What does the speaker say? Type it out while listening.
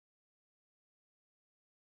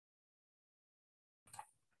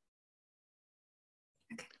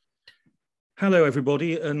Hello,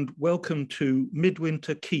 everybody, and welcome to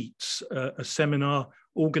Midwinter Keats, a seminar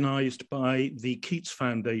organised by the Keats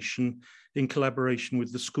Foundation in collaboration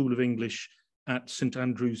with the School of English at St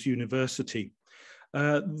Andrews University.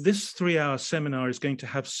 This 3-hour seminar is going to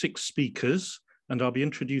have 6 speakers, and I'll be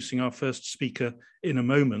introducing our first speaker in a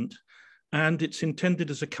moment. And it's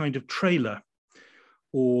intended as a kind of trailer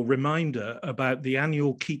or reminder about the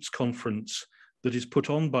annual Keats Conference that is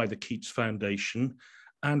put on by the Keats Foundation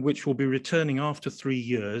and which will be returning after 3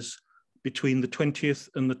 years between the 20th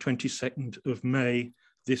and the 22nd of May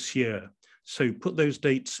this year. So put those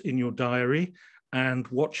dates in your diary and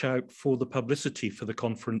watch out for the publicity for the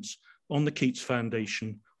conference on the Keats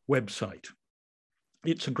Foundation website.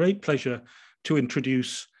 It's a great pleasure to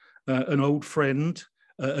introduce an old friend,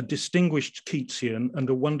 a distinguished Keatsian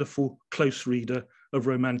and a wonderful close reader of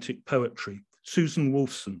romantic poetry, Susan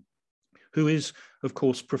Wolfson, who is, of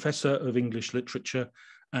course, Professor of English Literature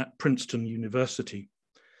at Princeton University.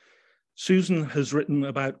 Susan has written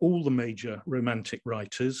about all the major romantic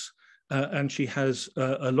writers, and she has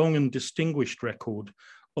a long and distinguished record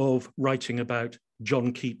of writing about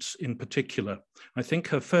John Keats in particular. I think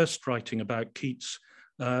her first writing about Keats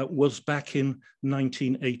was back in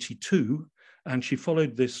 1982, and she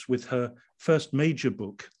followed this with her first major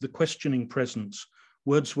book, The Questioning Presence,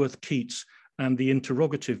 Wordsworth, Keats, and the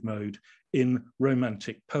Interrogative Mode in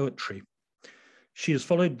Romantic Poetry. She has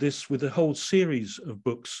followed this with a whole series of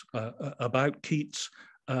books about Keats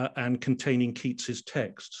and containing Keats's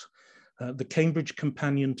texts. The Cambridge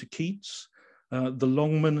Companion to Keats, the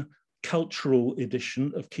Longman Cultural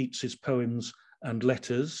Edition of Keats's Poems and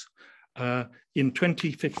Letters. In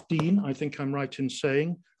 2015, I think I'm right in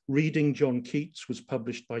saying, Reading John Keats was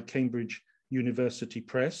published by Cambridge University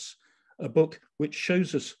Press, a book which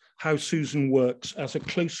shows us how Susan works as a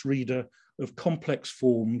close reader of complex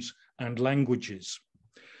forms and languages.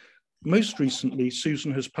 Most recently,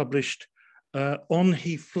 Susan has published On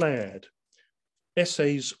He Flared,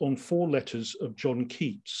 Essays on 4 Letters of John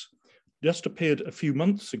Keats. Just appeared a few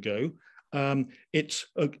months ago. It's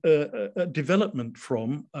a development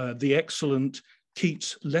from the excellent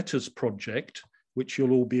Keats Letters project, which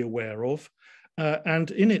you'll all be aware of. And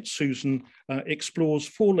in it, Susan explores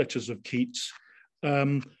 4 letters of Keats.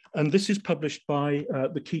 And this is published by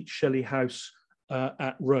the Keats Shelley House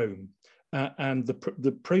at Rome. And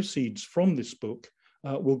the proceeds from this book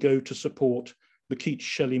will go to support the Keats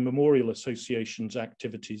Shelley Memorial Association's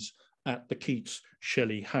activities at the Keats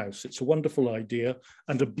Shelley House. It's a wonderful idea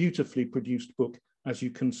and a beautifully produced book, as you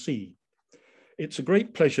can see. It's a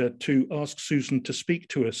great pleasure to ask Susan to speak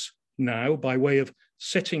to us now by way of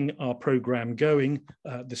setting our program going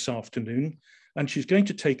this afternoon. And she's going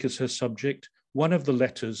to take as her subject one of the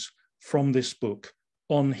letters from this book,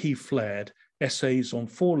 On He Flared, Essays on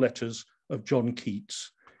 4 Letters of John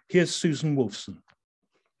Keats. Here's Susan Wolfson.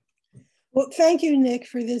 Well, thank you, Nick,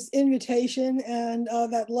 for this invitation and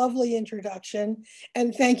that lovely introduction.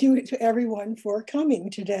 And thank you to everyone for coming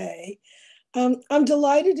today. I'm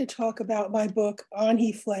delighted to talk about my book, On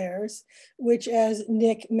He Flares, which, as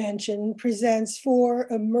Nick mentioned, presents 4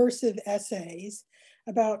 immersive essays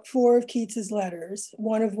about 4 of Keats's letters,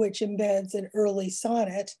 one of which embeds an early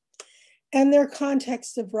sonnet, and their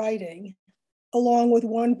context of writing, along with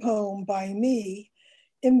 1 poem by me,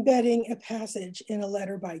 embedding a passage in a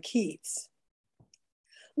letter by Keats.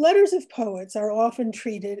 Letters of poets are often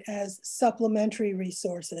treated as supplementary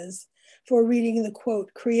resources for reading the,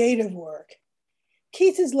 quote, creative work.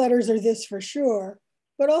 Keats's letters are this for sure,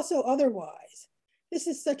 but also otherwise. This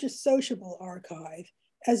is such a sociable archive,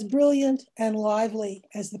 as brilliant and lively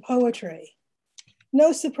as the poetry.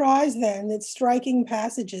 No surprise then that striking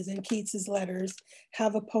passages in Keats's letters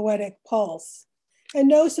have a poetic pulse. And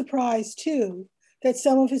no surprise too that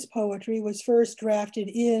some of his poetry was first drafted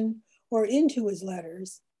in or into his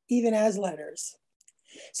letters, even as letters.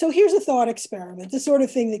 So here's a thought experiment, the sort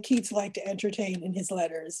of thing that Keats liked to entertain in his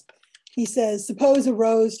letters. He says, suppose a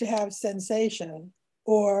rose to have sensation,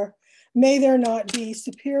 or may there not be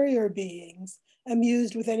superior beings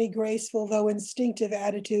amused with any graceful though instinctive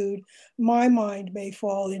attitude my mind may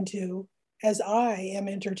fall into, as I am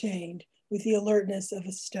entertained with the alertness of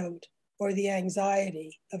a stoat or the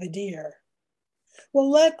anxiety of a deer. Well,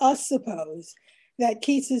 let us suppose that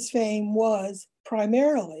Keats's fame was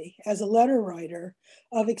primarily as a letter writer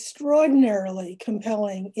of extraordinarily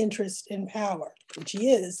compelling interest and power, which he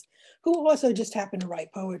is, who also just happened to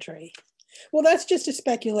write poetry. Well, that's just a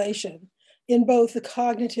speculation in both the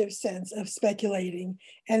cognitive sense of speculating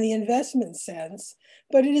and the investment sense,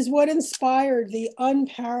 but it is what inspired the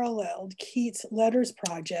unparalleled Keats Letters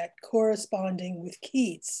Project corresponding with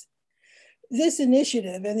Keats. This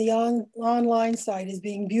initiative, and the online site is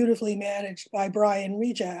being beautifully managed by Brian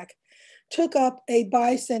Rejak, took up a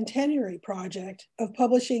bicentenary project of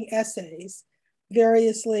publishing essays,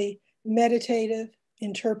 variously meditative,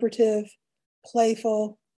 interpretive,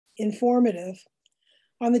 playful, informative,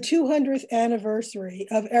 on the 200th anniversary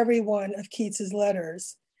of every one of Keats's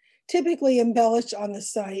letters, typically embellished on the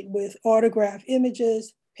site with autograph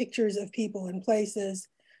images, pictures of people and places,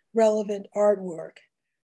 relevant artwork.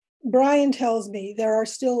 Brian tells me there are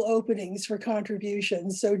still openings for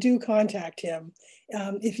contributions, so do contact him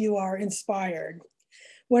if you are inspired.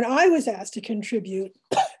 When I was asked to contribute,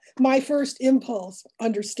 my first impulse,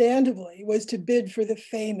 understandably, was to bid for the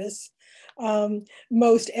famous,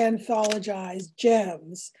 most anthologized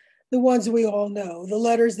gems, the ones we all know, the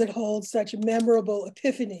letters that hold such memorable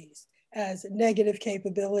epiphanies as negative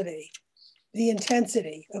capability, the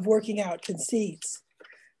intensity of working out conceits,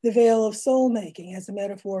 the veil of soul-making as a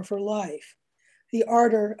metaphor for life, the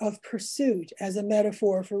ardor of pursuit as a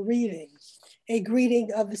metaphor for reading, a greeting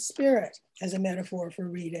of the spirit as a metaphor for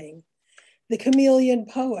reading, the chameleon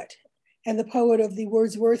poet and the poet of the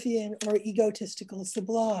Wordsworthian or egotistical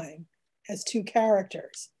sublime as two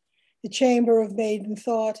characters, the chamber of maiden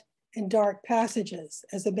thought and dark passages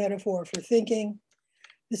as a metaphor for thinking,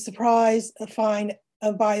 the surprise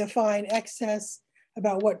by a fine excess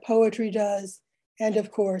about what poetry does, and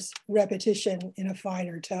of course, repetition in a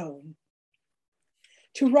finer tone.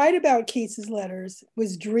 To write about Keats's letters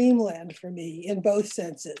was dreamland for me in both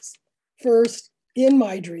senses. First, in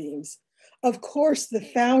my dreams, of course, the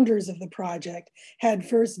founders of the project had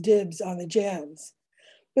first dibs on the gems,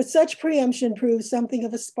 but such preemption proved something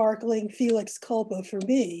of a sparkling felix culpa for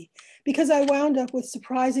me, because I wound up with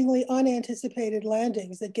surprisingly unanticipated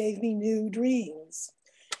landings that gave me new dreams,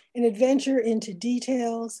 an adventure into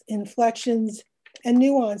details, inflections, and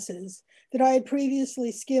nuances that I had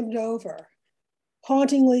previously skimmed over,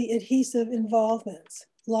 hauntingly adhesive involvements,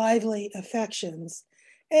 lively affections,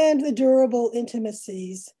 and the durable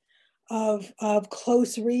intimacies of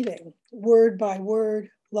close reading, word by word,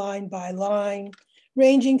 line by line,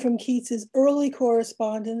 ranging from Keats's early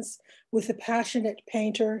correspondence with the passionate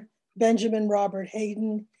painter Benjamin Robert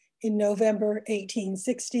Hayden in November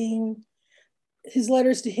 1816. His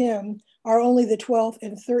letters to him are only the 12th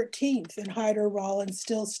and 13th in Hyder Rollins'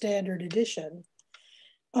 still standard edition.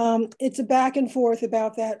 It's a back and forth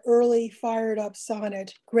about that early fired up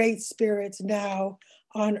sonnet, great spirits now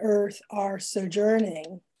on earth are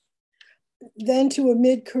sojourning. Then to a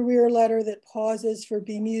mid-career letter that pauses for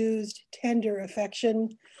bemused, tender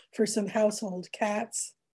affection for some household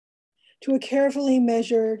cats, to a carefully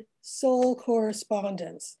measured soul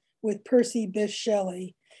correspondence with Percy Bysshe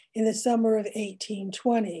Shelley in the summer of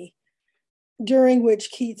 1820, during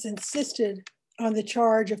which Keats insisted on the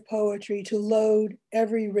charge of poetry to load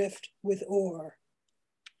every rift with ore,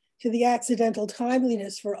 to the accidental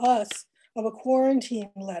timeliness for us of a quarantine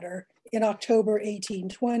letter in October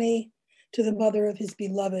 1820 to the mother of his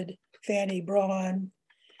beloved Fanny Braun,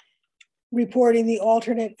 reporting the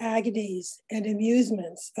alternate agonies and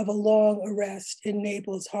amusements of a long arrest in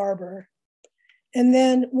Naples Harbor. And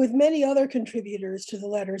then with many other contributors to the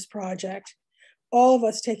Letters Project, all of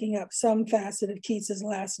us taking up some facet of Keats's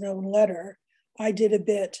last known letter, I did a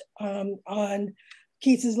bit on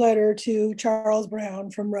Keats's letter to Charles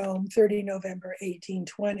Brown from Rome, 30 November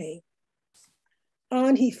 1820.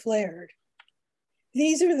 On he flared.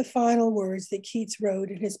 These are the final words that Keats wrote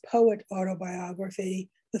in his poet autobiography,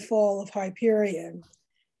 The Fall of Hyperion,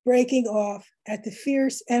 breaking off at the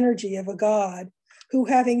fierce energy of a god who,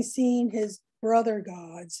 having seen his brother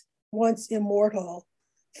gods, once immortal,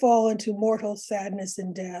 fall into mortal sadness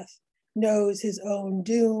and death, knows his own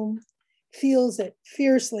doom, feels it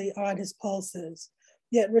fiercely on his pulses,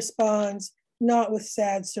 yet responds not with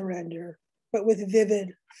sad surrender, but with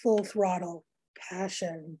vivid, full throttle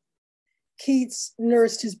passion. Keats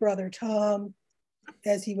nursed his brother Tom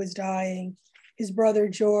as he was dying. His brother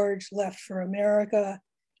George left for America,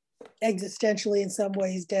 existentially in some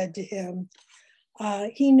ways dead to him.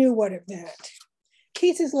 He knew what it meant.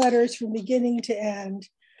 Keats's letters from beginning to end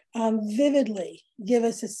vividly give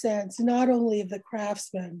us a sense not only of the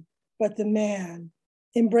craftsman, but the man,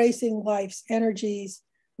 embracing life's energies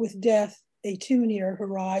with death a too near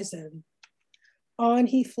horizon. On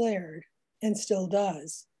he flared, and still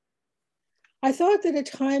does. I thought that a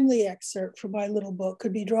timely excerpt from my little book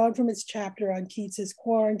could be drawn from its chapter on Keats's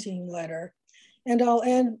quarantine letter, and I'll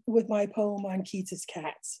end with my poem on Keats's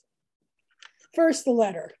cats. First, the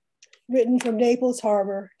letter, written from Naples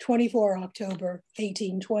Harbor, 24 October,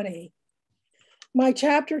 1820. My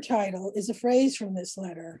chapter title is a phrase from this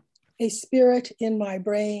letter, a spirit in my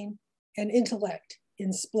brain, an intellect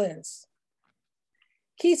in splints.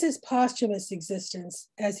 Keats's posthumous existence,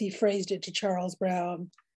 as he phrased it to Charles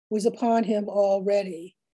Brown, was upon him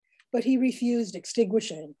already, but he refused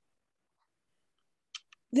extinguishing.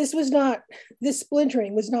 This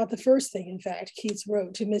splintering was not the first thing, in fact, Keats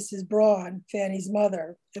wrote to Mrs. Braun, Fanny's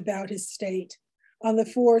mother, about his state on the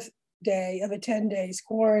 4th day of a 10 days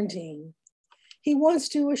quarantine. He wants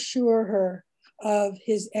to assure her of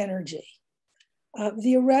his energy.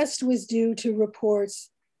 The arrest was due to reports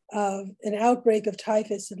of an outbreak of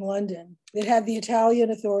typhus in London that had the Italian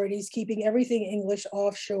authorities keeping everything English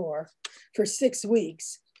offshore for 6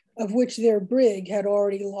 weeks, of which their brig had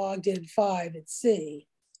already logged in 5 at sea.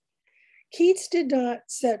 Keats did not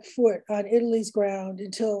set foot on Italy's ground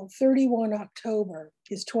until 31 October,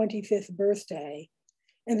 his 25th birthday,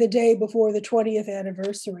 and the day before the 20th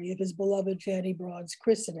anniversary of his beloved Fanny Braun's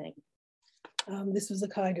christening. This was a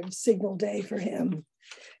kind of signal day for him.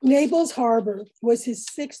 Naples Harbor was his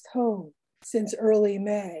 6th home since early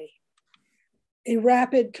May, a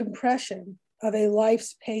rapid compression of a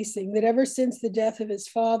life's pacing that ever since the death of his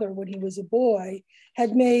father when he was a boy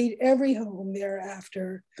had made every home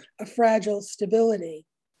thereafter a fragile stability,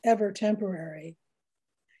 ever temporary.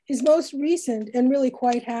 His most recent and really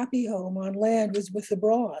quite happy home on land was with the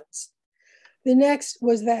Brauns. The next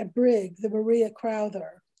was that brig, the Mariah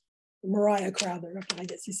Crowther, I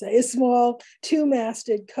guess you say, a small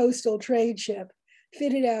 2-masted coastal trade ship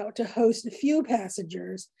fitted out to host a few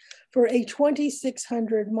passengers for a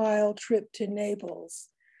 2,600-mile trip to Naples.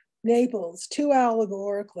 Naples, too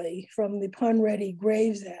allegorically, from the pun-ready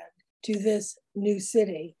Gravesend to this new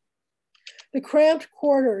city. The cramped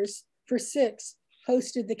quarters for 6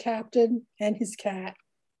 hosted the captain and his cat,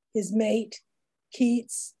 his mate,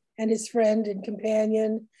 Keats, and his friend and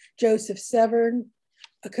companion, Joseph Severn,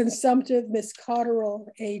 a consumptive Miss Cotterell,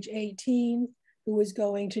 age 18, who was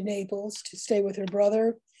going to Naples to stay with her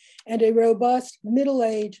brother, and a robust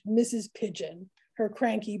middle-aged Mrs. Pigeon, her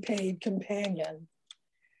cranky paid companion.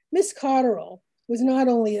 Miss Cotterell was not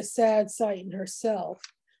only a sad sight in herself,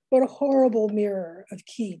 but a horrible mirror of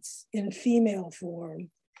Keats in female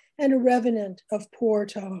form, and a revenant of poor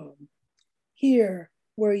Tom. Here,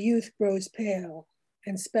 where youth grows pale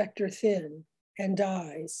and spectre thin and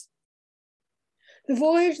dies. The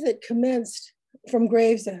voyage that commenced from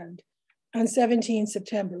Gravesend on 17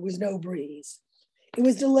 September was no breeze. It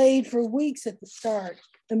was delayed for weeks at the start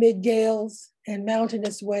amid gales and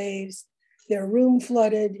mountainous waves, their room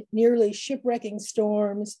flooded, nearly shipwrecking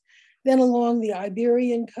storms, then along the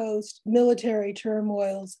Iberian coast, military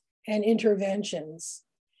turmoils and interventions.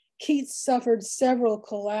 Keats suffered several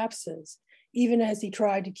collapses, even as he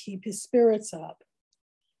tried to keep his spirits up.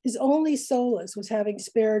 His only solace was having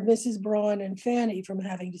spared Mrs. Braun and Fanny from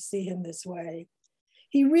having to see him this way.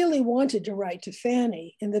 He really wanted to write to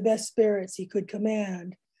Fanny in the best spirits he could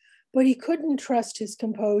command, but he couldn't trust his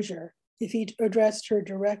composure if he addressed her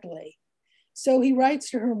directly. So he writes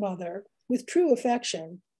to her mother with true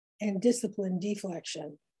affection and disciplined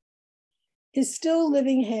deflection. His still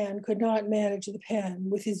living hand could not manage the pen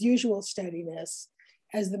with his usual steadiness,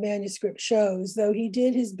 as the manuscript shows, though he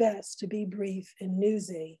did his best to be brief and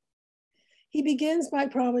newsy. He begins by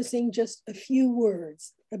promising just a few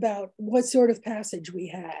words about what sort of passage we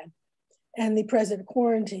had and the present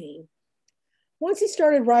quarantine. Once he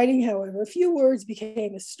started writing, however, a few words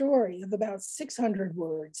became a story of about 600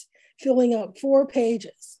 words, filling up 4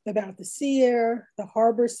 pages about the sea air, the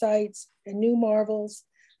harbor sights, and new marvels,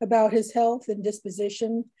 about his health and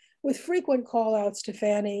disposition, with frequent call-outs to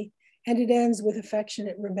Fanny, and it ends with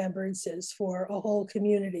affectionate remembrances for a whole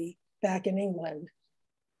community back in England.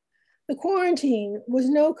 The quarantine was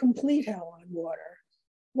no complete hell on water.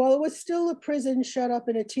 While it was still a prison shut up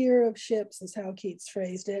in a tier of ships, is how Keats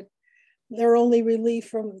phrased it, their only relief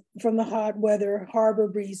from the hot weather, harbor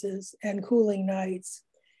breezes, and cooling nights,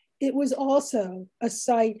 it was also a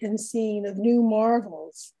sight and scene of new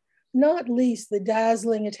marvels, not least the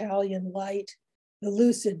dazzling Italian light, the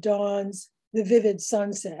lucid dawns, the vivid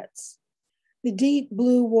sunsets. The deep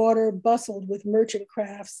blue water bustled with merchant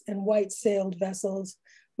crafts and white-sailed vessels.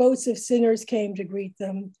 Boats of singers came to greet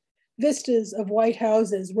them. Vistas of white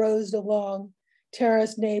houses rose along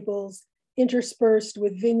terraced Naples, interspersed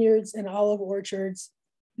with vineyards and olive orchards,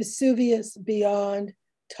 Vesuvius beyond,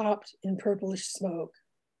 topped in purplish smoke.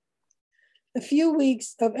 A few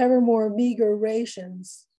weeks of ever more meager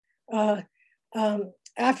rations,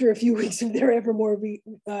 after a few weeks of their ever more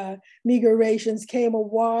meager rations came a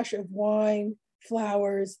wash of wine,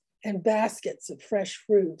 flowers, and baskets of fresh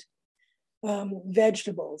fruit,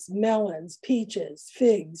 vegetables, melons, peaches,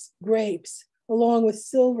 figs, grapes, along with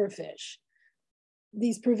silverfish.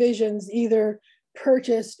 These provisions either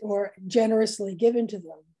purchased or generously given to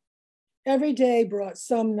them. Every day brought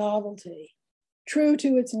some novelty. True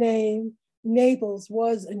to its name, Naples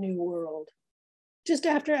was a new world. Just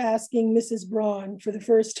after asking Mrs. Braun for the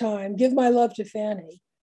first time, "Give my love to Fanny,"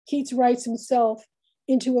 Keats writes himself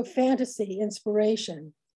into a fantasy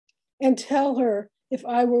inspiration. "And tell her, if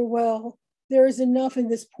I were well, there is enough in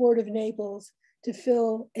this port of Naples to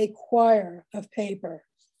fill a choir of paper.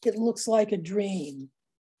 It looks like a dream."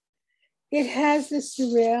 It has this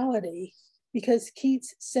surreality because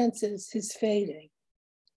Keats senses his fading.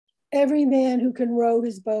 Every man who can row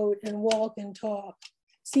his boat and walk and talk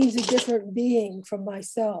seems a different being from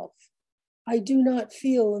myself. I do not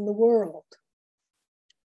feel in the world.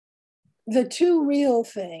 The too real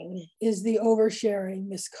thing is the oversharing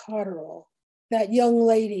Miss Cotterell, that young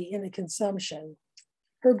lady in a consumption.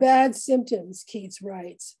 Her bad symptoms, Keats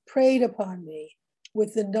writes, preyed upon me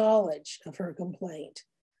with the knowledge of her complaint,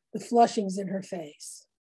 the flushings in her face.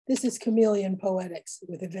 This is chameleon poetics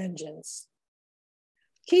with a vengeance.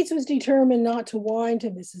 Keats was determined not to whine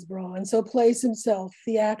to Mrs. Braun, so plays himself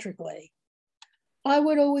theatrically. "I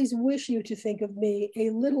would always wish you to think of me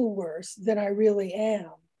a little worse than I really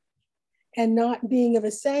am. And not being of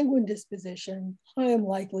a sanguine disposition, I am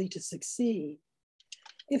likely to succeed.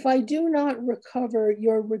 If I do not recover,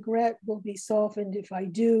 your regret will be softened. If I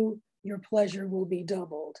do, your pleasure will be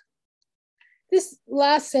doubled." This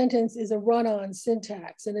last sentence is a run-on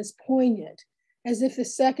syntax and is poignant, as if the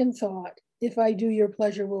second thought, "if I do, your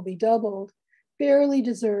pleasure will be doubled," barely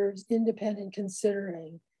deserves independent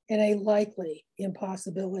considering and a likely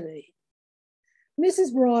impossibility.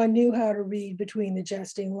 Mrs. Braun knew how to read between the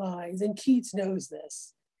jesting lines, and Keats knows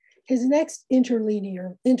this. His next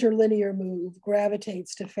interlinear move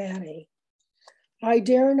gravitates to Fanny. "I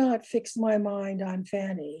dare not fix my mind on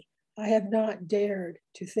Fanny. I have not dared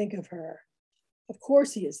to think of her." Of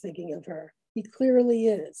course he is thinking of her. He clearly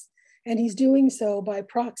is. And he's doing so by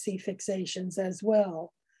proxy fixations as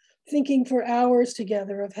well, thinking for hours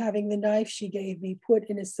together of having the knife she gave me put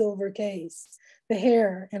in a silver case, the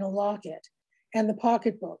hair in a locket, and the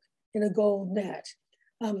pocketbook in a gold net.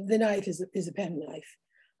 The knife is a penknife.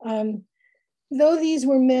 Though these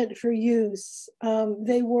were meant for use,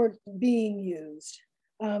 they weren't being used.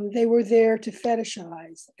 They were there to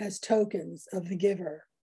fetishize as tokens of the giver.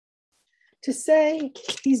 To say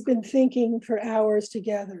he's been thinking for hours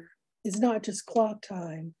together is not just clock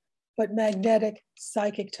time, but magnetic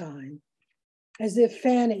psychic time, as if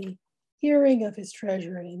Fanny, hearing of his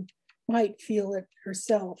treasuring, might feel it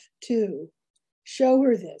herself too. "Show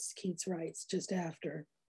her this," Keats writes just after.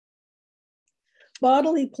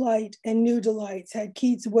 Bodily plight and new delights had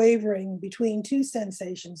Keats wavering between two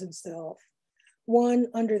sensations of self, one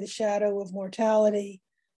under the shadow of mortality,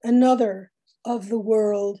 another of the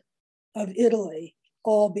world, of Italy,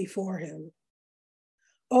 all before him.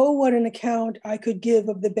 "Oh, what an account I could give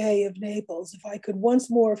of the Bay of Naples if I could once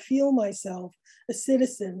more feel myself a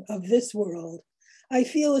citizen of this world. I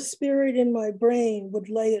feel a spirit in my brain would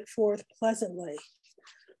lay it forth pleasantly.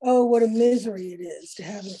 Oh, what a misery it is to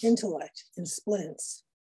have an intellect in splints."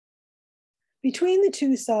 Between the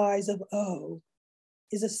two sighs of "oh"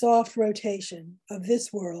 is a soft rotation of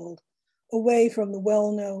this world away from the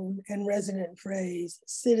well-known and resonant phrase,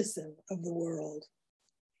 "citizen of the world."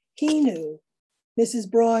 He knew, Mrs.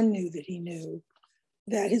 Braun knew that he knew,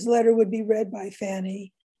 that his letter would be read by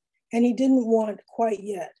Fanny, and he didn't want quite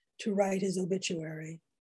yet to write his obituary.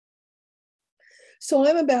 "So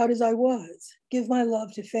I'm about as I was. Give my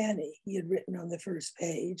love to Fanny," he had written on the first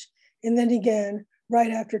page. And then again,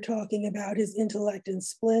 right after talking about his intellect in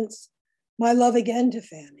splints, "My love again to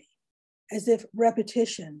Fanny," as if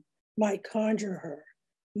repetition might conjure her,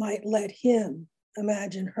 might let him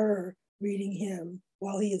imagine her reading him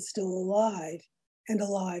while he is still alive and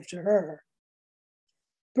alive to her.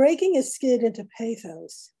 Breaking a skid into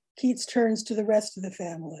pathos, Keats turns to the rest of the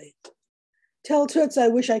family. "Tell Toots I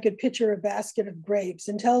wish I could picture a basket of grapes,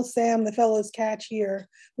 and tell Sam the fellows catch here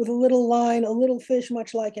with a little line, a little fish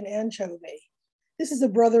much like an anchovy." This is a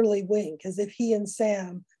brotherly wink, as if he and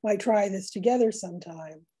Sam might try this together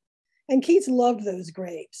sometime. And Keats loved those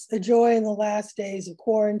grapes, a joy in the last days of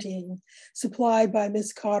quarantine, supplied by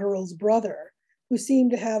Miss Cotterell's brother, who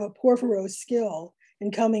seemed to have a porphyro skill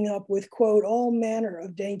in coming up with, quote, "all manner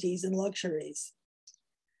of dainties and luxuries."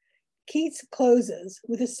 Keats closes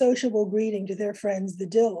with a sociable greeting to their friends, the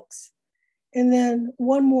Dilks, and then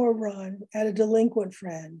one more run at a delinquent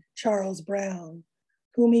friend, Charles Brown,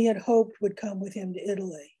 whom he had hoped would come with him to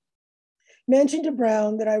Italy. "Mention to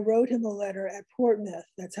Brown that I wrote him a letter at Portsmouth,"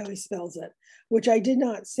 that's how he spells it, "which I did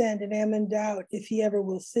not send and am in doubt if he ever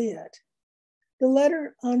will see it." The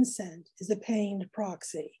letter unsent is a pained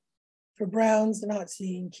proxy for Brown's not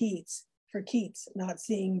seeing Keats for Keats not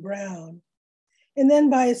seeing Brown. And then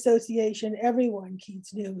by association, everyone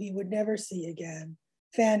Keats knew he would never see again,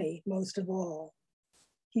 Fanny most of all.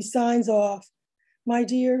 He signs off, "My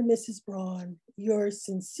dear Mrs. Braun, yours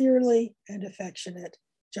sincerely and affectionate,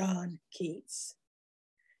 John Keats."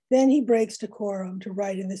 Then he breaks decorum to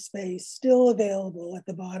write in the space still available at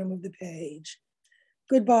the bottom of the page.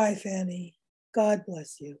 "Goodbye, Fanny. God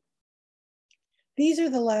bless you." These are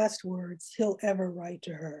the last words he'll ever write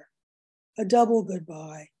to her. A double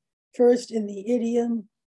goodbye, first in the idiom,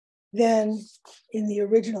 then in the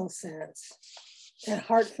original sense, and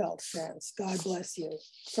heartfelt sense, God bless you,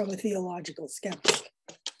 from a theological skeptic.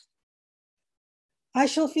 "I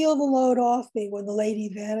shall feel the load off me when the lady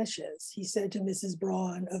vanishes," he said to Mrs.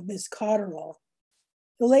 Braun of Miss Cotterell.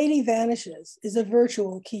 The lady vanishes is a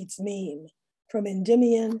virtual Keats meme, from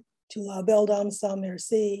Endymion to La Belle Dame sans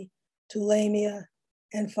Merci to Lamia,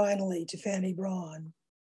 and finally to Fanny Braun.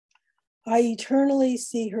 "I eternally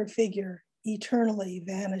see her figure eternally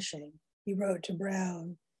vanishing," he wrote to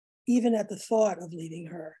Brown, even at the thought of leaving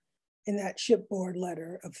her in that shipboard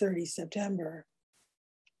letter of 30 September.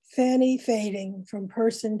 Fanny fading from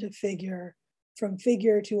person to figure, from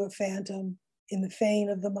figure to a phantom in the fane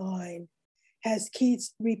of the mind, has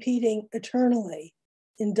Keats repeating eternally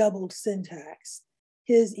in doubled syntax,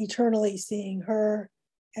 his eternally seeing her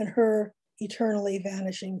and her eternally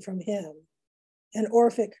vanishing from him, an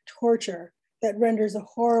Orphic torture that renders a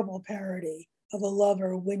horrible parody of a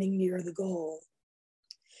lover winning near the goal.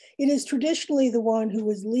 It is traditionally the one who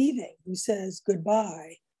is leaving who says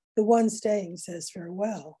goodbye, the one staying says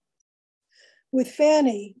farewell. With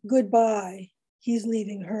Fanny, goodbye, he's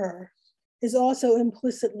leaving her, is also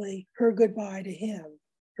implicitly her goodbye to him,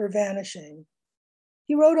 her vanishing.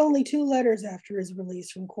 He wrote only 2 letters after his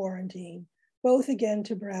release from quarantine, both again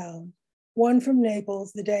to Brown, one from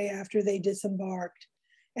Naples the day after they disembarked,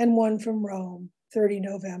 and one from Rome, 30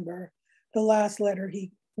 November, the last letter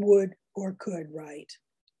he would or could write.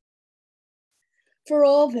 For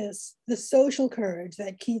all this, the social courage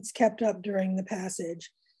that Keats kept up during the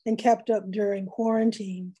passage and kept up during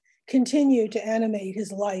quarantine continued to animate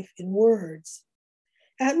his life in words.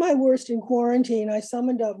 "At my worst in quarantine, I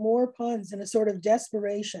summoned up more puns in a sort of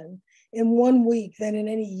desperation in 1 week than in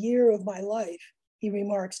any year of my life," he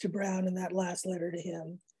remarks to Brown in that last letter to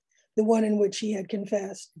him, the one in which he had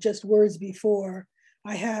confessed just words before,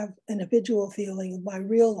 "I have an habitual feeling of my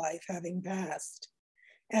real life having passed,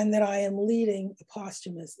 and that I am leading a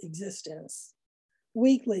posthumous existence."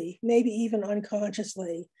 Weakly, maybe even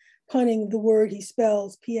unconsciously, punning the word he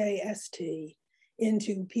spells P-A-S-T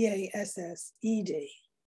into P-A-S-S-E-D.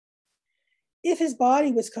 If his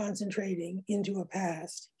body was concentrating into a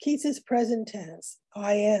past, Keats's present tense,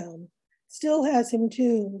 "I am," still has him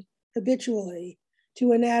tuned habitually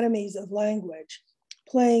to anatomies of language,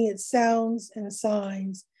 playing its sounds and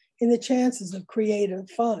signs in the chances of creative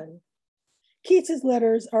fun. Keats's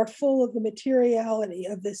letters are full of the materiality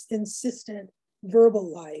of this insistent verbal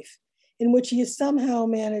life, in which he has somehow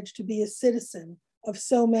managed to be a citizen of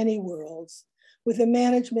so many worlds, with a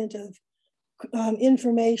management of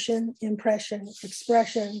information, impression,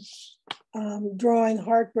 expression, drawing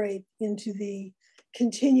heartbreak into the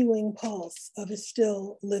continuing pulse of a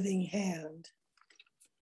still living hand.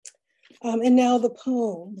 And now the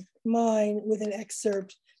poem, mine, with an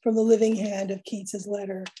excerpt from the living hand of Keats's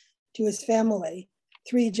letter to his family,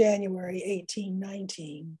 3 January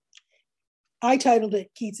 1819. I titled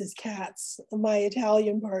it Keats's Cats. My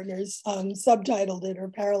Italian partners subtitled it or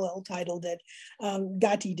parallel titled it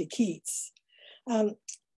Gatti di Keats.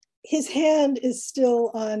 His hand is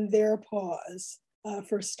still on their paws,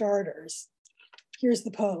 for starters. Here's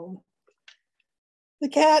the poem. "The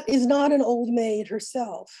cat is not an old maid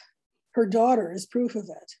herself. Her daughter is proof of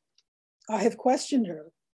it. I have questioned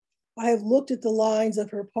her. I have looked at the lines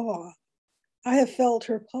of her paw. I have felt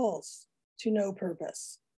her pulse to no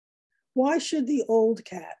purpose. Why should the old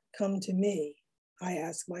cat come to me, I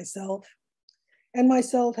ask myself, and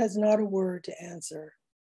myself has not a word to answer.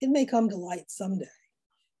 It may come to light someday.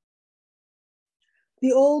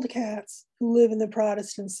 The old cats who live in the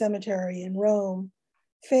Protestant cemetery in Rome,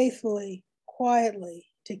 faithfully, quietly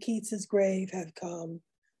to Keats's grave have come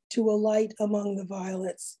to alight among the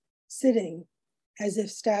violets, sitting as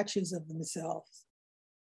if statues of themselves,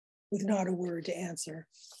 with not a word to answer."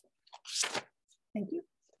 Thank you.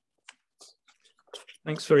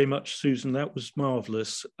 Thanks very much, Susan. That was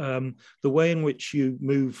marvelous. The way in which you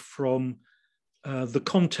move from the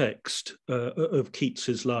context of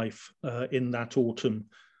Keats's life in that autumn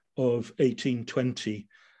of 1820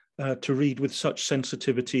 to read with such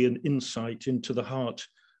sensitivity and insight into the heart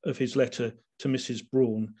of his letter to Mrs.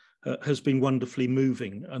 Braun has been wonderfully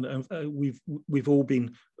moving, and we've all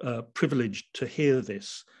been privileged to hear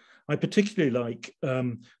this. I particularly like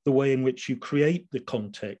the way in which you create the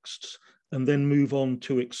contexts and then move on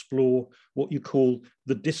to explore what you call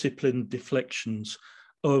the disciplined deflections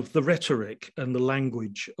of the rhetoric and the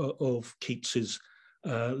language of Keats's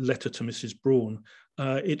letter to Mrs. Braun.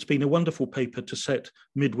 It's been a wonderful paper to set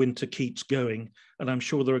Midwinter Keats going, and I'm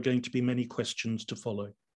sure there are going to be many questions to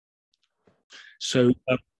follow. So,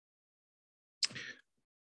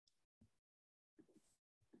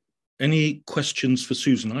 any questions for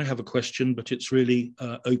Susan? I have a question, but it's really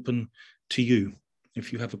open to you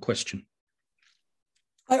if you have a question.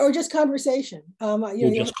 Or just conversation.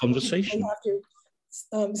 Just conversation. You have to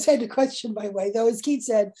send a question by way, though, as Keats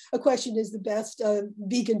said, a question is the best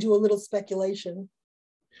beacon to a little speculation.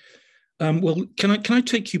 Well, can I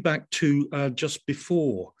take you back to just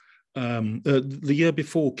before, the year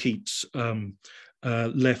before Keats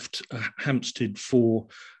left Hampstead for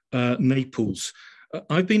Naples?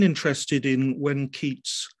 I've been interested in when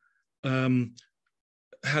Keats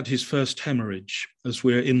had his first hemorrhage, as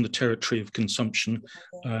we're in the territory of consumption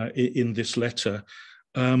in this letter.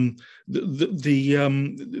 The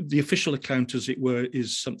official account, as it were,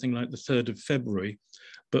 is something like the 3rd of February,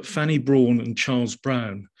 but Fanny Braun and Charles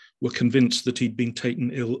Brown were convinced that he'd been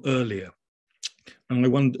taken ill earlier, and I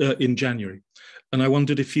wonder in January. And I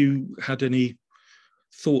wondered if you had any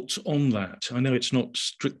thoughts on that. I know it's not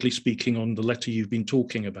strictly speaking on the letter you've been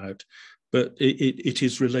talking about, but it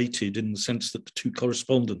is related in the sense that the two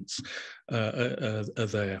correspondents are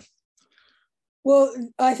there. Well,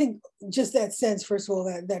 I think just that sense, first of all,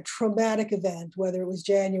 that traumatic event, whether it was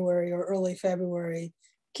January or early February,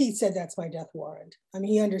 Keats said, that's my death warrant. I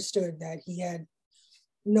mean, he understood that he had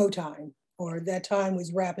no time, or that time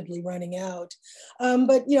was rapidly running out.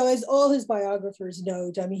 But, you know, as all his biographers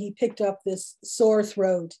note, I mean, he picked up this sore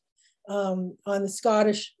throat on the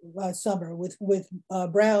Scottish summer with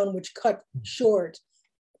Brown, which cut short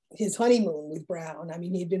his honeymoon with Brown. I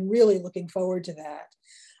mean, he'd been really looking forward to that.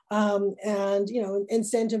 And, you know, and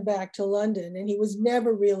sent him back to London, and he was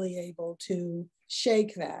never really able to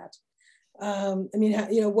shake that. I mean,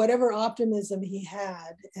 you know, whatever optimism he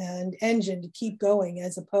had and engine to keep going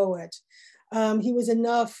as a poet, he was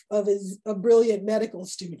enough of a brilliant medical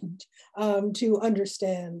student to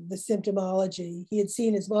understand the symptomology. He had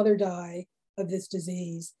seen his mother die of this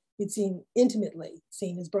disease. He'd intimately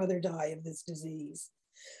seen his brother die of this disease.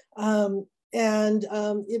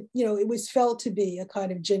 It, you know, it was felt to be a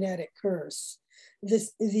kind of genetic curse.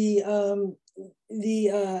 The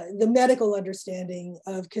medical understanding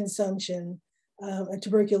of consumption,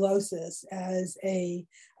 tuberculosis as a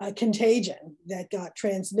contagion that got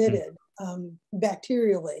transmitted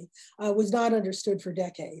bacterially was not understood for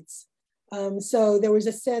decades. So there was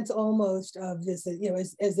a sense almost of this, you know,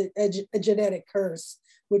 as a genetic curse,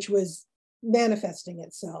 which was manifesting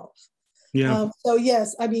itself. Yeah. So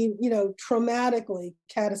yes, I mean, you know, traumatically,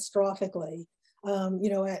 catastrophically, you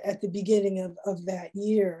know, at the beginning of that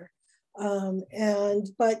year.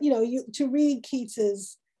 But, you know, to read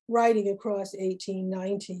Keats's writing across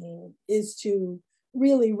 1819 is to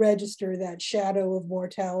really register that shadow of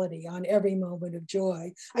mortality on every moment of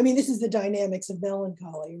joy. I mean, this is the dynamics of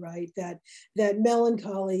melancholy, right? That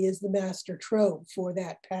melancholy is the master trope for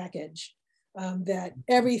that package. That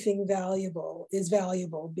everything valuable is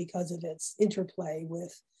valuable because of its interplay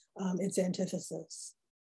with its antithesis.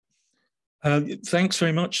 Thanks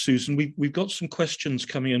very much, Susan. We've got some questions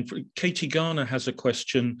coming in. Katie Garner has a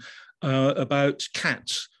question about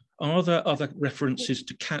cats. Are there other references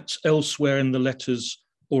to cats elsewhere in the letters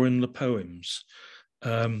or in the poems?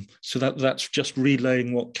 So that's just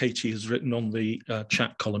relaying what Katie has written on the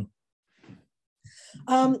chat column.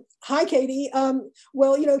 Hi, Katie.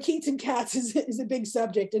 Well, you know, Keats and cats is a big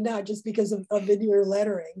subject, and not just because of veneer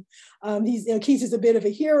lettering. You know, Keats is a bit of a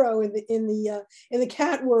hero in the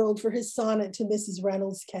cat world for his sonnet to Mrs.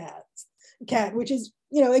 Reynolds' cat, which is,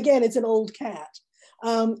 you know, again, it's an old cat.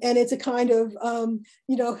 And it's a kind of,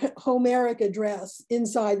 you know, Homeric address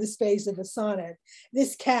inside the space of a sonnet.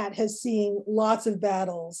 This cat has seen lots of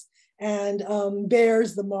battles and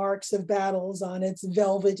bears the marks of battles on its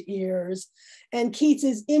velvet ears. And Keats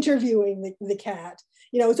is interviewing the cat.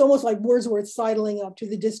 You know, it's almost like Wordsworth sidling up to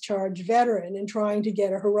the discharged veteran and trying to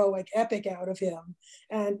get a heroic epic out of him.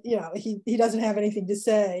 And, you know, he doesn't have anything to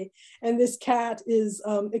say. And this cat is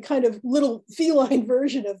a kind of little feline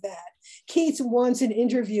version of that. Keats wants an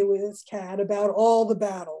interview with this cat about all the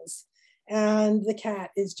battles. And the cat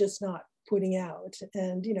is just not putting out.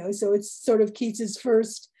 And, so it's sort of Keats's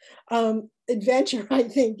first adventure, I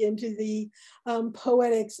think, into the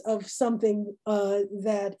poetics of something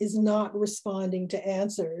that is not responding to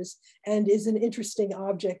answers and is an interesting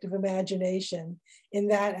object of imagination in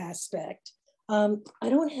that aspect. I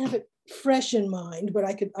don't have it fresh in mind, but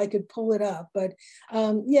I could pull it up. But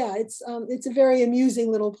yeah, it's a very amusing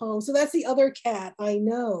little poem. So that's the other cat I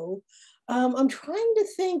know. I'm trying to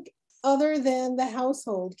think other than the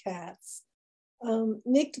household cats.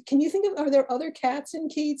 Nick, can you think of, are there other cats in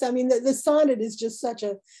Keats? I mean, the sonnet is just such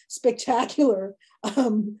a spectacular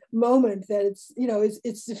moment that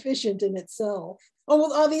it's sufficient in itself. Oh,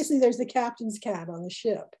 well, obviously there's the captain's cat on the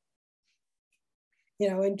ship.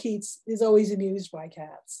 And Keats is always amused by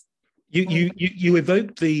cats. You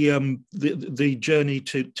evoked the journey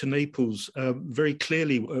to Naples very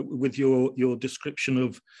clearly with your description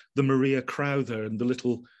of the Maria Crowther and the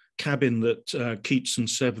little cabin that Keats and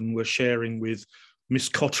Seven were sharing with Miss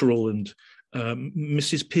Cotterell and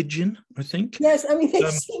Mrs. Pigeon, I think. Yes, I mean, they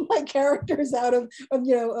seem like characters out of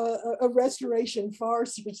a restoration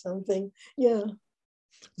farce or something. Yeah.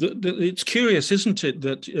 It's curious, isn't it,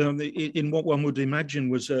 that in what one would imagine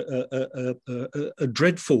was a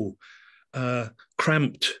dreadful,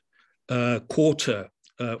 cramped quarter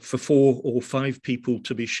for 4 or 5 people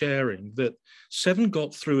to be sharing, that Seven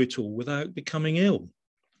got through it all without becoming ill.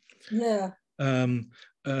 Yeah.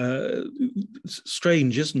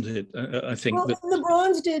 Strange, isn't it? I think. Well, the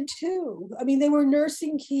Brauns did too. I mean, they were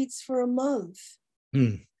nursing Keats for a month.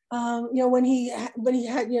 When he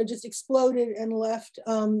had just exploded and left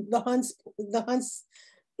the Hunts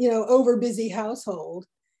over busy household,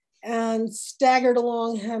 and staggered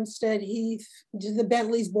along Hampstead Heath to the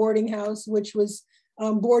Bentley's boarding house, which was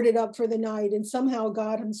boarded up for the night, and somehow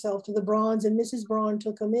got himself to the Brauns, and Mrs. Braun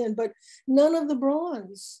took him in, but none of the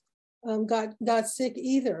Brauns got sick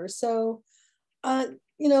either. So, I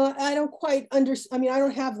don't quite understand. I mean, I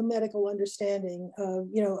don't have the medical understanding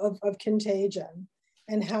of contagion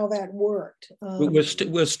and how that worked.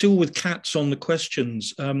 We're still with cats on the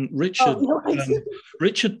questions. Richard,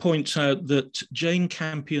 Richard points out that Jane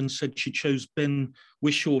Campion said she chose Ben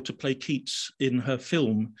Whishaw to play Keats in her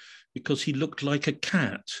film because he looked like a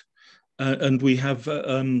cat. And we have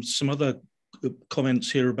some other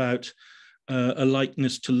comments here about a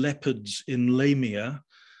likeness to leopards in Lamia.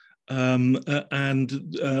 And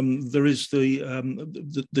there is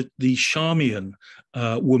the Charmian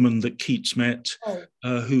woman that Keats met,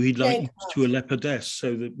 who he likens to a leopardess,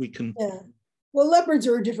 so that we can. Yeah. Well, leopards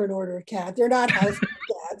are a different order of cat. They're not house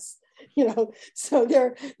cats, So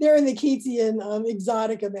they're in the Keatsian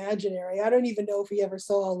exotic imaginary. I don't even know if he ever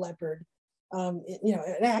saw a leopard, an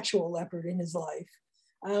actual leopard in his life.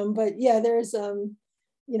 But yeah, there's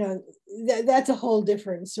that's a whole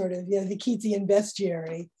different sort of the Keatsian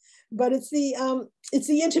bestiary. But it's the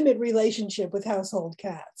intimate relationship with household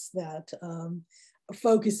cats that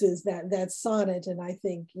focuses that sonnet, and I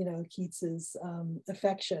think Keats's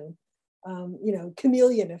affection,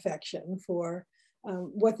 chameleon affection for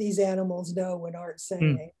what these animals know and aren't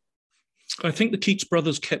saying. I think the Keats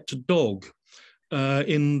brothers kept a dog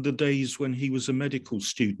in the days when he was a medical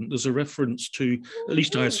student. There's a reference to, at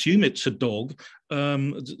least I assume it's a dog.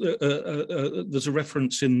 There's a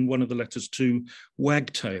reference in one of the letters to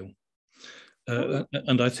Wagtail.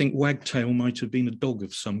 And I think Wagtail might have been a dog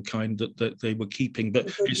of some kind that they were keeping,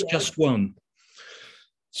 but it's just one.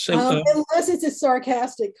 So, unless it's a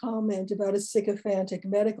sarcastic comment about a sycophantic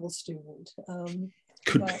medical student.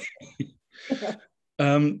 Could be.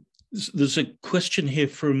 There's a question here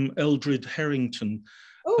from Eldred Harrington.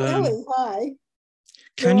 Oh, Ellie, hi.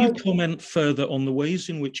 Can you comment further on the ways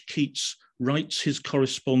in which Keats writes his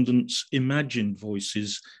correspondents' imagined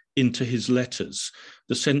voices into his letters,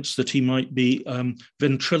 the sense that he might be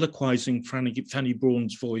ventriloquizing Fanny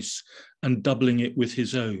Braun's voice and doubling it with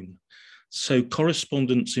his own? So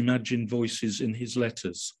correspondents' imagined voices in his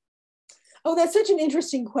letters. Oh, that's such an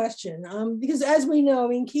interesting question, because as we know,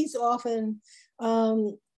 Keats often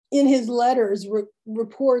in his letters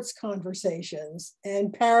reports conversations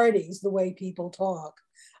and parodies the way people talk,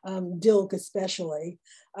 Dilke especially.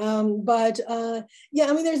 There's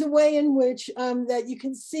a way in which that you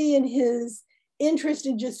can see in his interest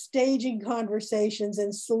in just staging conversations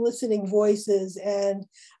and soliciting voices and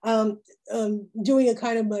doing a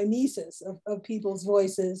kind of mimesis of people's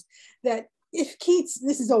voices, that if Keats,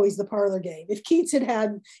 this is always the parlor game, if Keats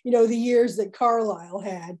had the years that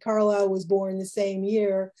Carlyle was born the same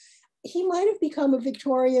year, he might have become a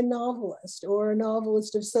Victorian novelist or a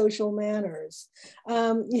novelist of social manners.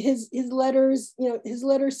 His letters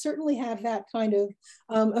certainly have that kind of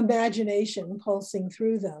imagination pulsing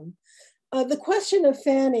through them. The question of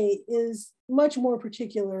Fanny is much more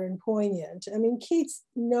particular and poignant. I mean, Keats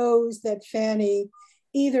knows that Fanny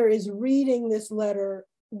either is reading this letter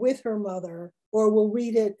with her mother or will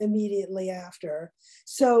read it immediately after.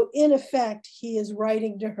 So in effect, he is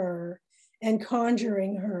writing to her and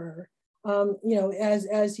conjuring her,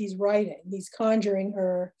 as he's writing. He's conjuring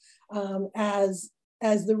her as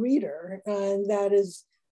the reader, and that is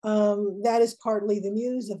partly the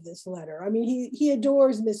muse of this letter. I mean, he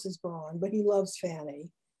adores Mrs. Braun, but he loves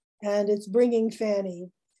Fanny, and it's bringing Fanny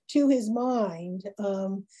to his mind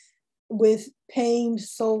with pained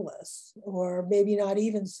solace, or maybe not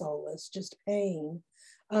even solace, just pain,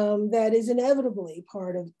 that is inevitably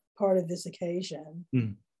part of this occasion.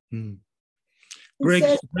 Mm-hmm. He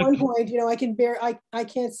says at one point, I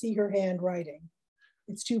can't see her handwriting.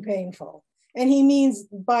 It's too painful. And he means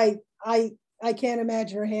by I can't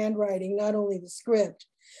imagine her handwriting, not only the script,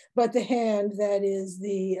 but the hand that is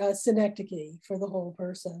the synecdoche for the whole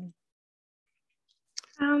person.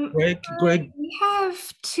 Greg. We have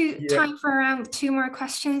time for around 2 more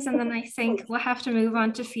questions, and then I think we'll have to move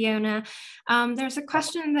on to Fiona. There's a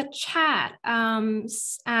question in the chat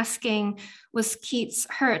asking, was Keats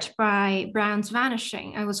hurt by Brown's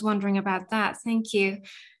vanishing? I was wondering about that. Thank you.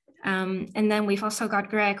 And then we've also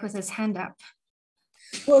got Greg with his hand up.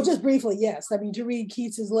 Well, just briefly, yes. I mean, to read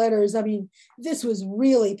Keats's letters, I mean, this was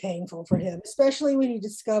really painful for him, especially when he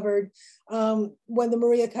discovered when the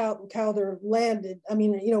Maria Calder landed. I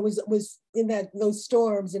mean, was in those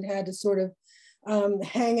storms and had to sort of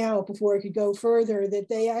hang out before it could go further, that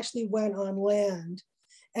they actually went on land.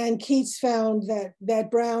 And Keats found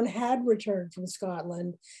that Brown had returned from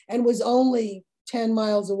Scotland and was only 10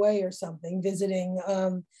 miles away or something, visiting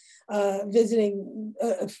I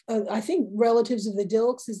think relatives of the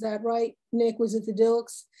Dilks. Is that right, Nick? Was it the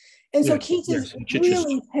Dilks? And so Keats is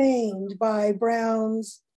really pained by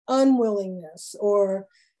Brown's unwillingness or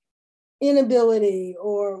inability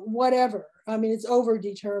or whatever. I mean, it's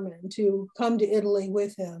overdetermined to come to Italy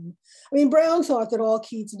with him. I mean, Brown thought that all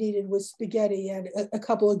Keats needed was spaghetti and a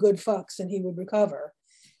couple of good fucks and he would recover.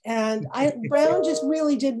 And Brown just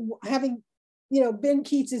really didn't, having been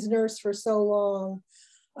Keats's nurse for so long,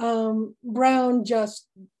 Brown just,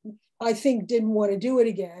 I think, didn't want to do it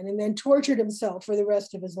again, and then tortured himself for the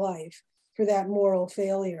rest of his life for that moral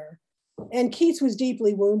failure. And Keats was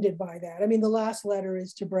deeply wounded by that. I mean, the last letter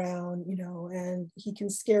is to Brown, and he can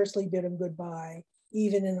scarcely bid him goodbye,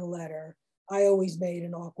 even in a letter. I always made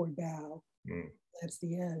an awkward bow. That's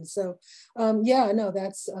the end. So,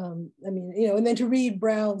 that's, and then to read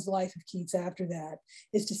Brown's life of Keats after that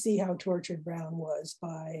is to see how tortured Brown was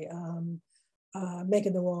by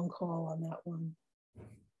making the wrong call on that one.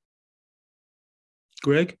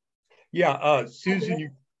 Greg? Yeah,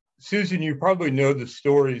 Susan, you probably know the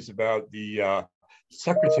stories about the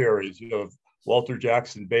secretaries of Walter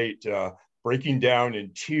Jackson Bate breaking down in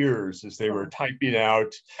tears as they were typing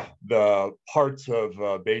out the parts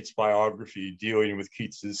of Bates' biography dealing with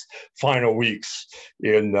Keats's final weeks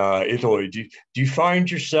in Italy. Do you find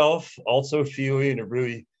yourself also feeling a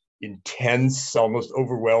really intense, almost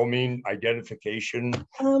overwhelming identification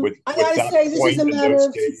with I gotta that say, this is a matter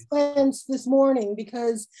of days? suspense this morning,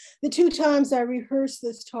 because the 2 times I rehearsed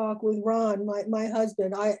this talk with Ron, my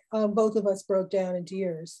husband, both of us broke down in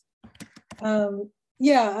tears. I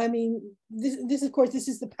mean, this of course, this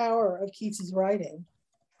is the power of Keats's writing,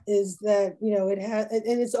 is that, it has,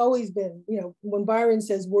 and it's always been, when Byron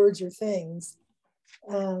says words are things,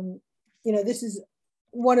 this is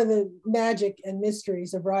one of the magic and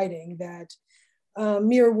mysteries of writing, that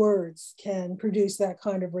mere words can produce that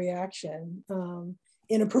kind of reaction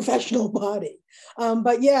in a professional body.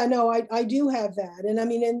 I do have that. And I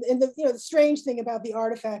mean, and the strange thing about the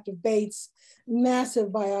artifact of Bates'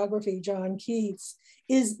 massive biography, John Keats,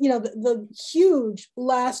 is, the huge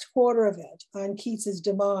last quarter of it on Keats's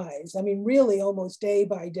demise. I mean, really almost day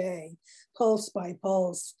by day, pulse by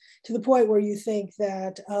pulse, to the point where you think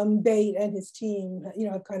that Bate and his team,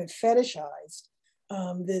 have kind of fetishized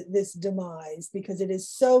this demise, because it is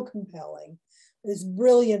so compelling. This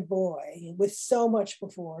brilliant boy with so much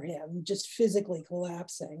before him, just physically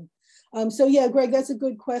collapsing. Greg, that's a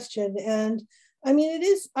good question. And I mean, it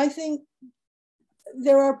is, I think,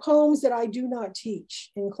 there are poems that I do not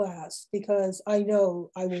teach in class because I know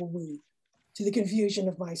I will weep to the confusion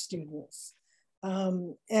of my students.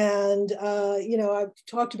 I've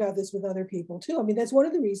talked about this with other people too. I mean, that's one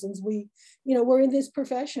of the reasons we're in this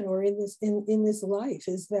profession, or in this life,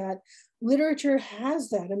 is that literature has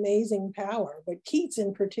that amazing power, but Keats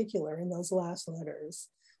in particular in those last letters.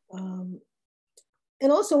 And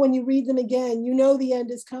also when you read them again, the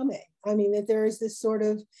end is coming. I mean, that there is this sort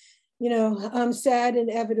of, sad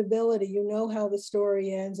inevitability. You know how the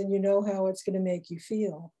story ends and you know how it's going to make you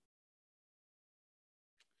feel.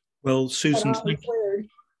 Well, Susan,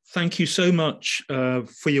 thank you so much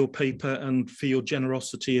for your paper and for your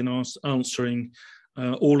generosity in answering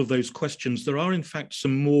all of those questions. There are, in fact,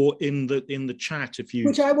 some more in the chat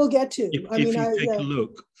which I will get to. If you take a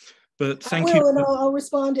look. But thank you. And I'll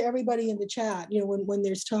respond to everybody in the chat, when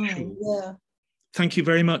there's time. Sure. Yeah. Thank you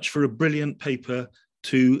very much for a brilliant paper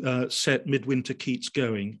to set Midwinter Keats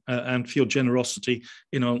going and for your generosity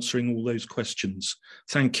in answering all those questions.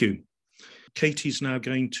 Thank you. Katie's now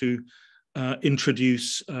going to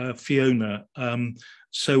introduce Fiona.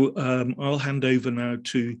 I'll hand over now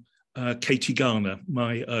to Katie Garner,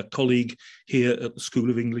 my colleague here at the School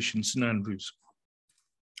of English in St Andrews.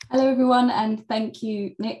 Hello everyone, and thank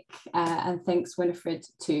you, Nick, and thanks Winifred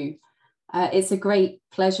too. It's a great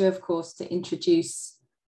pleasure, of course, to introduce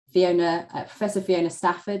Fiona, Professor Fiona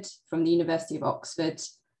Stafford from the University of Oxford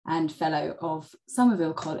and Fellow of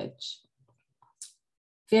Somerville College.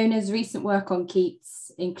 Fiona's recent work on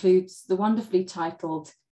Keats includes the wonderfully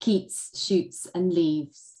titled Keats, Shoots and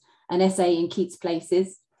Leaves, an essay in Keats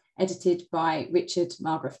Places, edited by Richard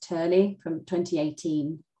Margrave Turley from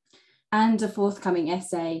 2018, and a forthcoming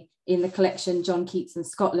essay in the collection John Keats and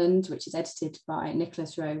Scotland, which is edited by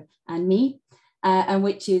Nicholas Rowe and me, and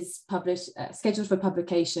which is scheduled for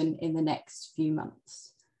publication in the next few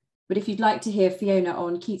months. But if you'd like to hear Fiona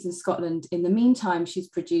on Keats and Scotland, in the meantime, she's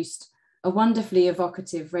produced a wonderfully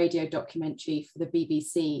evocative radio documentary for the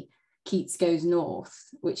BBC, Keats Goes North,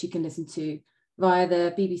 which you can listen to via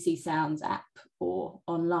the BBC Sounds app or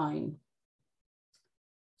online.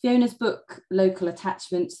 Fiona's book, Local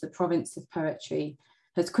Attachments, The Province of Poetry,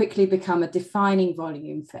 has quickly become a defining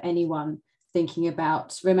volume for anyone thinking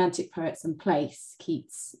about romantic poets and place,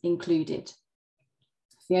 Keats included.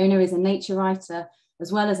 Fiona is a nature writer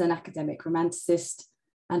as well as an academic romanticist,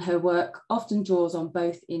 and her work often draws on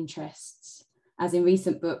both interests, as in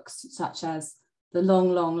recent books such as The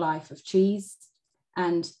Long, Long Life of Trees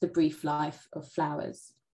and The Brief Life of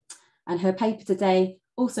Flowers. And her paper today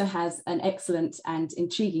also has an excellent and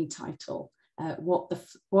intriguing title, What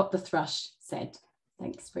the Thrush Said.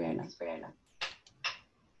 Thanks, Fiona.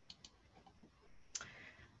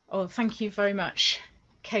 Oh, thank you very much,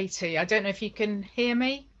 Katie. I don't know if you can hear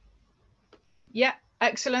me. Yeah,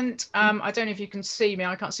 excellent. I don't know if you can see me.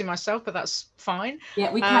 I can't see myself, but that's fine.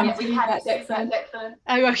 Yeah, we can. That's excellent.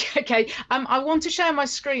 Oh, okay. I want to share my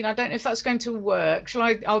screen. I don't know if that's going to work. Shall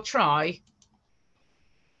I? I'll try.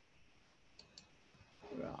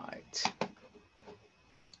 Right.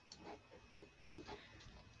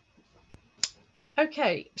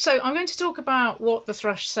 Okay, so I'm going to talk about what the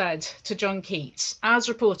thrush said to John Keats, as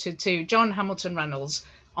reported to John Hamilton Reynolds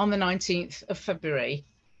on the 19th of February,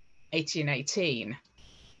 1818.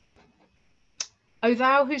 O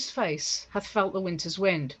thou whose face hath felt the winter's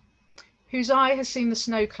wind, whose eye has seen the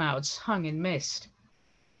snow clouds hung in mist,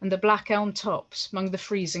 and the black elm tops 'mong the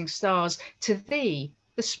freezing stars, to thee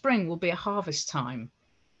the spring will be a harvest time.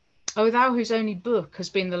 O thou whose only book has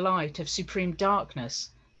been the light of supreme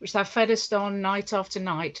darkness, which thou feddest on night after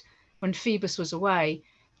night when Phoebus was away,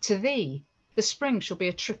 to thee the spring shall be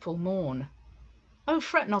a triple morn. O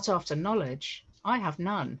fret not after knowledge, I have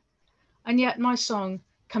none, and yet my song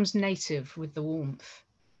comes native with the warmth.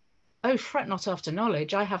 O fret not after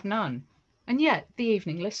knowledge, I have none, and yet the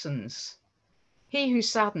evening listens. He who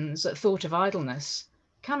saddens at thought of idleness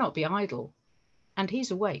cannot be idle, and he's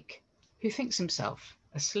awake who thinks himself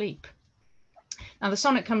asleep. Now, the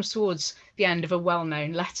sonnet comes towards the end of a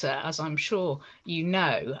well-known letter, as I'm sure you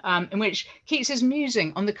know, in which Keats is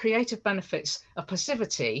musing on the creative benefits of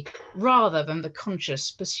passivity rather than the conscious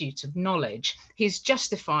pursuit of knowledge. He's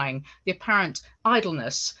justifying the apparent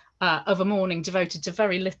idleness of a morning devoted to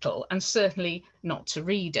very little and certainly not to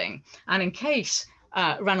reading. And in case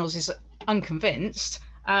Reynolds is unconvinced,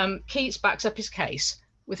 Keats backs up his case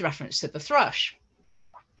with reference to the thrush.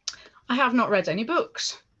 I have not read any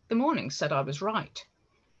books. The morning said I was right.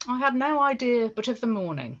 I had no idea but of the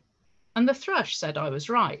morning, and the thrush said I was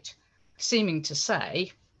right, seeming to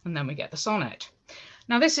say, and then we get the sonnet.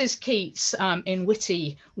 Now this is Keats in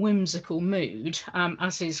witty, whimsical mood,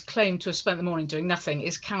 as his claim to have spent the morning doing nothing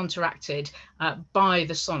is counteracted by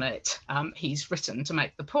the sonnet he's written to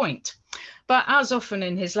make the point. But as often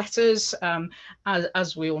in his letters,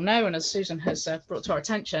 as we all know, and as Susan has brought to our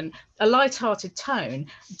attention, a light-hearted tone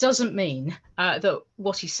doesn't mean that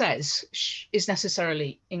what he says is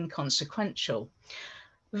necessarily inconsequential.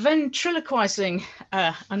 Ventriloquizing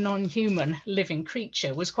a non-human living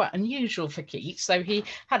creature was quite unusual for Keats, though he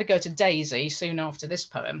had to go to Daisy soon after this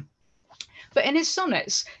poem. But in his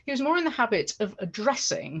sonnets, he was more in the habit of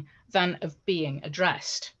addressing than of being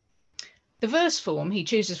addressed. The verse form he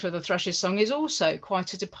chooses for the Thrush's song is also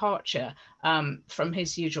quite a departure from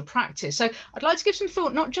his usual practice. So I'd like to give some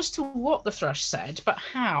thought not just to what the Thrush said, but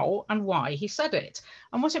how and why he said it,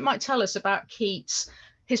 and what it might tell us about Keats,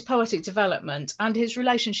 his poetic development, and his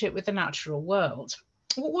relationship with the natural world.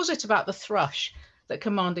 What was it about the Thrush that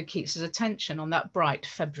commanded Keats's attention on that bright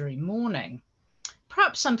February morning?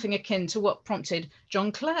 Perhaps something akin to what prompted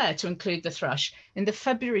John Clare to include the Thrush in the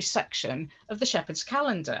February section of the Shepherd's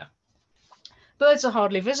Calendar. Birds are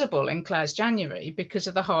hardly visible in Clare's January because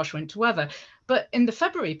of the harsh winter weather, but in the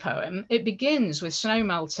February poem, it begins with snow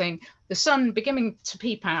melting, the sun beginning to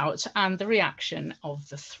peep out, and the reaction of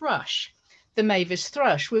the thrush. The mavis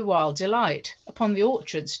thrush, with wild delight, upon the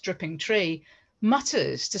orchard's dripping tree,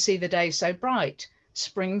 mutters to see the day so bright,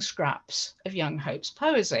 spring scraps of young Hope's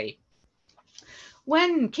poesy.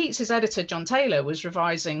 When Keats's editor, John Taylor, was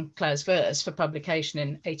revising Clare's verse for publication in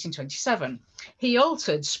 1827, he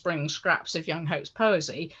altered spring scraps of young Hope's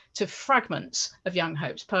poesy to fragments of young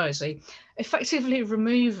Hope's poesy, effectively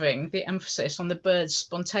removing the emphasis on the bird's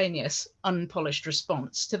spontaneous, unpolished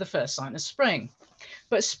response to the first sign of spring.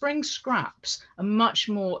 But spring scraps are much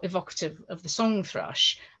more evocative of the song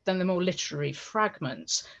thrush than the more literary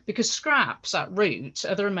fragments, because scraps at root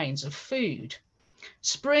are the remains of food.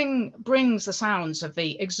 Spring brings the sounds of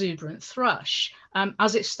the exuberant thrush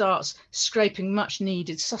as it starts scraping much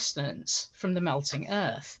needed sustenance from the melting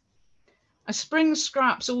earth. And spring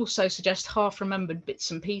scraps also suggest half-remembered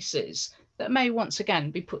bits and pieces that may once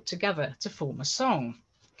again be put together to form a song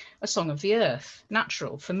of the earth,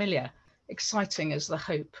 natural, familiar, exciting as the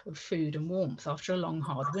hope of food and warmth after a long,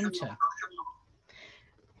 hard winter.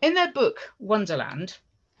 In their book, Wonderland,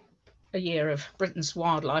 A Year of Britain's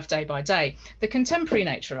Wildlife Day by Day, the contemporary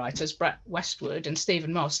nature writers Brett Westwood and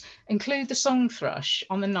Stephen Moss include the song thrush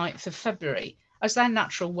on the 9th of February as their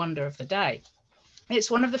natural wonder of the day.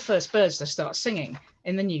 It's one of the first birds to start singing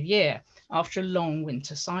in the new year after a long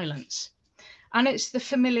winter silence. And it's the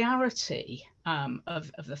familiarity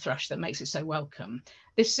of the thrush that makes it so welcome.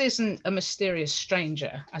 This isn't a mysterious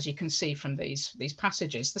stranger, as you can see from these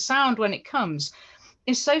passages. The sound, when it comes,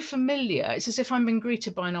 is so familiar, it's as if I'm being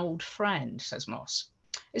greeted by an old friend, says Moss.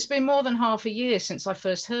 It's been more than half a year since I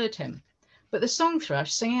first heard him, but the song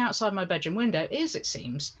thrush singing outside my bedroom window is, it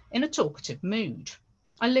seems, in a talkative mood.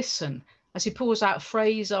 I listen as he pours out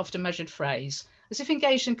phrase after measured phrase, as if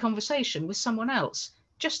engaged in conversation with someone else,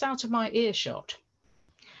 just out of my earshot.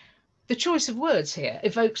 The choice of words here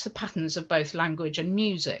evokes the patterns of both language and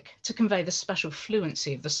music to convey the special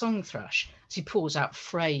fluency of the song thrush as he pours out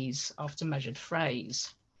phrase after measured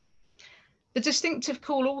phrase. The distinctive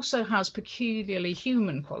call also has peculiarly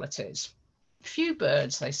human qualities. Few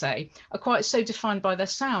birds, they say, are quite so defined by their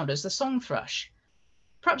sound as the song thrush.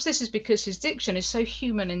 Perhaps this is because his diction is so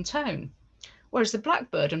human in tone. Whereas the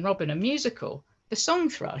blackbird and robin are musical, the song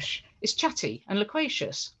thrush is chatty and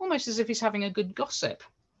loquacious, almost as if he's having a good gossip.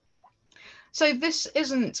 So this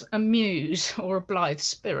isn't a muse or a blithe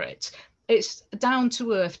spirit. It's a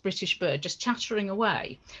down-to-earth British bird just chattering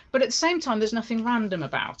away, but at the same time, there's nothing random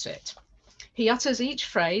about it. He utters each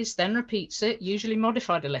phrase, then repeats it, usually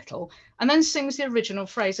modified a little, and then sings the original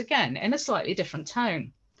phrase again in a slightly different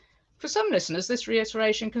tone. For some listeners, this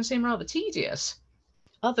reiteration can seem rather tedious.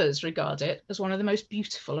 Others regard it as one of the most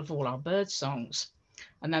beautiful of all our bird songs.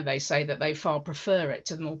 And then they say that they far prefer it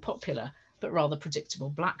to the more popular, but rather predictable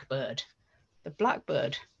blackbird. The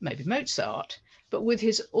blackbird may be Mozart, but with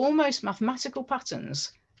his almost mathematical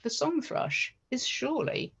patterns, the song thrush is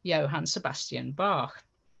surely Johann Sebastian Bach.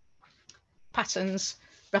 Patterns,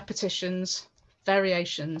 repetitions,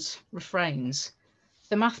 variations, refrains.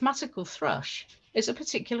 The mathematical thrush is a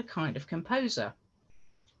particular kind of composer.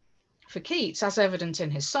 For Keats, as evident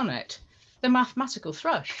in his sonnet, the mathematical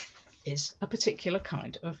thrush is a particular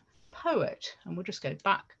kind of poet. And we'll just go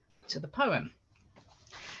back to the poem.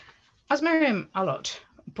 As Miriam Allott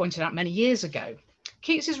pointed out many years ago,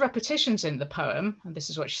 Keats's repetitions in the poem, and this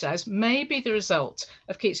is what she says, may be the result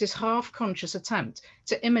of Keats's half-conscious attempt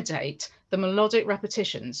to imitate the melodic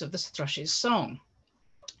repetitions of the thrush's song.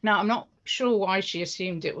 Now, I'm not sure why she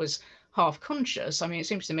assumed it was half-conscious. I mean, it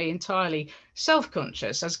seems to me entirely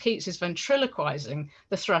self-conscious, as Keats is ventriloquizing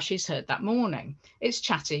the thrush he's heard that morning. It's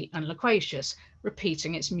chatty and loquacious,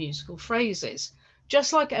 repeating its musical phrases,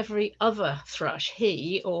 just like every other thrush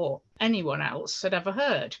he or anyone else had ever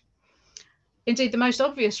heard. Indeed, the most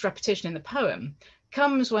obvious repetition in the poem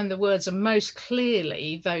comes when the words are most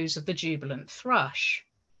clearly those of the jubilant thrush.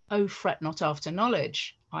 Oh, fret not after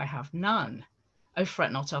knowledge, I have none. Oh,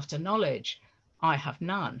 fret not after knowledge, I have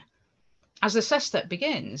none. As the sestet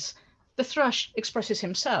begins, the thrush expresses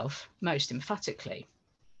himself most emphatically.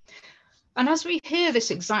 And as we hear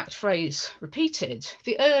this exact phrase repeated,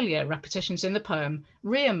 the earlier repetitions in the poem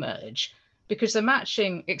re-emerge because the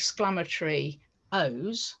matching exclamatory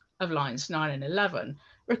O's of lines 9 and 11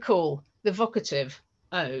 recall the vocative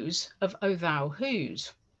O's of O thou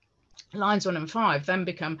whose. Lines 1 and 5 then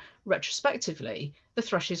become retrospectively the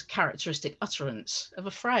thrush's characteristic utterance of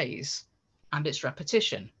a phrase and its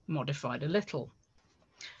repetition modified a little.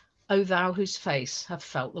 O thou whose face hath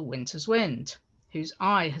felt the winter's wind, whose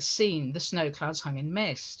eye has seen the snow clouds hung in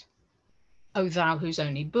mist. O thou whose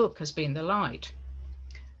only book has been the light.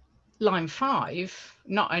 Line 5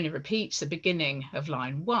 not only repeats the beginning of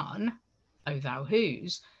line 1, O thou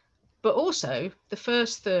whose, but also the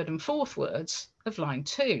first, third and fourth words of line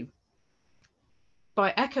 2.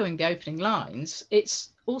 By echoing the opening lines,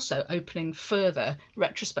 it's also opening further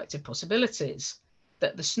retrospective possibilities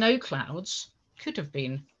that the snow clouds could have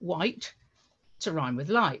been white to rhyme with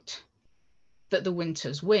light, that the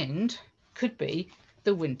winter's wind could be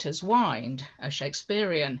the winter's wind, a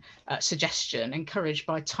Shakespearean suggestion encouraged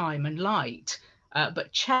by time and light,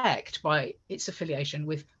 but checked by its affiliation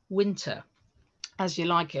with winter. As you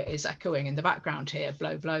like it is echoing in the background here,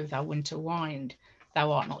 blow, blow, thou winter wind,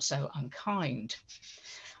 thou art not so unkind.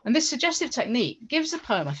 And this suggestive technique gives the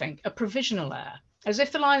poem, I think, a provisional air, as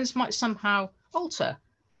if the lines might somehow alter,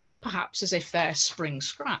 perhaps as if they're spring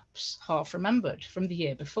scraps, half remembered from the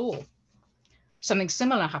year before. Something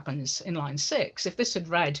similar happens in line 6. If this had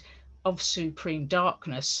read, of supreme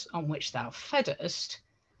darkness on which thou feddest,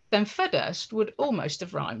 then feddest would almost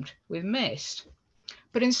have rhymed with mist.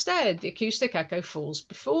 But instead, the acoustic echo falls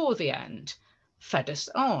before the end, feddest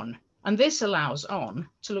on, and this allows on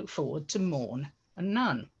to look forward to morn and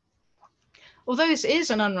none. Although this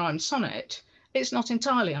is an unrhymed sonnet, it's not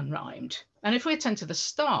entirely unrhymed. And if we attend to the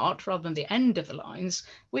start rather than the end of the lines,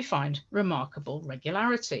 we find remarkable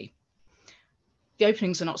regularity. The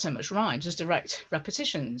openings are not so much rhymes as direct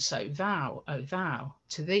repetitions. So thou,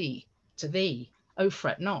 to thee, oh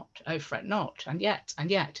fret not, and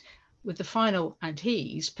yet, with the final and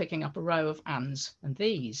he's picking up a row of ands and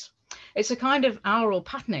these. It's a kind of aural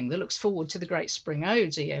patterning that looks forward to the great spring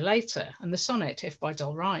odes a year later, and the sonnet, if by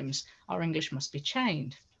dull rhymes, our English must be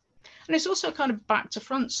chained. And it's also a kind of back to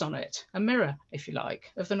front sonnet, a mirror, if you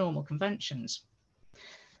like, of the normal conventions.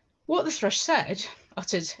 What the thrush said,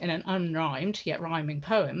 uttered in an unrhymed yet rhyming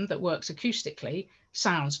poem that works acoustically,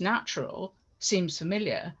 sounds natural, seems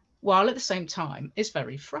familiar, while at the same time is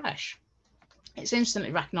very fresh. It's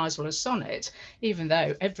instantly recognisable as sonnet, even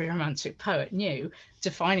though every romantic poet knew the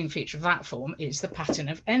defining feature of that form is the pattern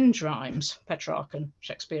of end rhymes, Petrarchan,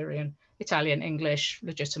 Shakespearean, Italian, English,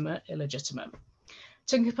 legitimate, illegitimate.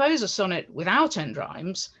 To compose a sonnet without end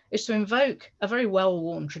rhymes is to invoke a very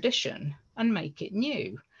well-worn tradition and make it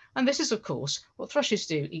new. And this is, of course, what thrushes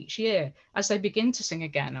do each year as they begin to sing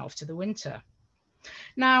again after the winter.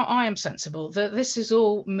 Now, I am sensible that this is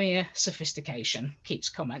all mere sophistication, Keats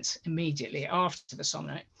comments immediately after the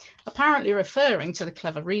sonnet, apparently referring to the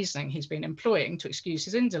clever reasoning he's been employing to excuse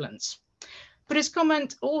his indolence. But his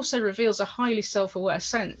comment also reveals a highly self-aware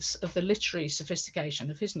sense of the literary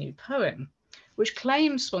sophistication of his new poem, which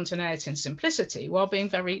claims spontaneity and simplicity while being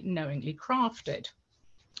very knowingly crafted.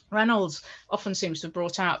 Reynolds often seems to have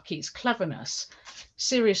brought out Keats' cleverness,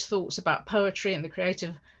 serious thoughts about poetry and the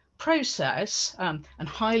creative process, and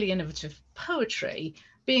highly innovative poetry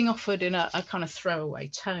being offered in a kind of throwaway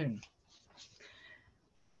tone.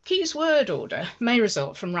 Keats' word order may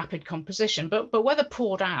result from rapid composition, but whether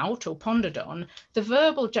poured out or pondered on, the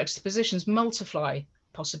verbal juxtapositions multiply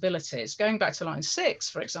possibilities. Going back to line 6,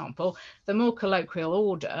 for example, the more colloquial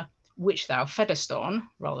order, which thou feddest on,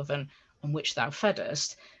 rather than on which thou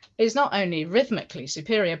feddest, is not only rhythmically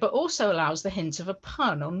superior, but also allows the hint of a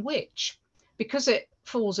pun on which, because it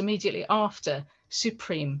falls immediately after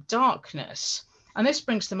supreme darkness. And this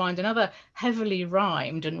brings to mind another heavily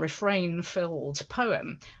rhymed and refrain-filled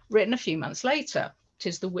poem written a few months later,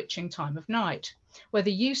 "'Tis the Witching Time of Night," where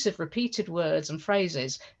the use of repeated words and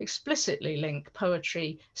phrases explicitly link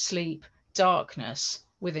poetry, sleep, darkness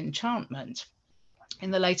with enchantment. In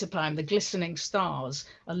the later poem, the glistening stars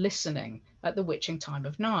are listening at the witching time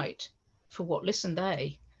of night. For what listen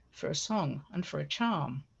they? For a song and for a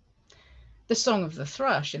charm. The song of the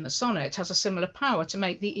thrush in the sonnet has a similar power to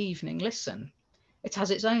make the evening listen. It has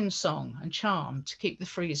its own song and charm to keep the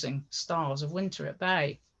freezing stars of winter at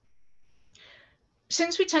bay.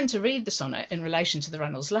 Since we tend to read the sonnet in relation to the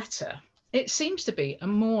Reynolds letter, it seems to be a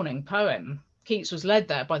morning poem. Keats was led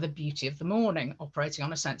there by the beauty of the morning, operating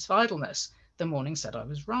on a sense of idleness. The morning said I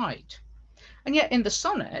was right. And yet in the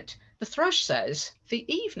sonnet, the thrush says the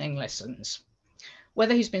evening listens.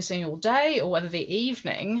 Whether he's been singing all day or whether the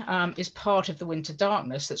evening is part of the winter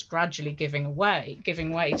darkness that's gradually giving way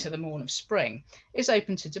to the morn of spring is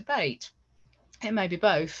open to debate. It may be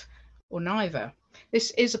both or neither.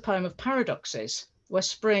 This is a poem of paradoxes, where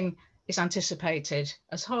spring is anticipated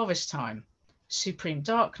as harvest time, supreme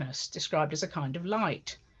darkness described as a kind of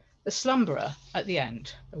light, the slumberer at the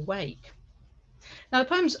end awake. Now, the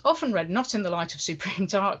poem's often read not in the light of supreme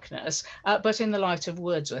darkness, but in the light of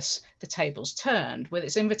Wordsworth's The Tables Turned, with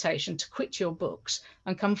its invitation to quit your books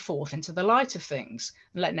and come forth into the light of things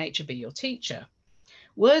and let nature be your teacher.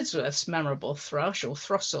 Wordsworth's memorable Thrush or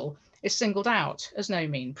Throstle is singled out as no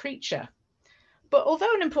mean preacher. But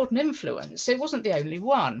although an important influence, it wasn't the only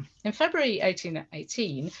one. In February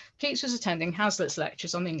 1818, Keats was attending Hazlitt's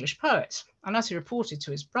lectures on the English poets, and as he reported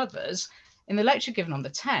to his brothers, in the lecture given on the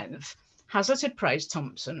 10th, Hazlitt had praised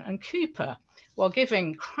Thomson and Cooper, while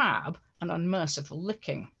giving Crabbe an unmerciful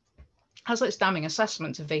licking. Hazlitt's damning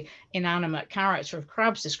assessment of the inanimate character of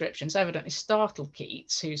Crabbe's descriptions evidently startled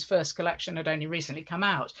Keats, whose first collection had only recently come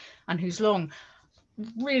out, and whose long,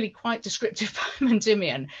 really quite descriptive poem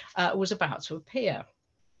Endymion was about to appear.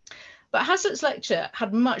 But Hazlitt's lecture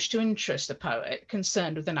had much to interest a poet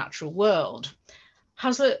concerned with the natural world.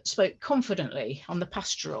 Hazlitt spoke confidently on the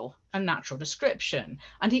pastoral and natural description,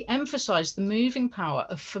 and he emphasised the moving power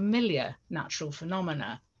of familiar natural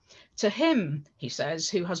phenomena. To him, he says,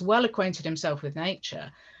 who has well acquainted himself with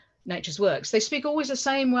nature's works, they speak always the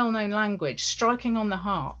same well-known language, striking on the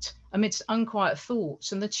heart amidst unquiet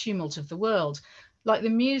thoughts and the tumult of the world, like the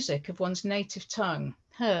music of one's native tongue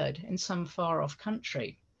heard in some far-off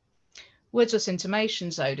country. Wordsworth's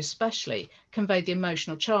intimations, ode especially, conveyed the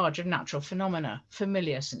emotional charge of natural phenomena,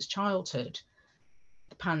 familiar since childhood.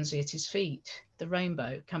 The pansy at his feet, the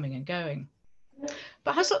rainbow coming and going.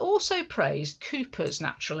 But Hazlitt also praised Cooper's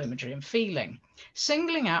natural imagery and feeling,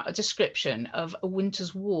 singling out a description of a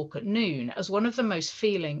winter's walk at noon as one of the most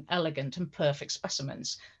feeling, elegant and perfect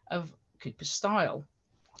specimens of Cooper's style.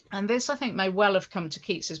 And this, I think, may well have come to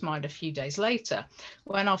Keats's mind a few days later,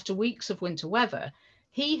 when after weeks of winter weather,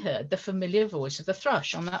 he heard the familiar voice of the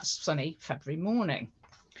thrush on that sunny February morning.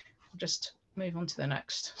 I'll just move on to the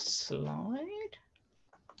next slide.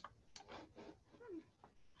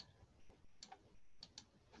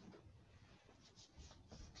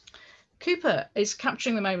 Cooper is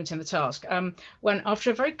capturing the moment in the task when,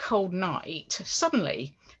 after a very cold night,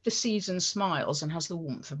 suddenly the season smiles and has the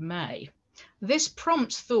warmth of May. This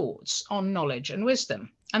prompts thoughts on knowledge and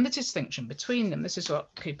wisdom and the distinction between them. This is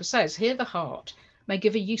what Cooper says: here the heart may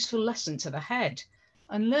give a useful lesson to the head,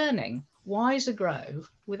 and learning wiser grow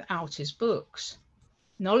without his books.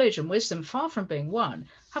 Knowledge and wisdom, far from being one,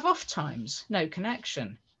 have oft-times no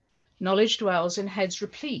connection. Knowledge dwells in heads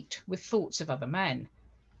replete with thoughts of other men,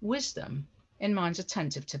 wisdom in minds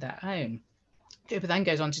attentive to their own. Cooper then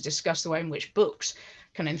goes on to discuss the way in which books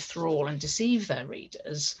can enthrall and deceive their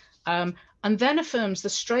readers, and then affirms the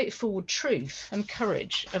straightforward truth and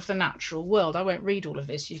courage of the natural world. I won't read all of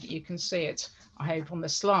this, you can see it, I hope, on the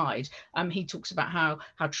slide. He talks about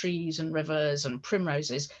how trees and rivers and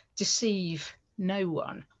primroses deceive no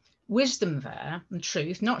one. Wisdom there and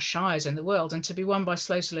truth, not shy as in the world, and to be won by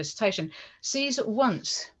slow solicitation, sees at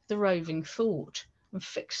once the roving thought and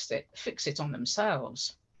fix it on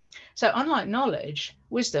themselves. So unlike knowledge,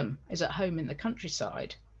 wisdom is at home in the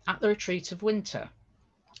countryside, at the retreat of winter.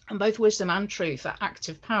 And both wisdom and truth are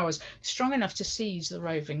active powers strong enough to seize the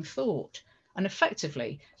roving thought and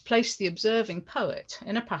effectively place the observing poet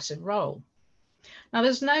in a passive role. Now,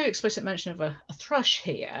 there's no explicit mention of a thrush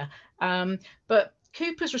here, but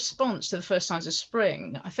Cooper's response to the first signs of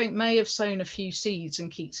spring, I think, may have sown a few seeds in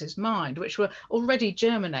Keats's mind, which were already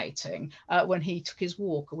germinating when he took his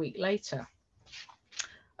walk a week later.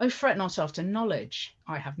 "Oh, fret not after knowledge,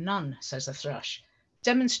 I have none," says the thrush,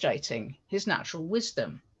 demonstrating his natural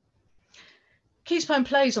wisdom. Keats' poem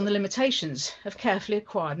plays on the limitations of carefully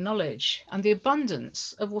acquired knowledge and the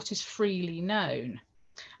abundance of what is freely known.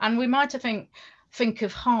 And we might think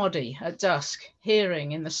of Hardy at dusk,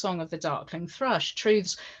 hearing in the song of the darkling thrush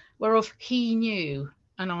truths whereof he knew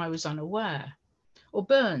and I was unaware. Or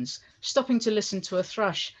Burns, stopping to listen to a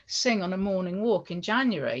thrush sing on a morning walk in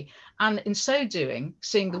January, and in so doing,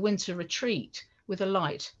 seeing the winter retreat with a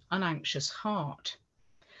light, unanxious heart.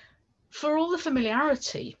 For all the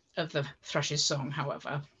familiarity of the thrush's song,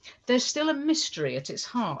 however, there's still a mystery at its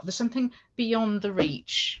heart. There's something beyond the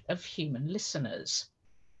reach of human listeners.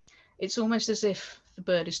 It's almost as if the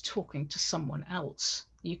bird is talking to someone else.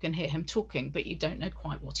 You can hear him talking, but you don't know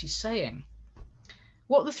quite what he's saying.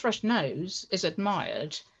 What the thrush knows is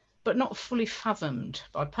admired, but not fully fathomed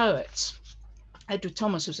by poets. Edward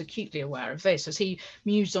Thomas was acutely aware of this as he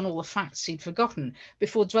mused on all the facts he'd forgotten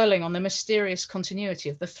before dwelling on the mysterious continuity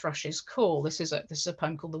of the thrush's call. This is a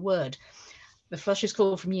poem called The Word. The thrush's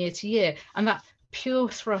call from year to year, and that pure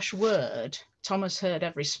thrush word Thomas heard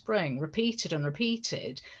every spring, repeated and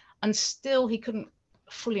repeated, and still he couldn't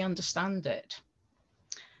fully understand it.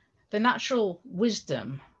 The natural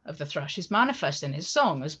wisdom of the thrush is manifest in his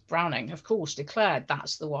song, as Browning, of course, declared,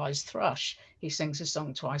 "That's the wise thrush." He sings his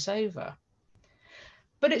song twice over.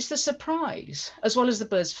 But it's the surprise, as well as the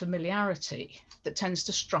bird's familiarity, that tends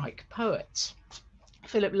to strike poets.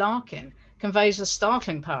 Philip Larkin conveys the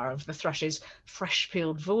startling power of the thrush's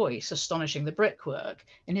fresh-peeled voice, astonishing the brickwork,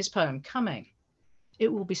 in his poem Coming. It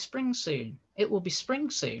will be spring soon, it will be spring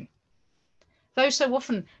soon. Though so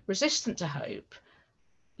often resistant to hope,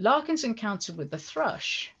 Larkin's encounter with the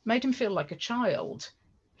thrush made him feel like a child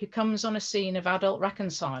who comes on a scene of adult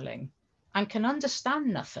reconciling and can understand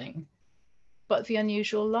nothing but the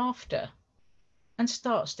unusual laughter, and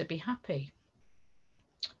starts to be happy.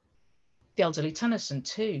 The elderly Tennyson,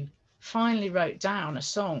 too, finally wrote down a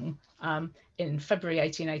song in February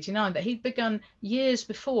 1889 that he'd begun years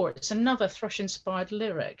before. It's another thrush-inspired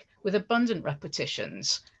lyric with abundant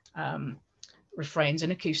repetitions, refrains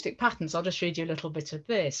and acoustic patterns. I'll just read you a little bit of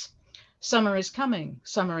this. Summer is coming,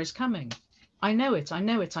 summer is coming. I know it, I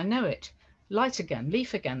know it, I know it. Light again,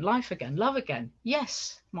 leaf again, life again, love again.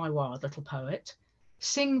 Yes, my wild little poet.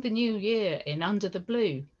 Sing the new year in Under the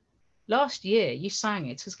Blue. Last year you sang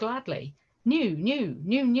it as gladly. New, new,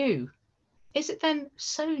 new, new. Is it then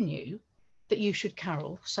so new that you should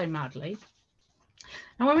carol so madly?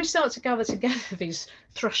 And when we start to gather together these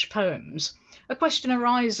thrush poems, a question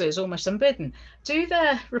arises almost unbidden. Do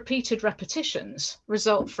their repeated repetitions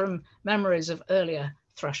result from memories of earlier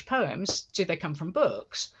thrush poems? Do they come from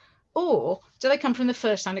books? Or do they come from the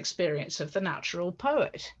first-hand experience of the natural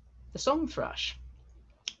poet, the song thrush?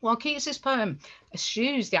 While Keats's poem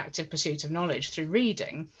eschews the active pursuit of knowledge through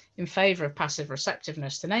reading in favour of passive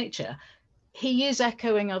receptiveness to nature, he is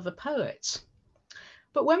echoing other poets.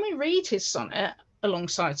 But when we read his sonnet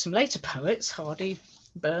alongside some later poets, Hardy,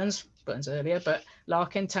 Burns earlier, but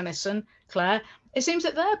Larkin, Tennyson, Clare, it seems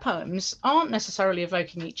that their poems aren't necessarily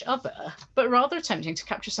evoking each other, but rather attempting to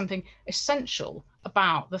capture something essential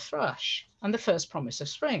about the thrush and the first promise of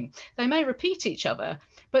spring. They may repeat each other,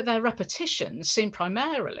 but their repetitions seem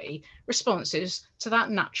primarily responses to that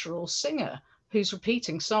natural singer whose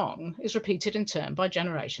repeating song is repeated in turn by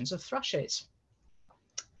generations of thrushes.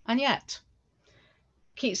 And yet,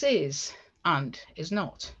 Keats is and is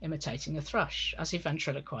not imitating a thrush as he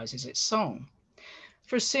ventriloquizes its song.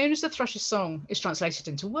 For as soon as the thrush's song is translated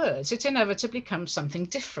into words, it inevitably becomes something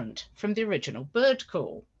different from the original bird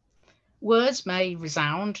call. Words may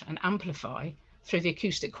resound and amplify through the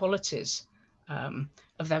acoustic qualities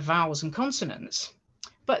of their vowels and consonants,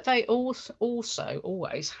 but they also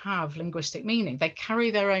always have linguistic meaning. They carry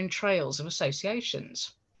their own trails of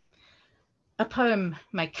associations. A poem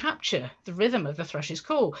may capture the rhythm of the thrush's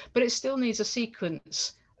call, but it still needs a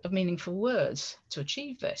sequence of meaningful words to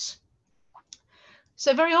achieve this.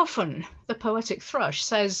 So very often the poetic thrush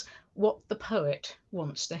says what the poet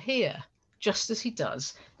wants to hear, just as he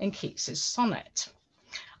does in Keats's sonnet.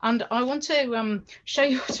 And I want to show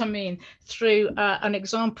you what I mean through an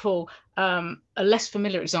example, a less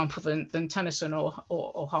familiar example than Tennyson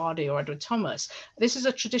or Hardy or Edward Thomas. This is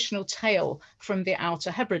a traditional tale from the Outer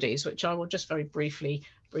Hebrides, which I will just very briefly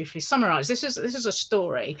summarize. This is a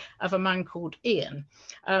story of a man called Ian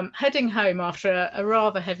heading home after a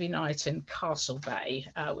rather heavy night in Castle Bay,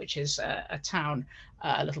 which is a town,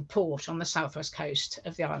 a little port on the southwest coast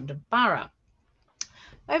of the island of Barra.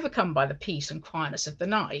 Overcome by the peace and quietness of the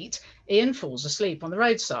night, Ian falls asleep on the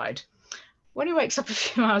roadside. When he wakes up a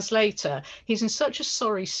few hours later, he's in such a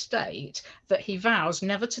sorry state that he vows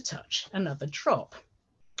never to touch another drop.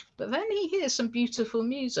 But then he hears some beautiful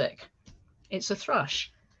music. It's a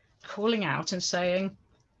thrush calling out and saying,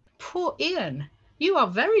 "Poor Ian, you are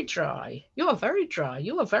very dry, you are very dry,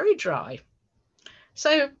 you are very dry."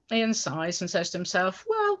 So Ian sighs and says to himself,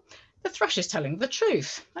 well, the thrush is telling the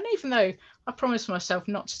truth. And even though I promised myself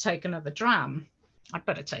not to take another dram, I'd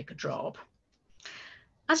better take a drop.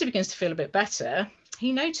 As he begins to feel a bit better,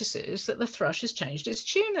 he notices that the thrush has changed its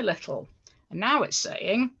tune a little. And now it's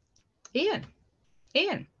saying, "Ian,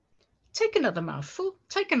 Ian, take another mouthful,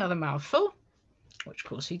 take another mouthful," which of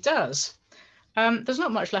course he does. There's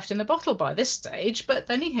not much left in the bottle by this stage, but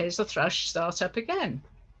then he hears the thrush start up again.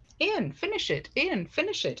 "Ian, finish it, Ian,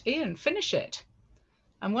 finish it, Ian, finish it."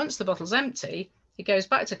 And once the bottle's empty, he goes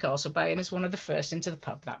back to Castle Bay and is one of the first into the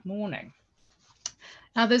pub that morning.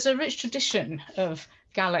 Now, there's a rich tradition of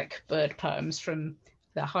Gaelic bird poems from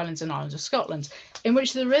the Highlands and Islands of Scotland, in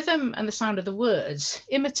which the rhythm and the sound of the words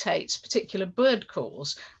imitates particular bird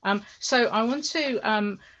calls. So I want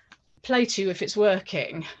to play to you, if it's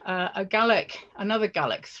working, another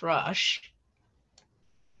Gaelic thrush.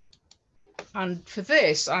 And for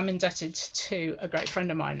this, I'm indebted to a great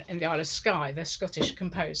friend of mine in the Isle of Skye, the Scottish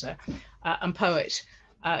composer and poet,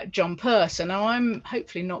 John Pearse. And now I'm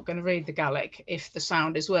hopefully not going to read the Gaelic if the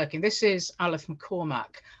sound is working. This is Aleph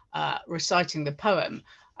McCormack reciting the poem.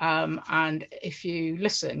 And if you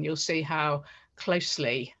listen, you'll see how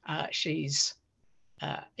closely she's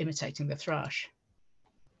imitating the thrush.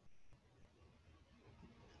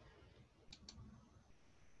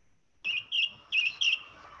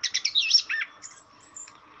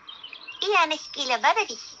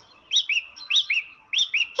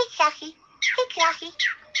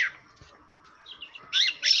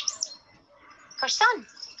 Corson,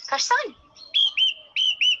 Corson.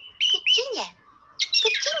 Virginia,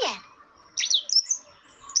 Virginia.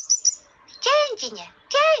 Virginia,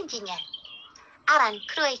 Virginia. Aran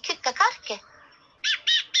Croy Kucich.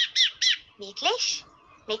 Miklish,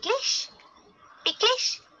 Miklish,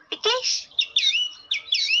 Miklish, Miklish.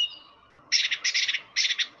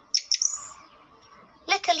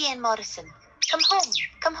 Little Ian Morrison, come home,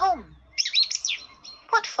 come home.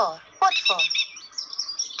 What for? What for?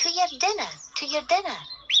 To your dinner, to your dinner.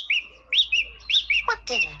 What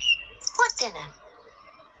dinner? What dinner?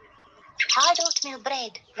 Hard oatmeal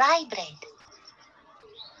bread, rye bread.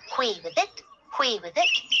 Whey with it, whey with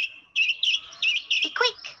it. Be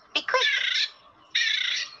quick, be quick.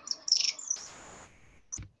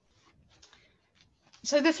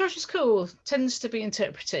 So the thrush's call tends to be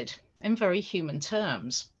interpreted in very human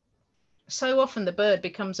terms. So often the bird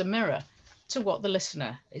becomes a mirror to what the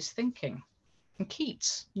listener is thinking. And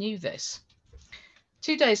Keats knew this.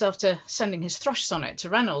 2 days after sending his thrush sonnet to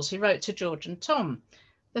Reynolds, he wrote to George and Tom,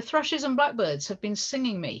 "The thrushes and blackbirds have been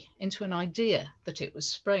singing me into an idea that it was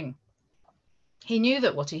spring." He knew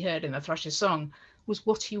that what he heard in the thrush's song was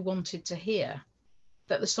what he wanted to hear,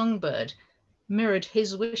 that the songbird mirrored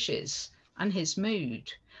his wishes and his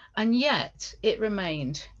mood, and yet it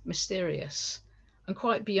remained mysterious and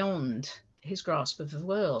quite beyond his grasp of the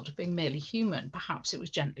world, being merely human. Perhaps it was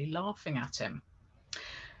gently laughing at him.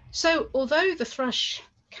 So although the thrush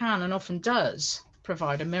can and often does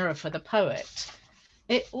provide a mirror for the poet,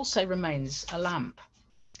 it also remains a lamp,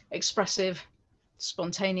 expressive,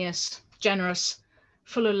 spontaneous, generous,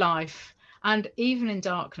 full of life, and even in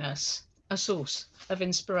darkness, a source of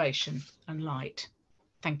inspiration and light.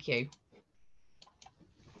 Thank you.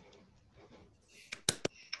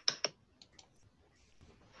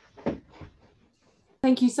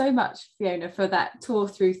 Thank you so much, Fiona, for that tour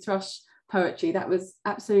through thrush poetry. That was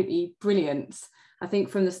absolutely brilliant. I think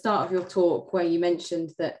from the start of your talk, where you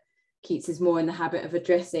mentioned that Keats is more in the habit of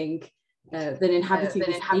addressing than inhabiting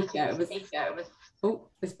the speaker. Oh,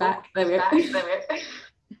 it's back. There we go.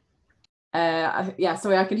 Yeah,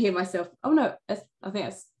 sorry, I can hear myself. Oh no, I think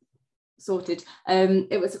that's sorted.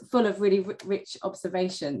 It was full of really rich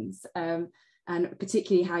observations, and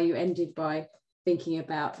particularly how you ended by thinking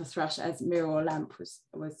about the thrush as mirror or lamp was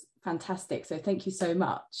fantastic. So thank you so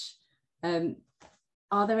much.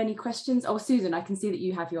 Are there any questions? Oh, Susan, I can see that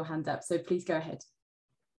you have your hand up, so please go ahead.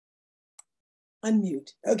 Unmute.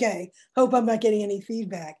 Okay, hope I'm not getting any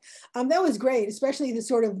feedback. That was great, especially the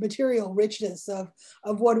sort of material richness of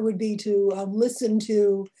what it would be to listen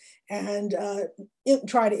to and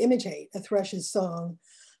try to imitate a thrush's song.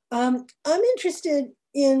 I'm interested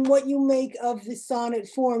in what you make of the sonnet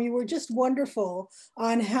form. You were just wonderful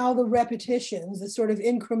on how the repetitions, the sort of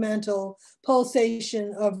incremental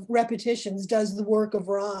pulsation of repetitions does the work of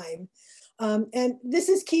rhyme. And this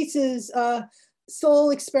is Keats's sole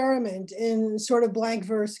experiment in sort of blank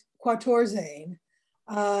verse quatorzain.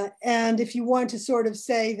 And if you want to sort of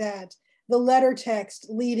say that the letter text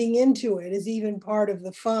leading into it is even part of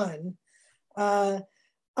the fun,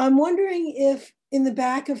 I'm wondering if in the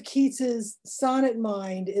back of Keats's sonnet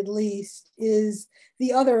mind, at least, is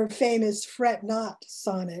the other famous Fret Not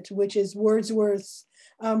sonnet, which is Wordsworth's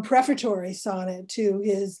prefatory sonnet to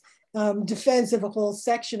his defense of a whole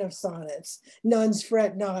section of sonnets, Nuns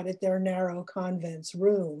fret not at their narrow convent's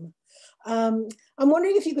room. I'm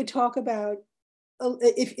wondering if you could talk about,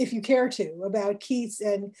 if you care to, about Keats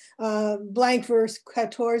and blank verse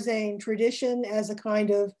quatorzain tradition as a kind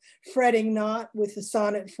of fretting not with the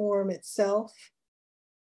sonnet form itself.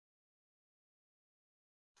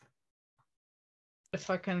 If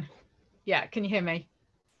I can, yeah, can you hear me?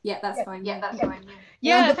 Yeah, that's fine. Yeah, that's fine.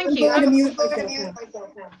 Yeah, thank you. I'm going to mute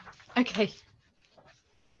myself now. Okay.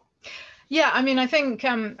 Yeah, I mean, I think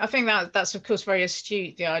that that's of course very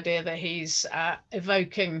astute. The idea that he's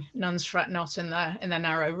evoking nuns fret not in their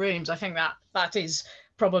narrow rooms. I think that is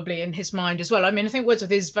probably in his mind as well. I mean, I think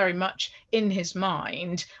Wordsworth is very much in his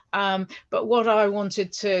mind. But what I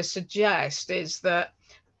wanted to suggest is that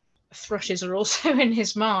thrushes are also in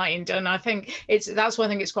his mind, and I think that's why I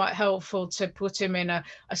think it's quite helpful to put him in a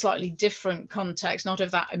slightly different context, not of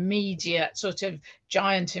that immediate sort of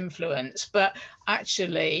giant influence, but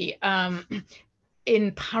actually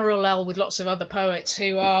in parallel with lots of other poets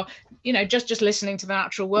who are, you know, just listening to the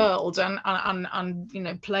natural world and you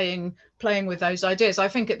know, playing with those ideas. I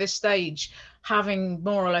think at this stage, having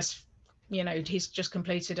more or less, you know, he's just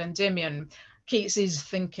completed Endymion, Keats is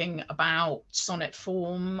thinking about sonnet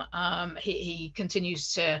form. He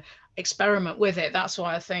continues to experiment with it. That's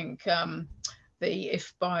why I think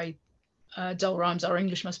if by dull rhymes our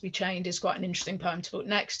English must be chained is quite an interesting poem to put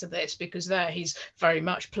next to this, because there he's very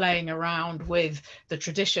much playing around with the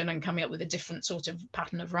tradition and coming up with a different sort of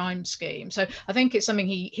pattern of rhyme scheme. So I think it's something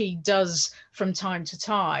he does from time to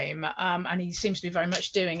time, and he seems to be very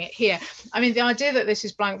much doing it here. I mean, the idea that this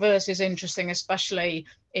is blank verse is interesting, especially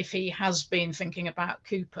if he has been thinking about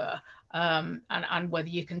Cooper, and whether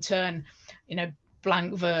you can turn, you know,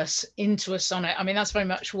 blank verse into a sonnet. I mean, that's very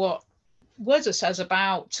much what Wordsworth says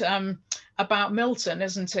about Milton,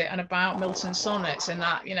 isn't it? And about Milton's sonnets in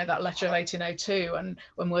that, you know, that letter of 1802, and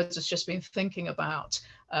when Wordsworth's just been thinking about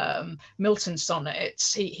Milton's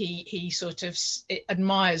sonnets, he sort of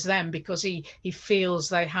admires them because he feels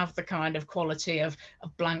they have the kind of quality of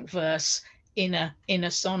blank verse in a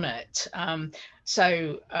sonnet.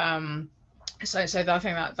 So I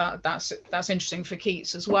think that's interesting for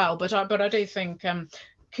Keats as well. But I do think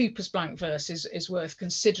Cooper's blank verse is worth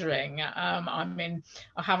considering. I mean,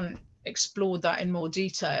 I haven't explored that in more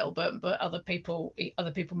detail, but other people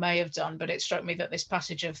may have done. But it struck me that this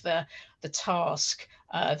passage of the task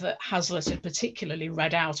that Hazlitt had particularly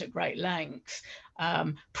read out at great length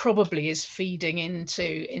probably is feeding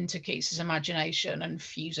into Keats's imagination and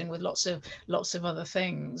fusing with lots of other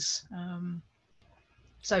things.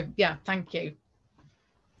 So yeah, thank you.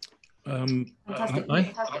 I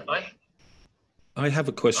have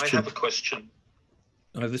a question.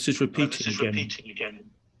 This is repeating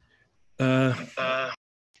again.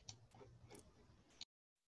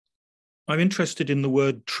 I'm interested in the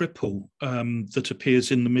word triple that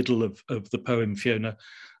appears in the middle of the poem, Fiona.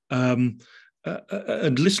 And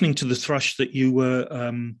listening to the thrush that you were,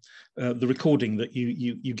 the recording that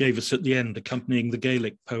you gave us at the end, accompanying the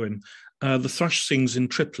Gaelic poem, the thrush sings in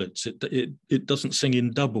triplets. It doesn't sing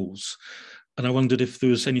in doubles. And I wondered if there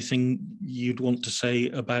was anything you'd want to say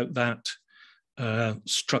about that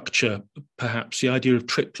structure, perhaps the idea of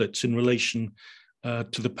triplets in relation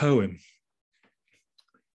to the poem.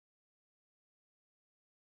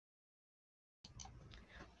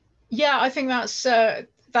 Yeah, I think that's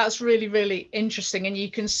really, really interesting, and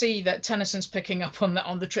you can see that Tennyson's picking up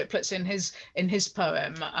on the triplets in his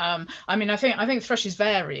poem. I mean, I think thrushes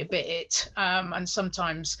vary a bit, and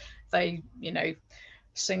sometimes they, you know,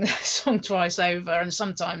 sing the song twice over, and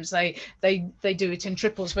sometimes they do it in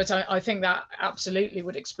triples. But I think that absolutely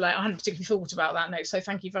would explain. I hadn't particularly thought about that, Nick, so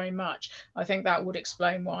thank you very much. I think that would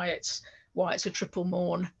explain why it's a triple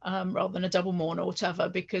morn rather than a double morn or whatever,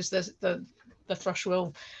 because the thrush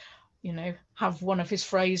will, you know, have one of his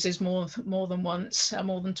phrases more than once,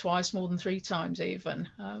 more than twice, more than three times even.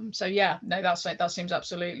 So yeah, no, that seems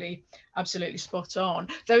absolutely spot on.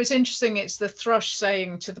 Though it's interesting, it's the thrush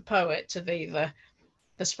saying to the poet, to the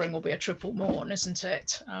spring will be a triple morn, isn't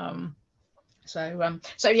it?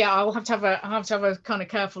 So yeah, I'll have to have a kind of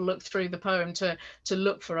careful look through the poem to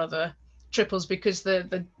look for other triples, because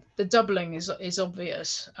the doubling is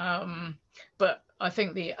obvious, but I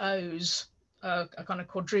think the O's are kind of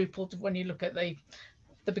quadrupled when you look at the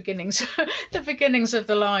beginnings the beginnings of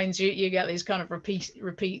the lines. You get these kind of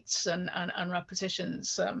repeats and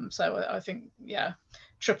repetitions. So I think, yeah,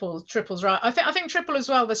 triple's right. I think triple as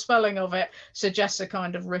well, the spelling of it suggests a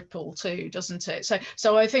kind of ripple too, doesn't it?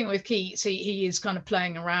 So I think with Keats, he is kind of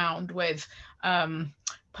playing around with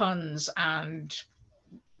puns and,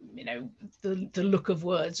 you know, the look of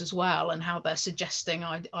words as well, and how they're suggesting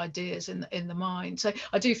ideas in the mind. So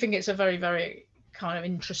I do think it's a very, very kind of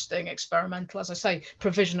interesting, experimental, as I say,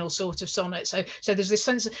 provisional sort of sonnet. So there's this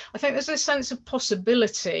sense, I think there's this sense of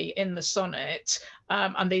possibility in the sonnet,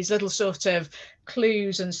 and these little sort of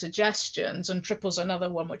clues and suggestions, and triple's another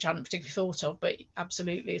one which I hadn't particularly thought of, but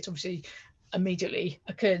absolutely, it obviously immediately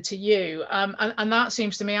occurred to you. And that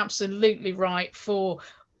seems to me absolutely right for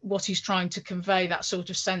what he's trying to convey, that sort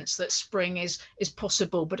of sense that spring is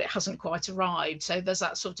possible, but it hasn't quite arrived. So there's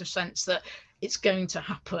that sort of sense that it's going to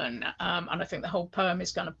happen. And I think the whole poem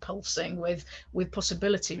is kind of pulsing with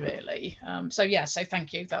possibility, really. So yeah, so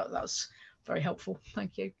thank you. That's very helpful.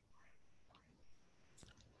 Thank you.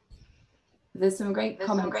 There's some great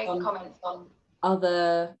comments on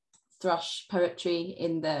other thrush poetry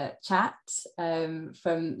in the chat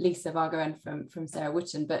from Lisa Vargo and from Sarah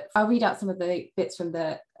Wooten, but I'll read out some of the bits from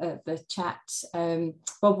the chat.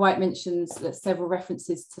 Bob White mentions that several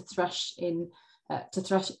references to thrush in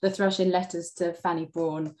the thrush in letters to Fanny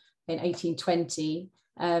Brawne in 1820,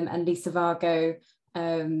 and Lisa Vargo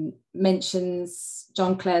mentions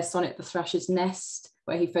John Clare's sonnet The Thrush's Nest,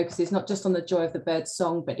 where he focuses not just on the joy of the bird's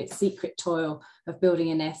song, but its secret toil of building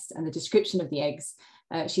a nest and the description of the eggs.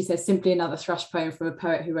 She says, simply another thrush poem from a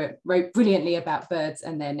poet who wrote brilliantly about birds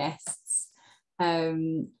and their nests.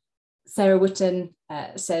 Sarah Wooten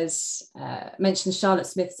mentions Charlotte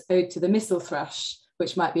Smith's Ode to the Missel Thrush,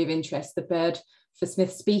 which might be of interest. The bird for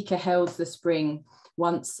Smith's speaker heralds the spring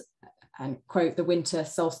once, and quote, the winter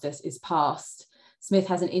solstice is past. Smith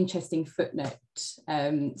has an interesting footnote.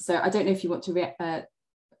 So I don't know if you want to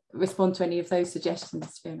respond to any of those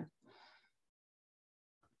suggestions, Fiona.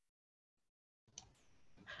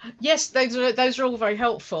 Yes, those are all very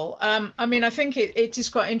helpful. I mean, I think it is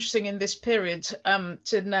quite interesting in this period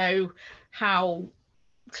to know how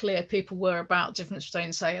clear people were about the difference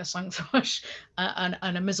between, say, a song thrush and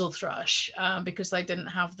a missel thrush, because they didn't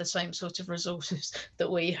have the same sort of resources that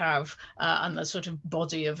we have, and the sort of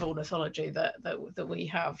body of ornithology that we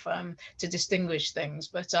have to distinguish things.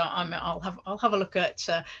 But I'll have a look at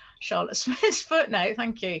Charlotte Smith's footnote.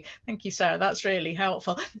 Thank you, Sarah. That's really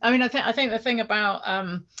helpful. I mean, I think the thing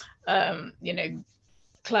about you know,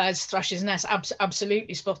 Clare's Thrush's Nest,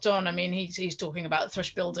 absolutely spot on. I mean, he's talking about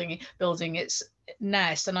thrush building its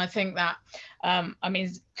nest, and I think that I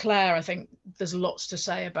mean, Clare, I think there's lots to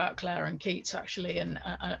say about Clare and Keats actually, and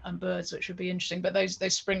birds, which would be interesting. But those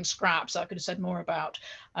spring scraps, I could have said more about.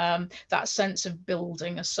 That sense of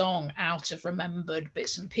building a song out of remembered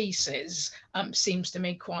bits and pieces seems to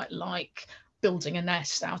me quite like building a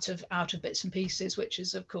nest out of bits and pieces, which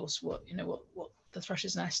is of course what the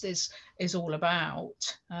Thrush's Nest is all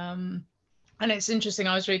about. And it's interesting,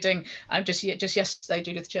 I was reading just yesterday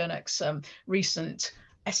Judith Chernock's recent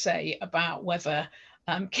essay about whether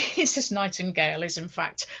Keats's Nightingale is in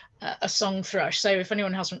fact a song thrush. So if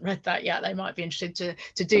anyone hasn't read that yet, they might be interested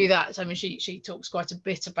to do that. I mean, she talks quite a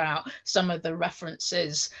bit about some of the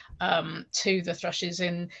references to the thrushes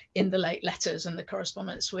in the late letters and the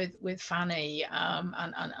correspondence with Fanny,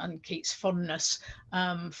 and Keats' fondness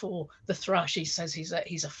for the thrush. He says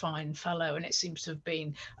he's a fine fellow, and it seems to have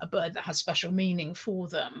been a bird that has special meaning for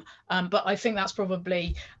them. But I think that's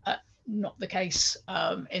probably not the case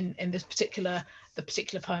in this particular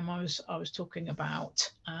poem I was talking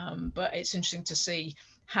about. But it's interesting to see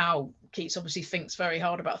how Keats obviously thinks very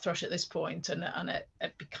hard about thrush at this point, and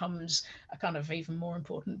it becomes a kind of even more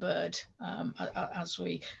important bird as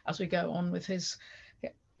we go on with his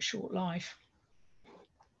short life.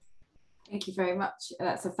 Thank you very much.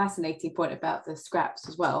 That's a fascinating point about the scraps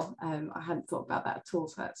as well. I hadn't thought about that at all,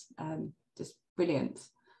 so that's just brilliant.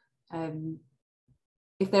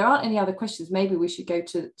 If there aren't any other questions, maybe we should go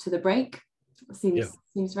to the break. Seems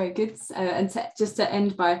very good. And just to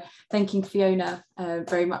end by thanking Fiona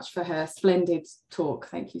very much for her splendid talk.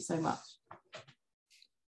 Thank you so much.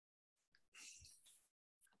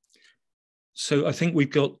 So I think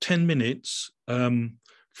we've got 10 minutes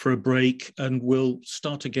for a break, and we'll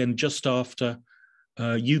start again just after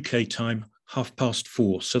UK time,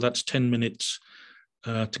 4:30. So that's 10 minutes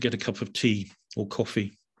to get a cup of tea or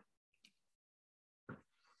coffee.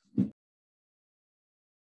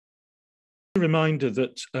 A reminder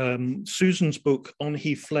that Susan's book, On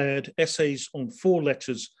He Flared, Essays on 4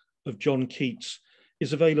 Letters of John Keats,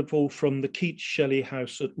 is available from the Keats Shelley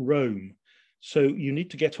House at Rome. So you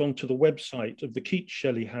need to get onto the website of the Keats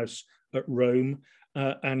Shelley House at Rome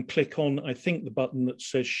and click on, I think, the button that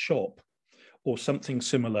says shop or something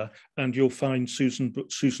similar, and you'll find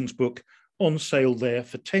Susan's book on sale there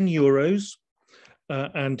for €10,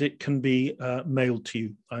 and it can be mailed to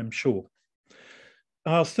you, I'm sure.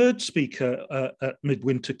 Our third speaker at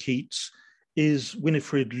Midwinter Keats is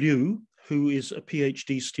Winifred Liu, who is a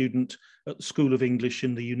PhD student at the School of English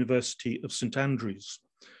in the University of St Andrews.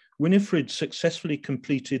 Winifred successfully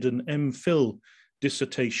completed an MPhil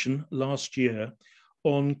dissertation last year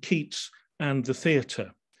on Keats and the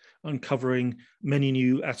theatre, uncovering many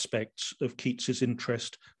new aspects of Keats's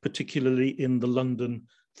interest, particularly in the London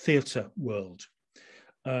theatre world.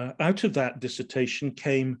 Out of that dissertation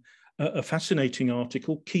came a fascinating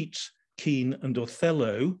article, Keats, Kean and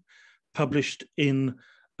Othello, published in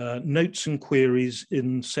Notes and Queries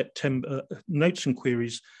in September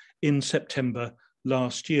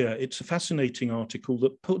last year. It's a fascinating article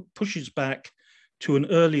that pushes back to an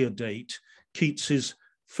earlier date, Keats's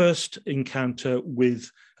first encounter with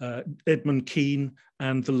Edmund Kean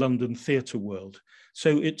and the London theatre world.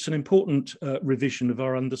 So it's an important revision of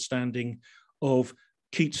our understanding of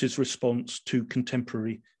Keats's response to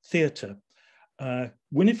contemporary theatre.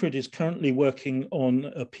 Winifred is currently working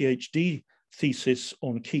on a PhD thesis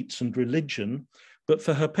on Keats and religion, but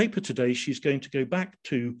for her paper today, she's going to go back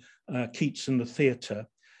to Keats and the theatre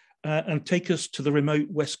and take us to the remote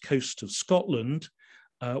west coast of Scotland,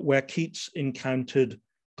 where Keats encountered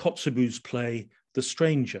Kotzebue's play, The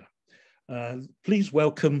Stranger. Please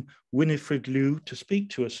welcome Winifred Liu to speak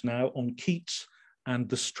to us now on Keats and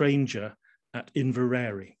The Stranger at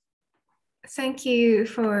Inveraray. Thank you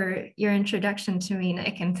for your introduction to me,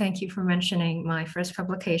 Nick, and thank you for mentioning my first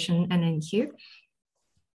publication, NNQ.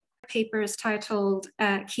 The paper is titled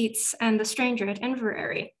Keats and the Stranger at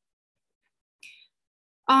Inveraray.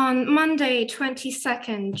 On Monday,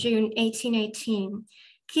 22nd June 1818,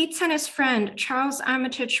 Keats and his friend Charles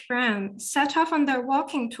Armitage Brown set off on their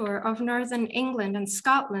walking tour of northern England and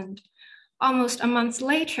Scotland. Almost a month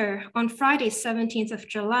later, on Friday, 17th of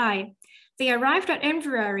July, they arrived at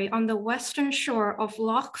Inveraray on the western shore of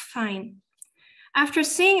Loch Fyne. After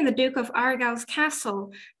seeing the Duke of Argyll's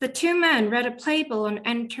castle, the two men read a playbill on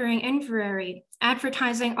entering Inveraray,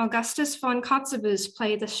 advertising Augustus von Kotzebue's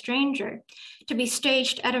play The Stranger, to be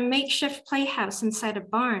staged at a makeshift playhouse inside a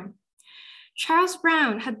barn. Charles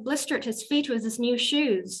Brown had blistered his feet with his new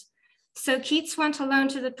shoes, so Keats went alone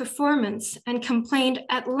to the performance and complained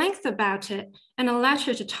at length about it in a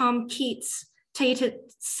letter to Tom Keats, dated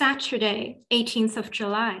Saturday, 18th of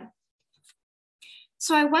July.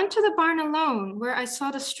 So I went to the barn alone, where I saw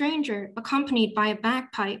the stranger accompanied by a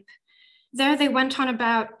bagpipe. There they went on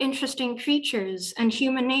about interesting creatures and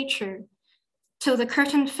human nature, till the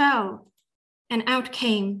curtain fell, and out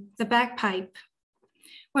came the bagpipe.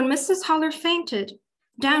 When Mrs. Holler fainted,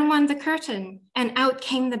 down went the curtain, and out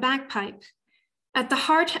came the bagpipe. At the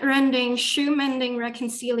heart-rending, shoe-mending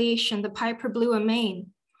reconciliation, the piper blew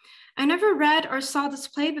amain. I never read or saw this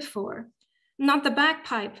play before. Not the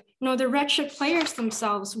bagpipe, nor the wretched players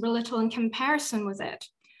themselves were little in comparison with it.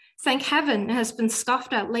 Thank heaven, it has been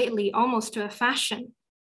scoffed at lately almost to a fashion.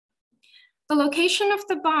 The location of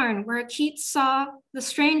the barn where Keats saw the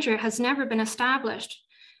stranger has never been established,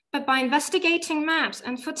 but by investigating maps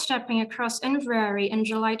and footstepping across Inveraray in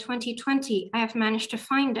July 2020, I have managed to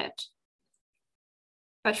find it.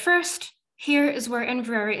 But first, here is where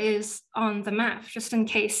Inveraray is on the map, just in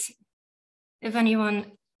case if anyone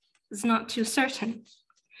is not too certain.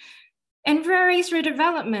 Inveraray's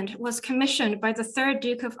redevelopment was commissioned by the third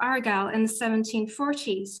Duke of Argyll in the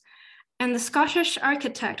 1740s, and the Scottish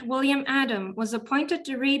architect William Adam was appointed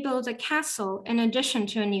to rebuild a castle in addition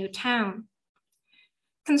to a new town.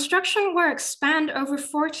 Construction works spanned over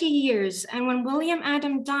 40 years, and when William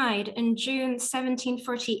Adam died in June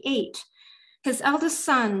 1748, his eldest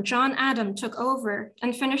son, John Adam, took over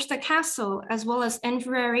and finished the castle as well as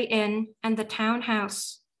Inveraray Inn and the town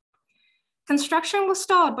house. Construction was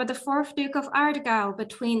stalled by the fourth Duke of Argyll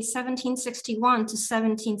between 1761 to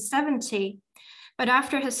 1770, but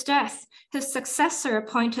after his death, his successor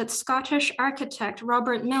appointed Scottish architect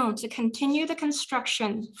Robert Milne to continue the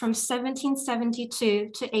construction from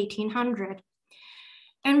 1772 to 1800.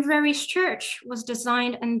 Inveraray's church was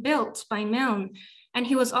designed and built by Milne, and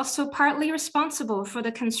he was also partly responsible for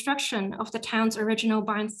the construction of the town's original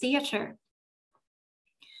barn theatre.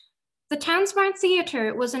 The town's barn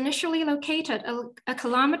theatre was initially located a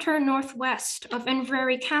kilometre northwest of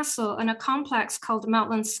Inveraray Castle in a complex called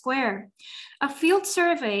Maltland Square. A field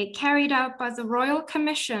survey carried out by the Royal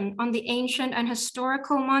Commission on the Ancient and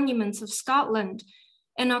Historical Monuments of Scotland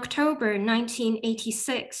in October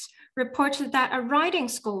 1986 reported that a riding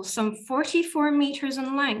school some 44 meters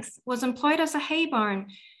in length was employed as a hay barn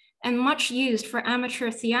and much used for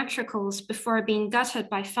amateur theatricals before being gutted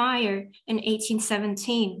by fire in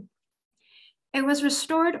 1817. It was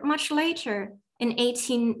restored much later in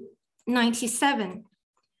 1897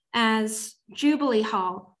 as Jubilee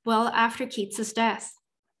Hall, well after Keats's death.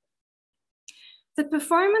 The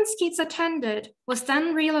performance Keats attended was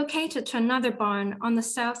then relocated to another barn on the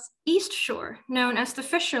southeast shore, known as the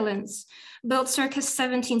Fisherlands, built circa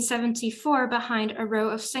 1774 behind a row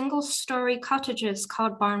of single-story cottages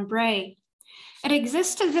called Barn Bray. It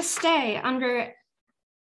exists to this day under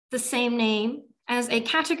the same name as a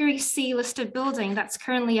Category C listed building that's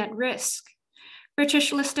currently at risk.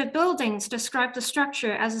 British listed buildings describe the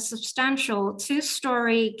structure as a substantial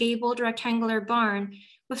two-story gabled rectangular barn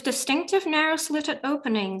with distinctive narrow-slitted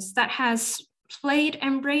openings that has splayed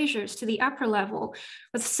embrasures to the upper level,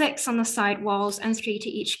 with 6 on the side walls and 3 to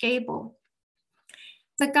each gable.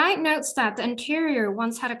 The guide notes that the interior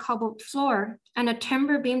once had a cobbled floor and a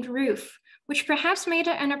timber-beamed roof, which perhaps made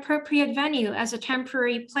it an appropriate venue as a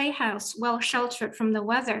temporary playhouse well sheltered from the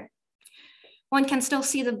weather. One can still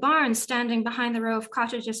see the barn standing behind the row of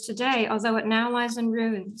cottages today, although it now lies in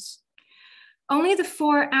ruins. Only the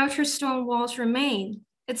 4 outer stone walls remain.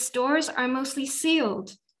 Its doors are mostly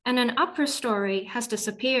sealed, and an upper story has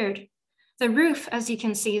disappeared. The roof, as you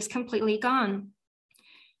can see, is completely gone.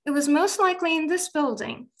 It was most likely in this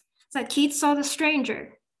building that Keats saw the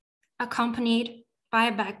stranger, accompanied by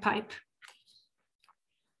a bagpipe.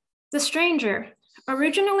 The Stranger,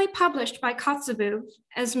 originally published by Kotzebue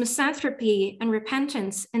as Misanthropy and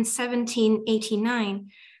Repentance in 1789,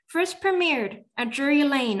 first premiered at Drury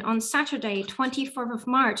Lane on Saturday, 24th of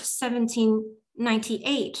March,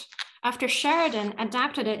 1798, after Sheridan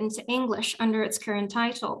adapted it into English under its current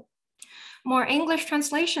title. More English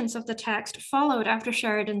translations of the text followed after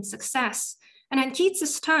Sheridan's success, and in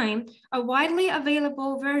Keats's time, a widely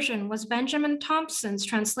available version was Benjamin Thompson's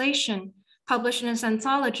translation, published in his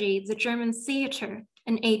anthology, The German Theatre,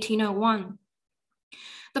 in 1801.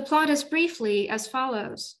 The plot is briefly as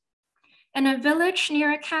follows. In a village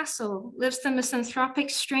near a castle lives the misanthropic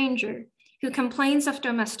stranger who complains of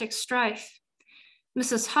domestic strife.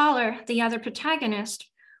 Mrs. Haller, the other protagonist,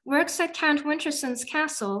 works at Count Winterson's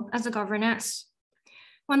castle as a governess.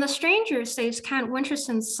 When the stranger saves Count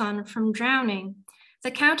Winterson's son from drowning,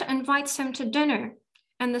 the Count invites him to dinner,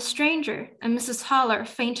 and the stranger and Mrs. Haller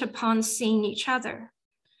faint upon seeing each other.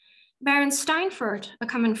 Baron Steinfurt, a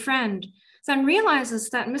common friend, then realizes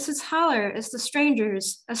that Mrs. Haller is the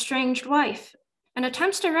stranger's estranged wife and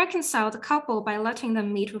attempts to reconcile the couple by letting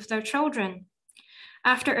them meet with their children.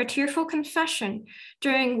 After a tearful confession,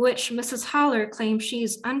 during which Mrs. Haller claims she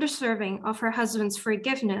is undeserving of her husband's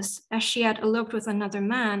forgiveness as she had eloped with another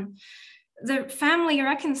man, the family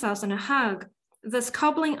reconciles in a hug, thus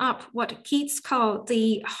cobbling up what Keats called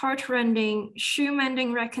the heart-rending,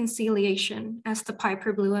 shoe-mending reconciliation as the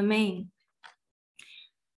piper blew amain.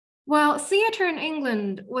 While theatre in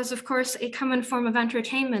England was, of course, a common form of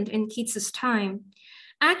entertainment in Keats's time,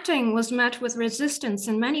 acting was met with resistance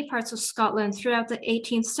in many parts of Scotland throughout the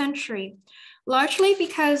 18th century, largely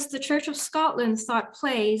because the Church of Scotland thought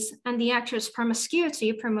plays and the actors'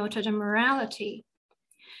 promiscuity promoted immorality.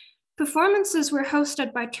 Performances were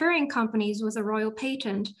hosted by touring companies with a royal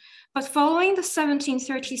patent, but following the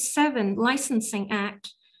 1737 Licensing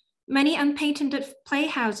Act, many unpatented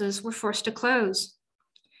playhouses were forced to close.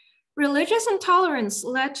 Religious intolerance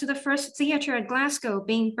led to the first theatre at Glasgow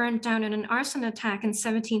being burned down in an arson attack in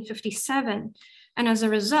 1757, and as a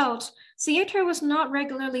result, theatre was not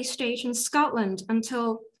regularly staged in Scotland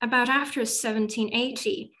until about after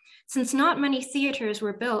 1780, since not many theatres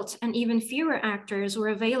were built and even fewer actors were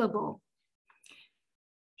available.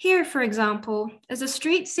 Here, for example, is a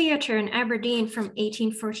street theatre in Aberdeen from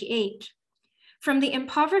 1848. From the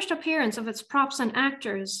impoverished appearance of its props and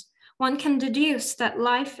actors, one can deduce that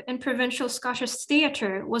life in provincial Scottish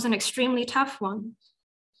theatre was an extremely tough one.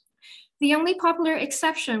 The only popular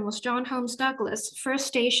exception was John Holmes Douglas, first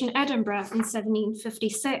staged in Edinburgh in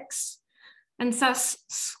 1756. And thus,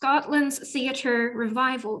 Scotland's theatre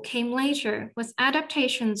revival came later with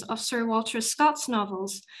adaptations of Sir Walter Scott's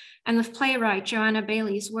novels and with playwright Joanna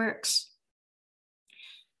Baillie's works.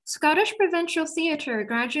 Scottish provincial theatre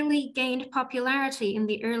gradually gained popularity in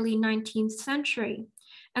the early 19th century,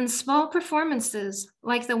 and small performances,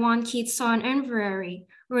 like the one Keats saw in Inveraray,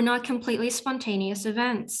 were not completely spontaneous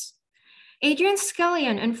events. Adrian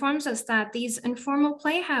Skellion informs us that these informal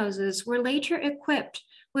playhouses were later equipped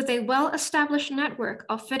with a well-established network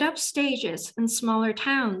of fit-up stages in smaller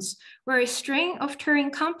towns, where a string of touring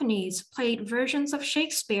companies played versions of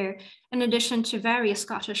Shakespeare in addition to various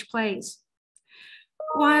Scottish plays.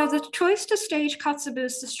 While the choice to stage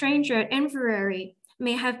Kotzebue's The Stranger at Inveraray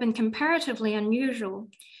may have been comparatively unusual,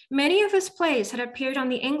 many of his plays had appeared on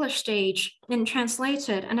the English stage in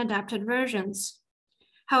translated and adapted versions.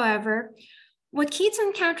 However, what Keats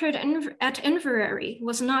encountered at Inveraray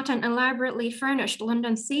was not an elaborately furnished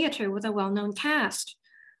London theatre with a well-known cast.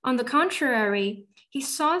 On the contrary, he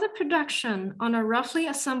saw the production on a roughly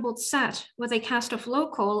assembled set with a cast of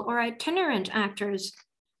local or itinerant actors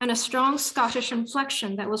and a strong Scottish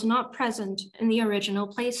inflection that was not present in the original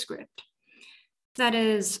play script. That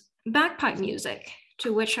is, bagpipe music,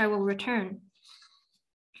 to which I will return.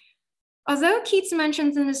 Although Keats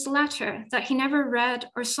mentions in his letter that he never read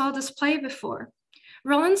or saw this play before,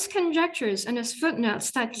 Rollins conjectures in his footnotes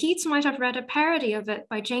that Keats might have read a parody of it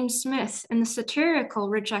by James Smith in the satirical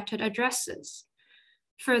Rejected Addresses.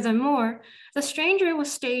 Furthermore, The Stranger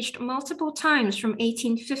was staged multiple times from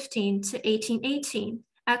 1815 to 1818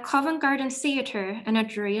 at Covent Garden Theatre and at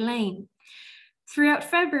Drury Lane, throughout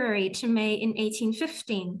February to May in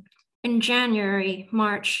 1815, in January,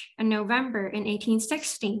 March, and November in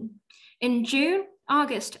 1816, in June,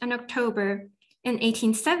 August, and October in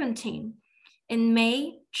 1817, in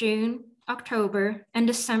May, June, October, and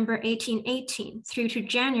December 1818 through to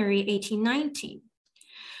January 1819.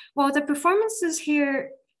 While the performances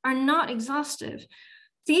here are not exhaustive,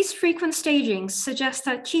 these frequent stagings suggest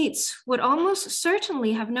that Keats would almost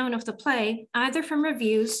certainly have known of the play either from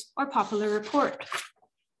reviews or popular report.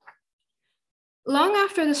 Long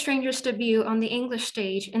after The Stranger's debut on the English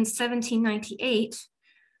stage in 1798,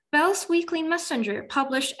 Bell's Weekly Messenger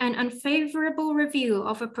published an unfavorable review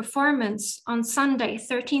of a performance on Sunday,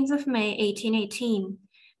 13th of May, 1818,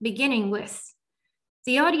 beginning with,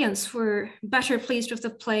 "The audience were better pleased with the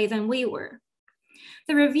play than we were."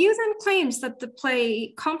 The review then claims that the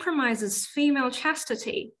play compromises female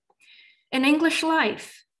chastity. In English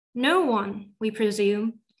life, no one, we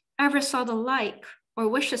presume, ever saw the like or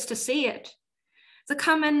wishes to see it. The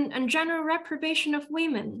common and general reprobation of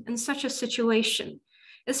women in such a situation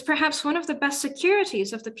is perhaps one of the best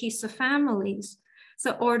securities of the peace of families,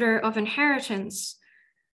 the order of inheritance,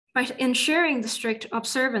 by ensuring the strict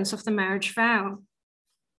observance of the marriage vow.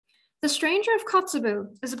 The Stranger of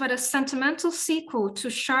Kotzebue is but a sentimental sequel to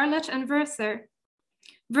Charlotte and Werther.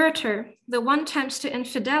 Werther, the one tempts to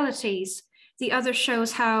infidelities, the other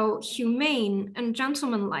shows how humane and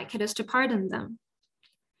gentlemanlike it is to pardon them.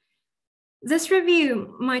 This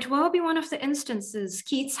review might well be one of the instances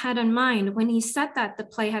Keats had in mind when he said that the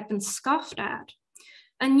play had been scoffed at.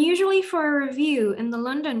 Unusually for a review in the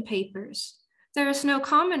London papers, there is no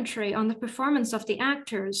commentary on the performance of the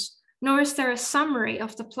actors, nor is there a summary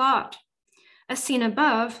of the plot. As seen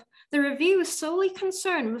above, the review is solely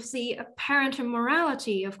concerned with the apparent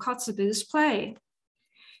immorality of Kotzebue's play.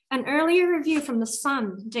 An earlier review from the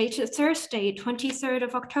Sun, dated Thursday, 23rd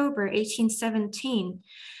of October, 1817,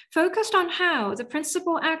 focused on how the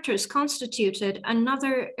principal actors constituted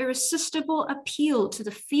another irresistible appeal to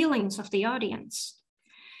the feelings of the audience.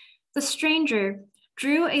 The Stranger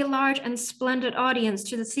drew a large and splendid audience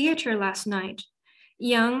to the theatre last night.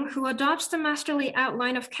 Young, who adopts the masterly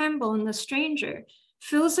outline of Kemble in The Stranger,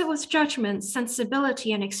 fills it with judgment,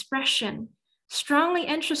 sensibility, and expression, strongly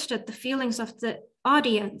interested the feelings of the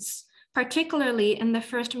audience, particularly in the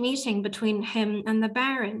first meeting between him and the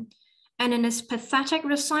Baron, and in his pathetic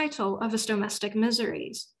recital of his domestic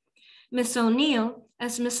miseries. Miss O'Neill,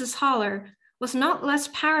 as Mrs. Haller, was not less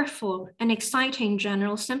powerful in exciting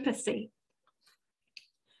general sympathy.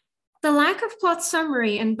 The lack of plot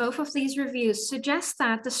summary in both of these reviews suggests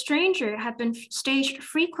that The Stranger had been staged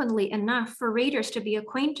frequently enough for readers to be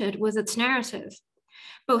acquainted with its narrative.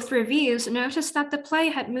 Both reviews noticed that the play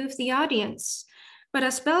had moved the audience, but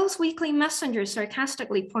as Bell's Weekly Messenger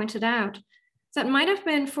sarcastically pointed out, that might have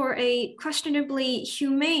been for a questionably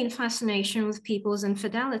humane fascination with people's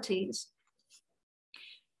infidelities.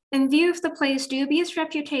 In view of the play's dubious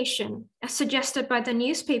reputation, as suggested by the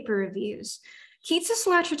newspaper reviews, Keats's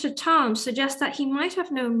letter to Tom suggests that he might have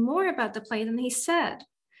known more about the play than he said.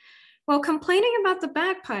 While complaining about the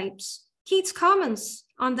bagpipes, Keats comments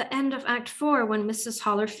on the end of Act 4 when Mrs.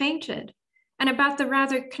 Haller fainted, and about the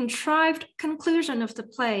rather contrived conclusion of the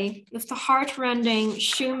play with the heart-rending,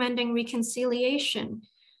 shoe-mending reconciliation,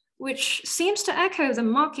 which seems to echo the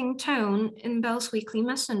mocking tone in Bell's Weekly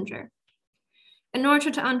Messenger. In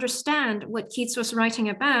order to understand what Keats was writing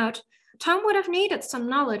about, Tom would have needed some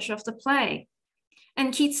knowledge of the play.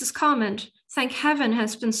 And Keats's comment, "Thank heaven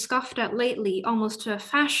has been scoffed at lately almost to a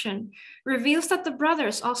fashion," reveals that the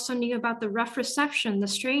brothers also knew about the rough reception The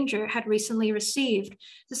Stranger had recently received,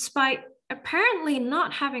 despite apparently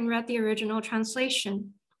not having read the original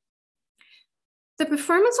translation. The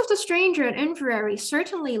performance of The Stranger at Inveraray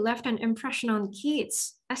certainly left an impression on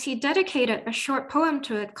Keats, as he dedicated a short poem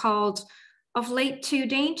to it called "Of Late Two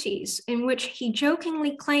Dainties," in which he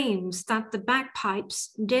jokingly claims that the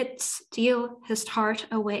bagpipes did steal his heart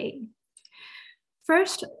away.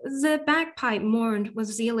 First, the bagpipe mourned with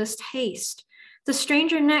zealous haste. The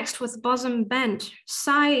Stranger next with bosom bent,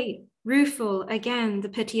 sigh rueful, again the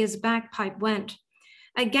piteous bagpipe went.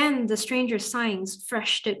 Again the Stranger's sighings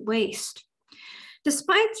fresh did waste.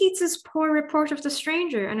 Despite Keats's poor report of The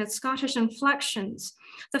Stranger and its Scottish inflections,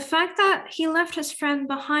 the fact that he left his friend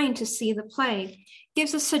behind to see the play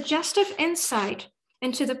gives a suggestive insight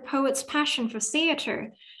into the poet's passion for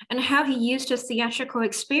theatre and how he used his theatrical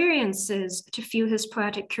experiences to fuel his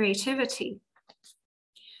poetic creativity.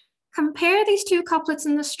 Compare these two couplets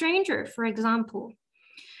in The Stranger, for example.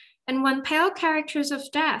 And when pale characters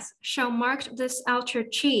of death shall mark this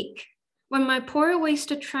altered cheek, when my poor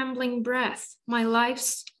wasted trembling breath my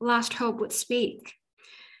life's last hope would speak.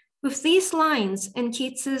 With these lines in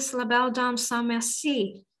Keats's La Belle Dame sans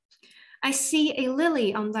Merci, I see a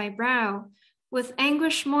lily on thy brow, with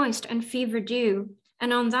anguish moist and fever dew,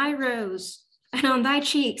 and on thy rose, and on thy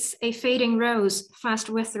cheeks a fading rose fast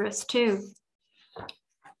withereth too.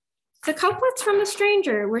 The couplets from The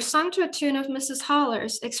Stranger were sung to a tune of Mrs.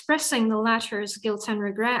 Holler's, expressing the latter's guilt and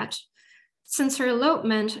regret. Since her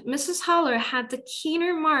elopement, Mrs. Holler had the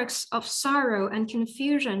keener marks of sorrow and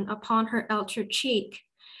confusion upon her altered cheek.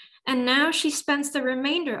 And now she spends the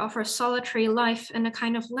remainder of her solitary life in a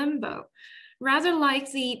kind of limbo, rather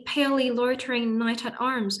like the palely loitering knight at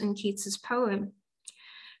arms in Keats's poem.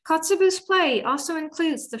 Kotzebue's play also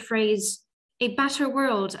includes the phrase, a better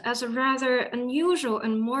world, as a rather unusual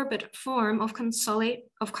and morbid form of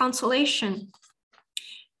consolation.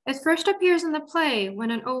 It first appears in the play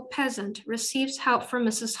when an old peasant receives help from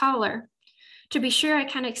Mrs. Holler. To be sure, I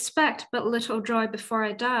can expect but little joy before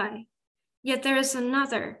I die. Yet there is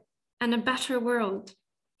another and a better world.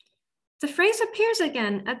 The phrase appears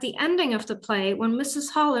again at the ending of the play when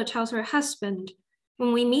Mrs. Holler tells her husband,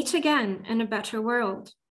 when we meet again in a better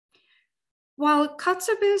world. While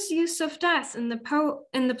Kotzebue's use of death in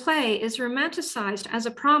the play is romanticized as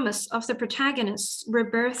a promise of the protagonist's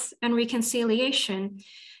rebirth and reconciliation,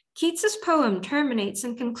 Keats's poem terminates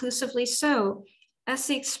inconclusively so, as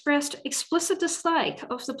he expressed explicit dislike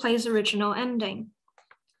of the play's original ending.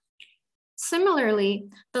 Similarly,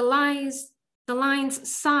 the lines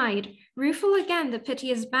sighed, rueful again the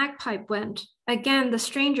piteous bagpipe went, again the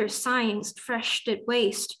stranger's sighings threshed it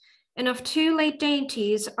waste, and of two late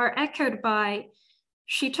dainties are echoed by,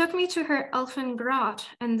 she took me to her elfin grot,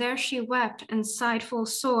 and there she wept and sighed full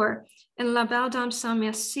sore in La Belle Dame sans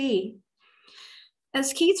Merci.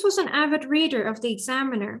 As Keats was an avid reader of the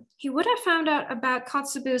Examiner, he would have found out about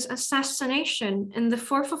Kotzebue's assassination in the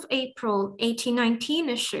 4th of April, 1819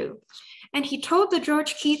 issue, and he told the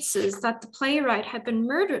George Keatses that the playwright had been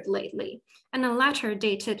murdered lately, and a letter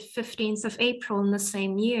dated 15th of April in the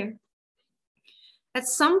same year. At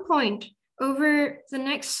some point over the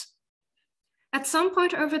next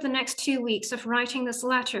 2 weeks of writing this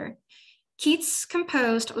letter, Keats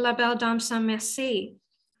composed La Belle Dame sans Merci.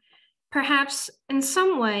 Perhaps in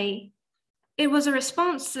some way, it was a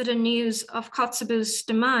response to the news of Kotzebue's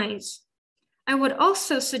demise. I would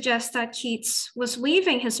also suggest that Keats was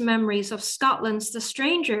weaving his memories of Scotland's The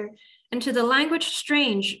Stranger into the language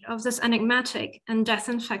strange of this enigmatic and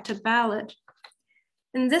death-infected ballad.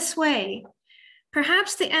 In this way,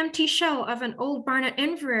 perhaps the empty shell of an old barn at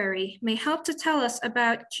Inveraray may help to tell us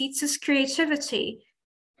about Keats's creativity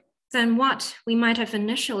than what we might have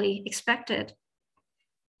initially expected.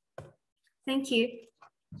 Thank you.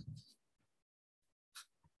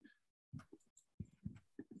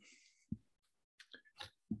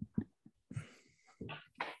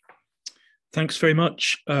 Thanks very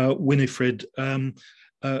much, Winifred.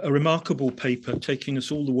 A remarkable paper taking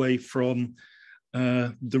us all the way from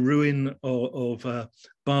the ruin of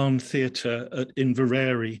Barn Theatre at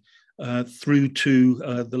Inveraray through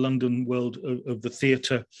to the London world of the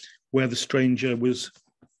theatre, where The Stranger was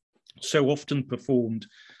so often performed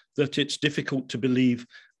that it's difficult to believe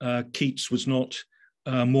Keats was not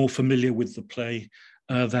more familiar with the play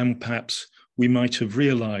than perhaps we might have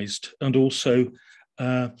realized. And also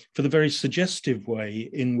for the very suggestive way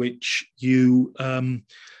in which you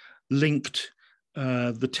linked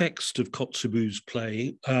the text of Kotzebue's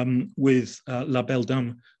play with La Belle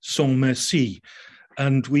Dame sans Merci.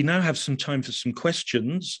 And we now have some time for some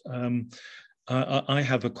questions. I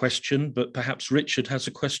have a question, but perhaps Richard has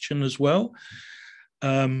a question as well.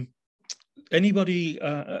 Anybody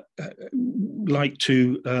like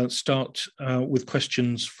to start with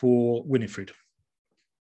questions for Winifred?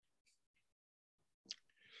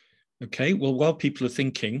 Okay, well, while people are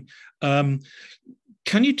thinking,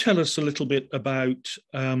 can you tell us a little bit about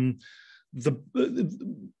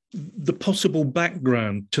the possible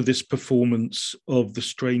background to this performance of The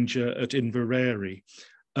Stranger at Inveraray?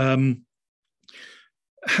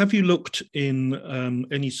 Have you looked in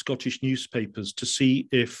any Scottish newspapers to see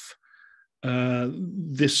if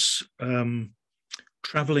this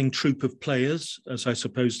travelling troupe of players, as I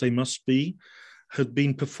suppose they must be, had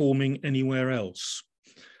been performing anywhere else?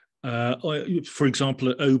 For example,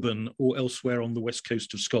 at Oban or elsewhere on the west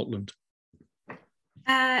coast of Scotland?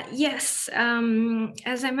 Yes,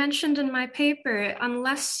 as I mentioned in my paper,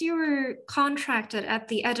 unless you were contracted at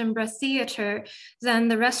the Edinburgh Theatre, then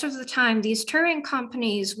the rest of the time these touring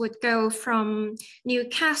companies would go from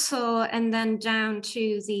Newcastle and then down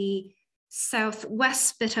to the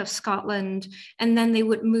southwest bit of Scotland, and then they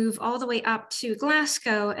would move all the way up to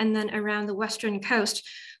Glasgow and then around the western coast.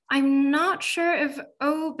 I'm not sure if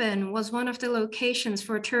Oban was one of the locations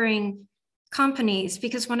for touring companies,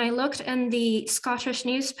 because when I looked in the Scottish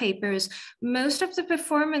newspapers, most of the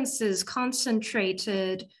performances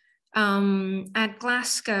concentrated at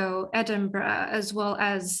Glasgow, Edinburgh, as well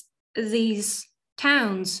as these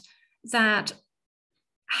towns that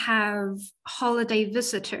have holiday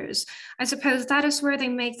visitors. I suppose that is where they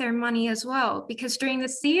make their money as well, because during the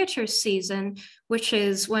theatre season, which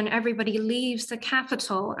is when everybody leaves the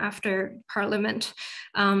capital after Parliament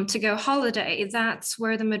to go holiday, that's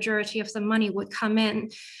where the majority of the money would come in.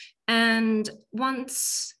 And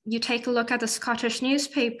once you take a look at the Scottish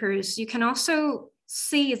newspapers, you can also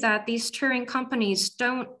see that these touring companies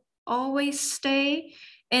don't always stay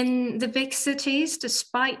in the big cities,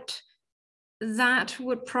 despite that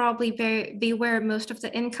would probably be where most of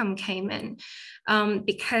the income came in,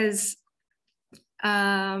 because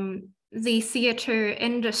the theatre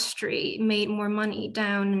industry made more money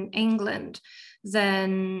down in England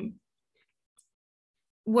than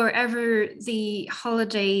wherever the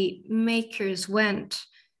holiday makers went.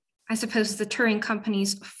 I suppose the touring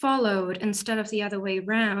companies followed instead of the other way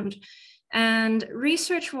around. And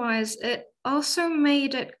research-wise, it also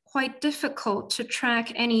made it quite difficult to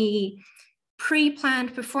track any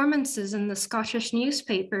pre-planned performances in the Scottish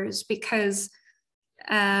newspapers, because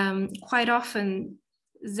quite often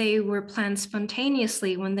they were planned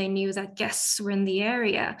spontaneously when they knew that guests were in the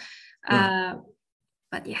area.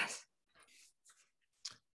 But yes.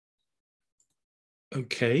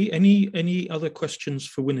 Okay, any other questions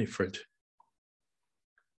for Winifred?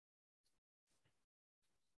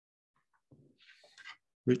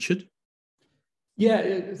 Richard?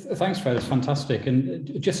 Yeah, thanks, Fred. It's fantastic.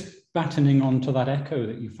 And just battening on to that echo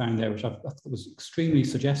that you found there, which I thought was extremely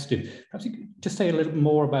suggestive. Perhaps you could just say a little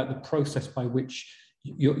more about the process by which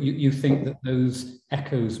you think that those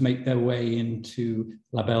echoes make their way into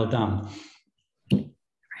La Belle Dame.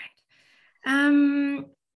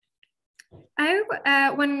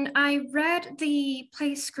 When I read the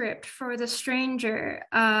play script for The Stranger,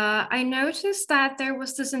 I noticed that there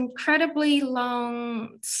was this incredibly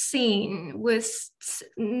long scene with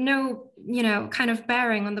no, kind of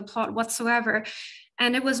bearing on the plot whatsoever.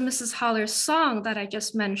 And it was Mrs. Holler's song that I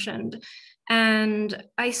just mentioned. And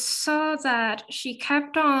I saw that she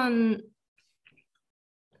kept on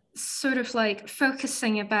sort of like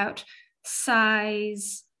focusing about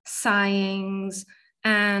sighs, sighings,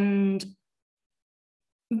 and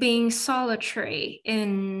being solitary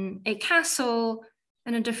in a castle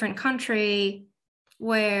in a different country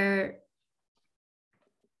where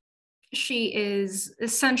she is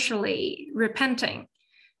essentially repenting.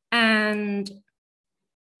 And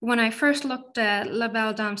when I first looked at La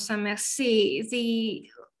Belle Dame sans Merci, the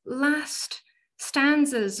last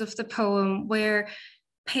stanzas of the poem where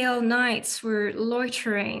pale knights were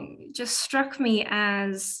loitering just struck me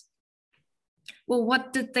as, well,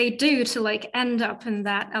 what did they do to end up in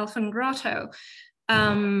that elfin grotto?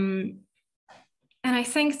 And I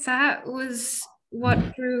think that was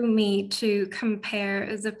what drew me to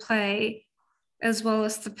compare the play as well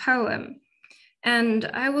as the poem. And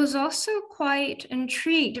I was also quite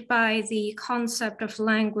intrigued by the concept of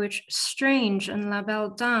language strange in La Belle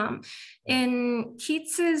Dame. In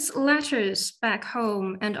Keats's letters back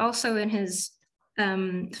home, and also in his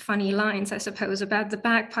funny lines, I suppose, about the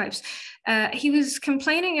bagpipes, he was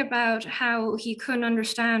complaining about how he couldn't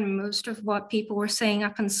understand most of what people were saying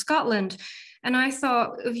up in Scotland. And I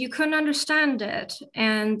thought, if you couldn't understand it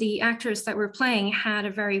and the actors that were playing had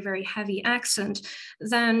a very, very heavy accent,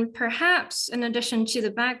 then perhaps in addition to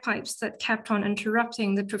the bagpipes that kept on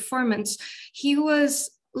interrupting the performance, he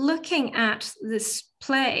was looking at this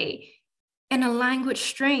play in a language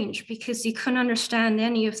strange because he couldn't understand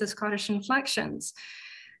any of the Scottish inflections.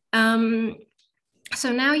 So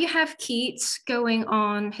now you have Keats going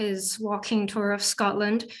on his walking tour of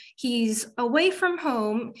Scotland. He's away from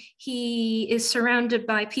home. He is surrounded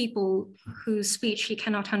by people whose speech he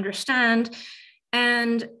cannot understand.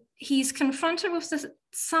 And he's confronted with the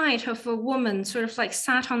sight of a woman sort of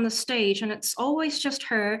sat on the stage, and it's always just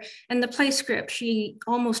her. In the play script, she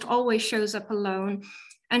almost always shows up alone.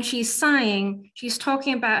 And she's sighing. She's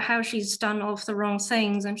talking about how she's done all of the wrong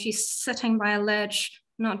things, and she's sitting by a ledge,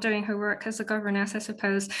 not doing her work as a governess, I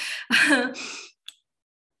suppose.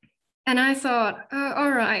 And I thought,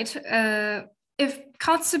 all right, if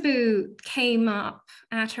Kotzebue came up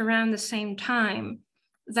at around the same time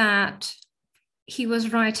that he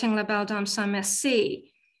was writing La Belle Dame sans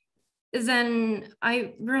Merci, then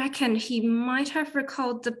I reckon he might have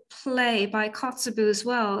recalled the play by Kotzebue as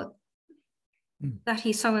well that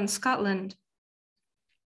he saw in Scotland.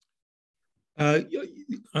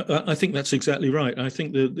 I think that's exactly right. I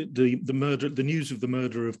think the news of the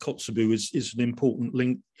murder of Kotzebue is an important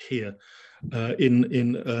link here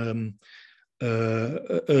in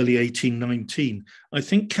early 1819. I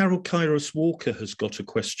think Carol Kairos Walker has got a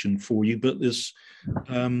question for you, but there's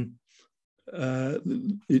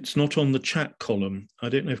it's not on the chat column. I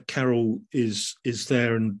don't know if Carol is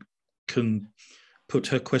there and can put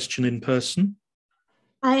her question in person.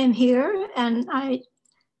 I am here, and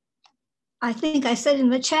I think I said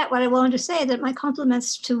in the chat what I wanted to say, that my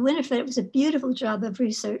compliments to Winifred. It was a beautiful job of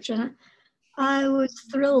research, and I was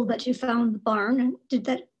thrilled that you found the barn and did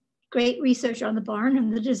that great research on the barn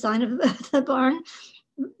and the design of the barn.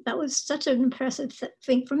 That was such an impressive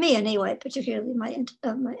thing for me anyway, particularly my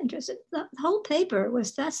interest. The whole paper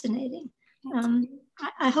was fascinating.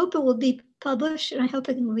 I hope it will be published, and I hope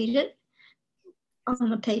I can read it on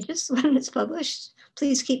the pages when it's published.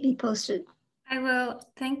 Please keep me posted. I will,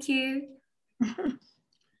 thank you.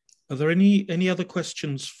 Are there any other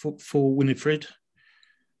questions for Winifred?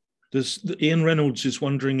 Ian Reynolds is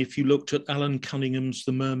wondering if you looked at Alan Cunningham's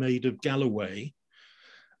The Mermaid of Galloway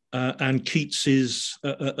and Keats's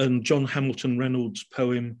and John Hamilton Reynolds'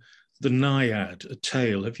 poem The Naiad, A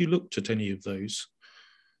Tale. Have you looked at any of those?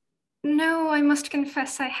 No, I must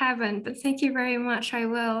confess I haven't, but thank you very much. I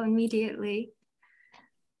will immediately.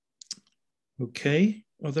 Okay,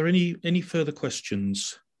 are there any further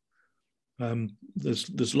questions?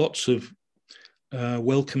 There's lots of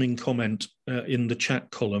welcoming comment in the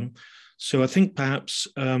chat column. So I think perhaps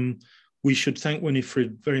we should thank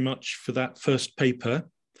Winifred very much for that first paper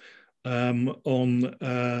on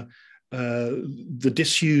the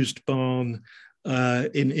disused barn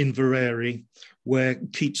in Inveraray, where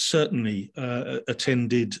Keats certainly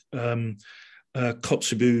attended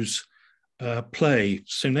Kotzebue's play.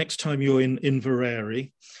 So next time you're in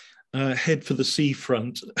Inveraray, head for the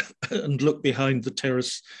seafront and look behind the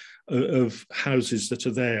terrace of houses that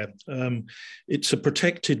are there. It's a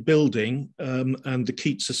protected building, and the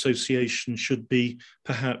Keats Association should be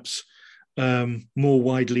perhaps more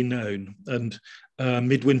widely known. And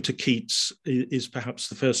Midwinter Keats is perhaps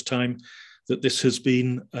the first time that this has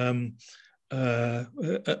been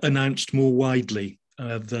announced more widely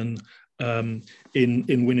than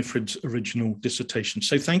in Winifred's original dissertation.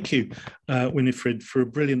 So thank you, Winifred, for a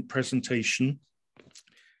brilliant presentation.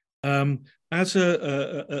 As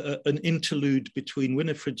an interlude between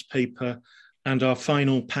Winifred's paper and our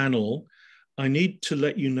final panel, I need to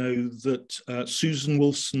let you know that Susan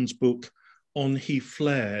Wolfson's book, On He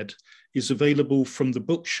Flared, is available from the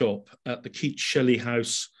bookshop at the Keats Shelley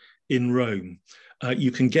House in Rome.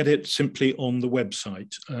 You can get it simply on the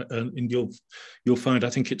website, and you'll find, I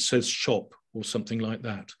think it says shop or something like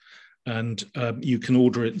that. And you can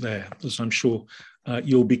order it there, as I'm sure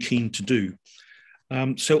you'll be keen to do.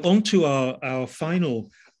 So on to our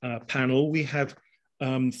final panel. We have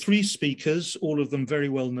three speakers, all of them very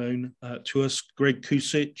well known to us: Greg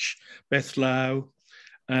Kucich, Beth Lau,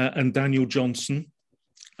 and Daniel Johnson.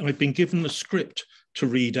 I've been given a script to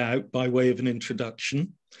read out by way of an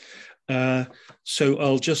introduction. So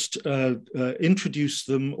I'll just introduce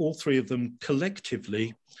them, all three of them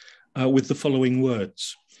collectively, with the following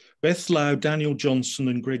words. Beth Lau, Daniel Johnson,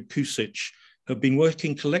 and Greg Kucich have been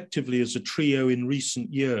working collectively as a trio in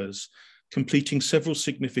recent years, completing several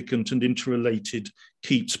significant and interrelated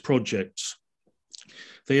Keats projects.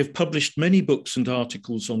 They have published many books and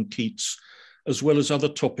articles on Keats, as well as other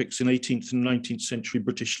topics in 18th and 19th century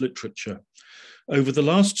British literature. Over the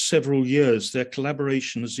last several years, their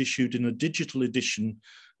collaboration has issued in a digital edition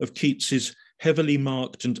of Keats's heavily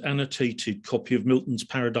marked and annotated copy of Milton's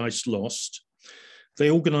Paradise Lost.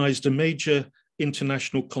 They organised a major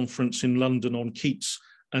international conference in London on Keats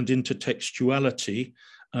and intertextuality.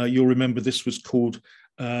 You'll remember this was called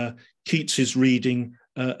Keats's Reading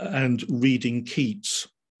and Reading Keats.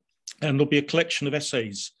 And there'll be a collection of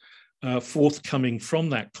essays forthcoming from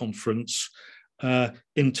that conference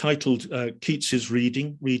entitled Keats's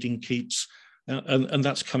Reading, Reading Keats, and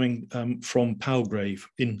that's coming from Palgrave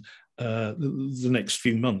in the next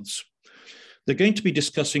few months. They're going to be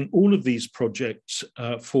discussing all of these projects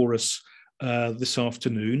for us this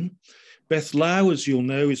afternoon. Beth Lau, as you'll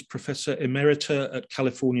know, is Professor Emerita at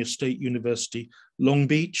California State University, Long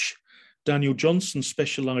Beach. Daniel Johnson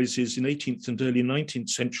specialises in 18th and early 19th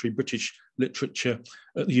century British literature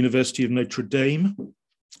at the University of Notre Dame,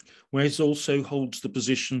 where he also holds the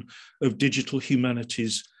position of Digital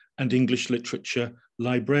Humanities and English Literature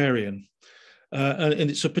Librarian. And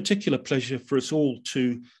it's a particular pleasure for us all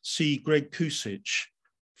to see Greg Kucich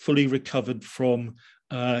fully recovered from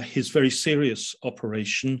his very serious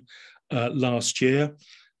operation last year.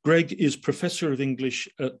 Greg is Professor of English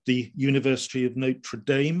at the University of Notre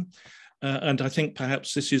Dame, and I think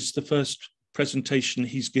perhaps this is the first presentation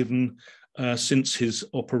he's given since his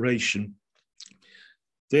operation.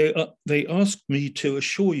 They asked me to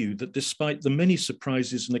assure you that despite the many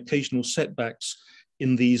surprises and occasional setbacks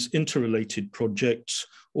in these interrelated projects,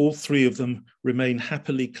 all three of them remain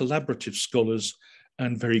happily collaborative scholars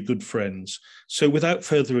and very good friends. So without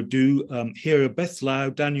further ado, here are Beth Lau,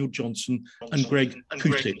 Daniel Johnson, and Greg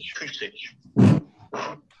Kucich.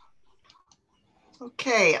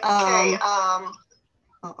 Okay. I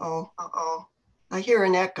hear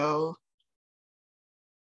an echo.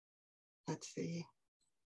 Let's see.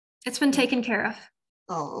 It's been taken care of.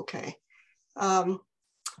 Oh, okay.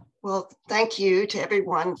 Well, thank you to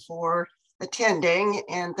everyone for attending,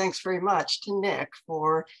 and thanks very much to Nick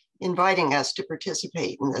for inviting us to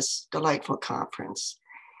participate in this delightful conference.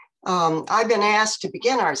 I've been asked to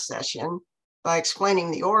begin our session by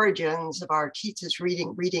explaining the origins of our Keats'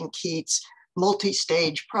 Reading Keats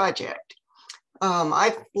multi-stage project.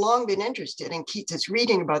 I've long been interested in Keats'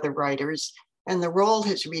 reading of other writers and the role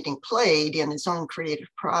his reading played in his own creative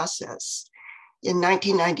process. In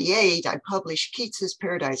 1998, I published Keats'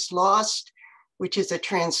 Paradise Lost, which is a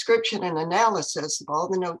transcription and analysis of all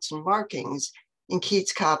the notes and markings in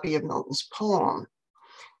Keats' copy of Milton's poem.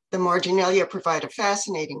 The marginalia provide a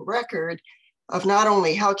fascinating record of not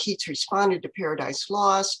only how Keats responded to Paradise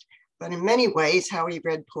Lost, but in many ways how he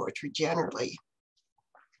read poetry generally.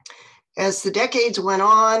 As the decades went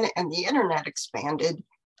on and the internet expanded,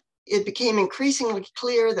 it became increasingly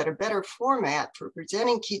clear that a better format for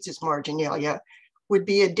presenting Keats' marginalia would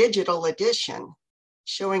be a digital edition,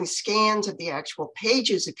 showing scans of the actual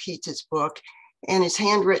pages of Keats' book and his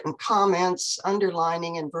handwritten comments,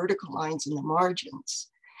 underlining and vertical lines in the margins.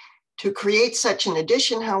 To create such an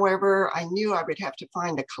edition, however, I knew I would have to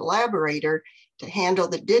find a collaborator to handle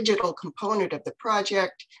the digital component of the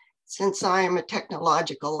project, since I am a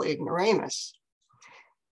technological ignoramus.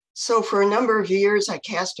 So for a number of years, I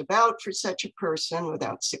cast about for such a person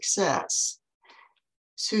without success.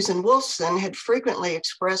 Susan Wolfson had frequently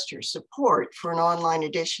expressed her support for an online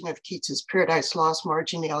edition of Keats' Paradise Lost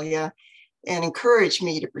marginalia and encouraged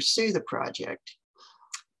me to pursue the project.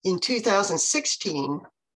 In 2016,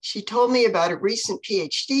 she told me about a recent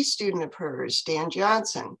PhD student of hers, Dan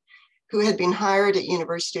Johnson, who had been hired at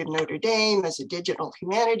University of Notre Dame as a digital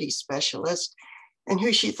humanities specialist and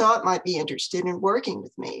who she thought might be interested in working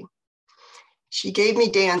with me. She gave me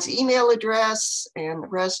Dan's email address, and the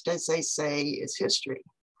rest, as they say, is history.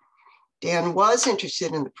 Dan was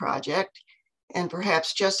interested in the project, and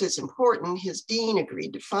perhaps just as important, his dean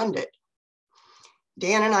agreed to fund it.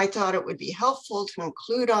 Dan and I thought it would be helpful to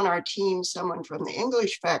include on our team someone from the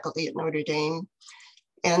English faculty at Notre Dame,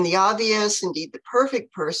 and the obvious, indeed the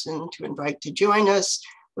perfect person to invite to join us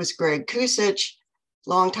was Greg Kucich,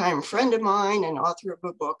 longtime friend of mine and author of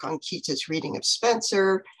a book on Keats' reading of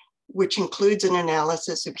Spenser, which includes an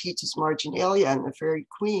analysis of Keats' marginalia and the Faerie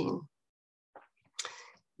Queene.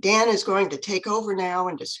 Dan is going to take over now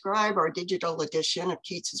and describe our digital edition of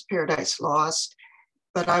Keats' Paradise Lost,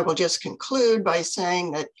 but I will just conclude by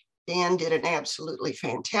saying that Dan did an absolutely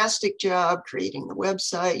fantastic job creating the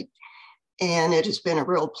website, and it has been a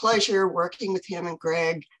real pleasure working with him and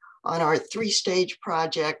Greg on our three-stage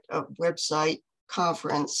project of website,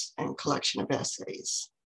 conference, and collection of essays.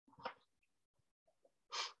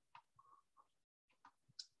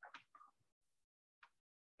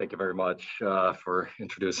 Thank you very much for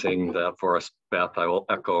introducing that for us, Beth. I will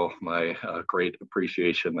echo my great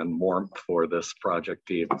appreciation and warmth for this project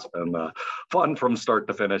team. It's been fun from start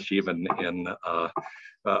to finish, even in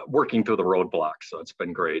working through the roadblocks. So it's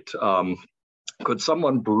been great. Could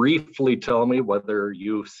someone briefly tell me whether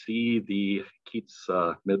you see the Keats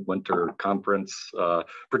Midwinter Conference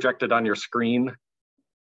projected on your screen?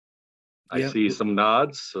 I see some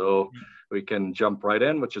nods, so we can jump right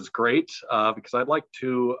in, which is great, because I'd like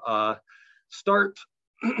to start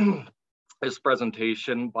this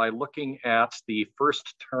presentation by looking at the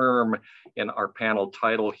first term in our panel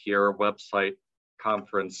title here, website,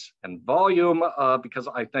 conference, and volume, because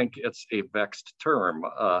I think it's a vexed term.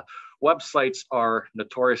 Websites are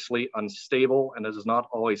notoriously unstable, and it is not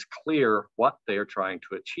always clear what they are trying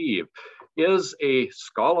to achieve. Is a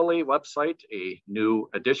scholarly website a new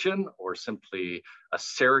addition or simply a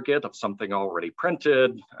surrogate of something already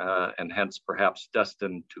printed and hence perhaps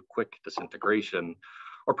destined to quick disintegration?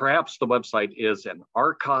 Or perhaps the website is an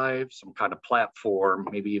archive, some kind of platform,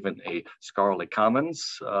 maybe even a scholarly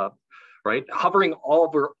commons, right? Hovering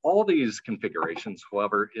over all these configurations,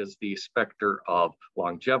 however, is the specter of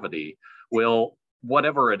longevity. Will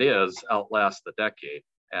whatever it is outlast the decade?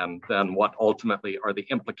 And then what ultimately are the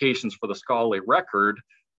implications for the scholarly record,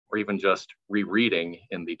 or even just rereading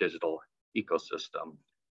in the digital ecosystem?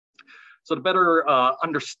 So to better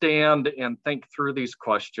understand and think through these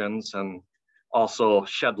questions and also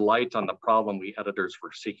shed light on the problem we editors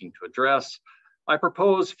were seeking to address, I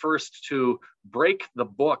propose first to break the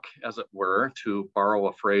book, as it were, to borrow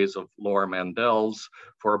a phrase of Laura Mandel's,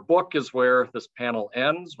 for a book is where this panel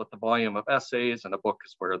ends with the volume of essays, and a book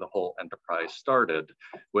is where the whole enterprise started,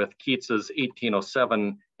 with Keats's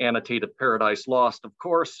 1807 annotated Paradise Lost, of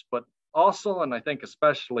course, but also, and I think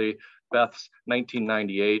especially, Beth's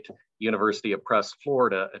 1998 University of Press,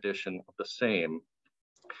 Florida edition of the same.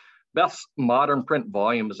 Beth's modern print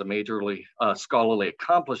volume is a majorly scholarly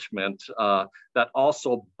accomplishment that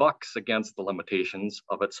also bucks against the limitations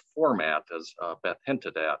of its format, as Beth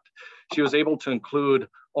hinted at. She was able to include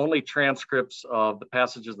only transcripts of the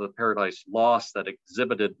passages of the Paradise Lost that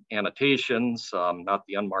exhibited annotations, not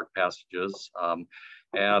the unmarked passages,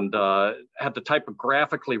 and had to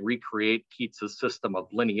typographically recreate Keats's system of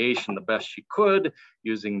lineation the best she could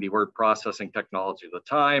using the word processing technology of the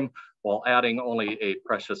time, while adding only a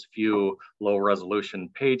precious few low resolution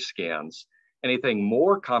page scans. Anything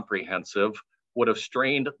more comprehensive would have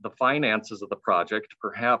strained the finances of the project,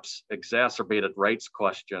 perhaps exacerbated rights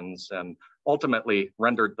questions, and ultimately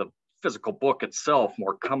rendered the physical book itself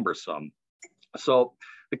more cumbersome. So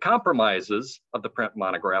the compromises of the print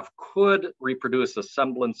monograph could reproduce a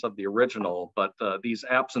semblance of the original, but these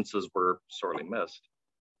absences were sorely missed.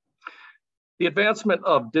 The advancement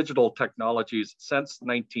of digital technologies since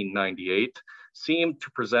 1998 seemed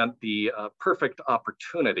to present the perfect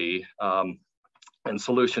opportunity and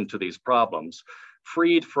solution to these problems.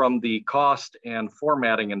 Freed from the cost and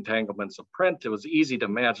formatting entanglements of print, it was easy to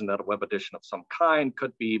imagine that a web edition of some kind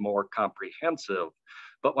could be more comprehensive.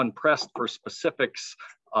 But when pressed for specifics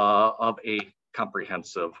of a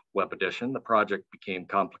comprehensive web edition, the project became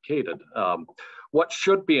complicated. What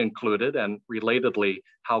should be included, and relatedly,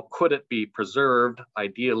 how could it be preserved,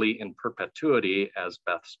 ideally in perpetuity, as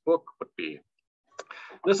Beth's book would be?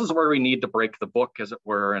 This is where we need to break the book, as it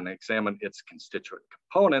were, and examine its constituent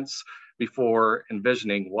components before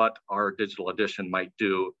envisioning what our digital edition might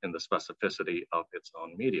do in the specificity of its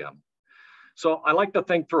own medium. So I like to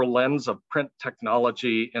think through a lens of print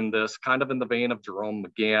technology in this, kind of in the vein of Jerome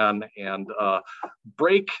McGann, and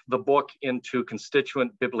break the book into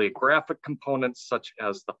constituent bibliographic components such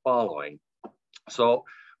as the following. So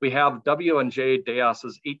we have W&J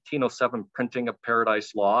Deas's 1807 printing of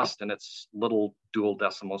Paradise Lost in its little dual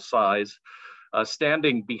decimal size.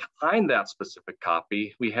 Standing behind that specific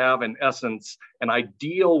copy, we have in essence an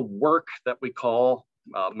ideal work that we call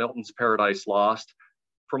Milton's Paradise Lost,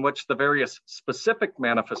 from which the various specific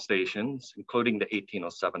manifestations, including the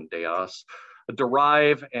 1807 Deas,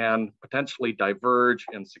 derive and potentially diverge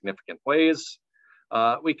in significant ways.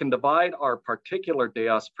 We can divide our particular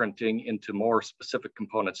Deas printing into more specific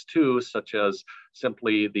components too, such as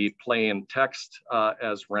simply the plain text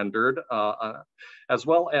as rendered, as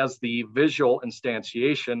well as the visual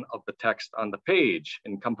instantiation of the text on the page,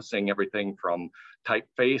 encompassing everything from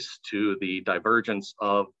typeface to the divergence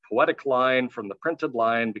of poetic line from the printed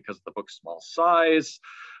line because of the book's small size,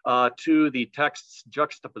 to the text's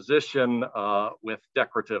juxtaposition with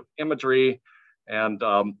decorative imagery. And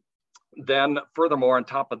then furthermore, on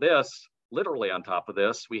top of this, literally on top of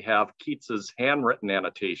this, we have Keats's handwritten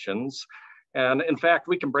annotations. And in fact,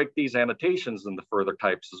 we can break these annotations into further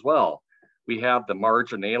types as well. We have the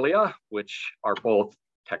marginalia, which are both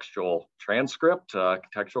textual transcript,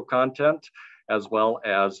 textual content, as well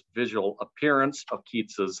as visual appearance of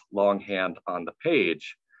Keats's longhand on the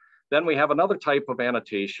page. Then we have another type of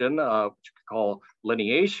annotation, which we call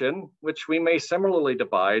lineation, which we may similarly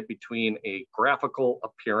divide between a graphical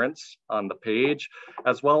appearance on the page,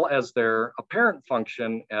 as well as their apparent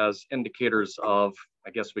function as indicators of,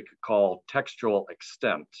 I guess we could call, textual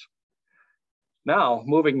extent. Now,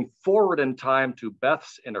 moving forward in time to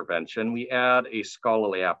Beth's intervention, we add a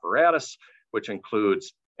scholarly apparatus, which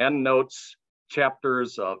includes endnotes,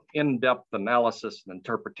 chapters of in-depth analysis and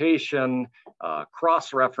interpretation,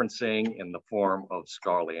 cross-referencing in the form of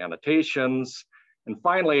scholarly annotations. And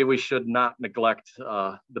finally, we should not neglect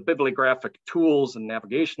the bibliographic tools and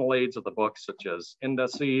navigational aids of the book, such as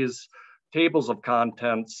indices, tables of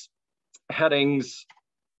contents, headings,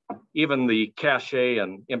 even the cachet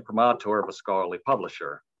and imprimatur of a scholarly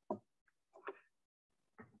publisher.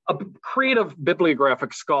 A creative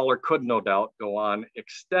bibliographic scholar could no doubt go on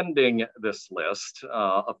extending this list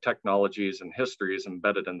of technologies and histories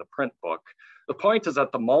embedded in the print book. The point is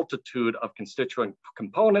that the multitude of constituent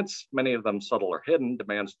components, many of them subtle or hidden,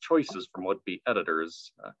 demands choices from would-be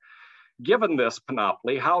editors. Given this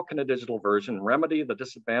panoply, how can a digital version remedy the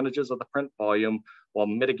disadvantages of the print volume while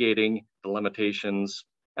mitigating the limitations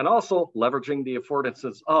and also leveraging the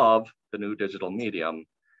affordances of the new digital medium?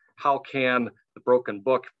 How can the broken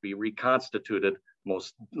book be reconstituted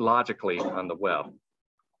most logically on the web?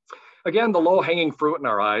 Again, the low-hanging fruit in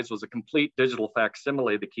our eyes was a complete digital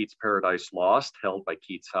facsimile of the Keats Paradise Lost, held by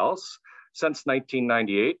Keats House. Since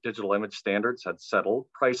 1998, digital image standards had settled,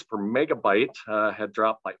 price per megabyte had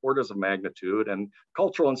dropped by orders of magnitude, and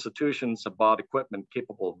cultural institutions have bought equipment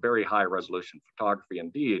capable of very high resolution photography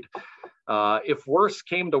indeed. If worse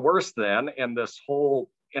came to worse then, and this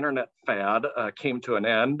whole internet fad came to an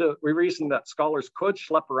end, we reasoned that scholars could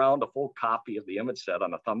schlep around a full copy of the image set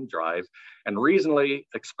on a thumb drive and reasonably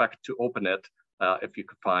expect to open it if you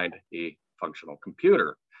could find a functional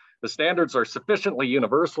computer. The standards are sufficiently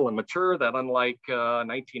universal and mature that unlike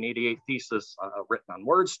 1988 thesis written on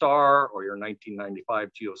WordStar or your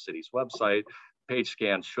 1995 GeoCities website, page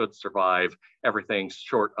scans should survive everything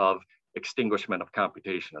short of extinguishment of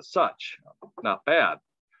computation as such. Not bad.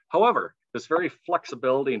 However, this very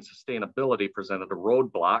flexibility and sustainability presented a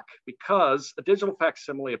roadblock because a digital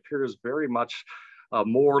facsimile appears very much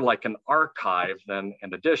more like an archive than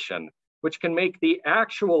an edition, which can make the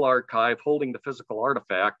actual archive holding the physical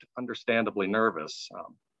artifact understandably nervous.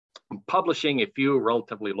 Publishing a few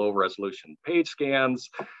relatively low resolution page scans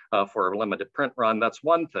for a limited print run, that's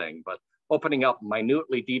one thing, but opening up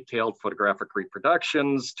minutely detailed photographic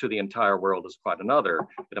reproductions to the entire world is quite another.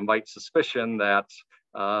 It invites suspicion that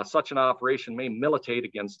such an operation may militate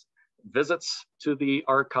against visits to the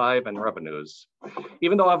archive and revenues.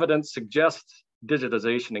 Even though evidence suggests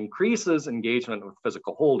digitization increases engagement with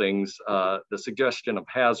physical holdings, the suggestion of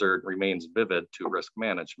hazard remains vivid to risk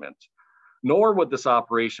management. Nor would this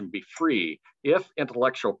operation be free. If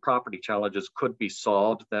intellectual property challenges could be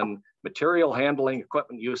solved, then material handling,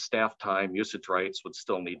 equipment use, staff time, usage rights would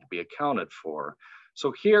still need to be accounted for.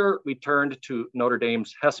 So here we turned to Notre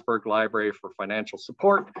Dame's Hesburgh Library for financial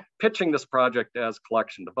support, pitching this project as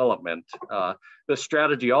collection development. This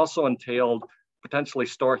strategy also entailed potentially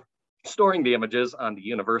storing the images on the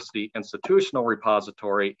university institutional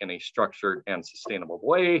repository in a structured and sustainable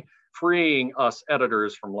way, freeing us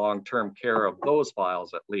editors from long-term care of those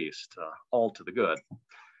files at least, all to the good.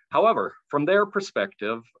 However, from their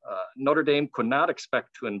perspective, Notre Dame could not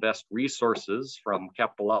expect to invest resources from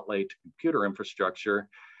capital outlay to computer infrastructure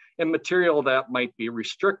in material that might be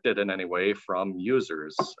restricted in any way from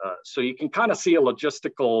users. So you can kind of see a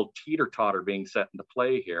logistical teeter-totter being set into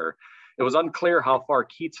play here. It was unclear how far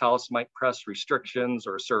Keats House might press restrictions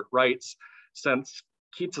or assert rights, since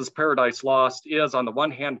Keats's Paradise Lost is, on the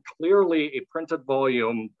one hand, clearly a printed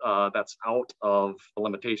volume that's out of the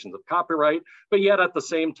limitations of copyright, but yet at the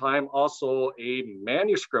same time also a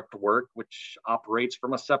manuscript work which operates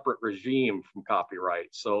from a separate regime from copyright.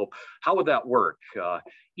 So how would that work?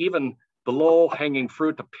 Even the low-hanging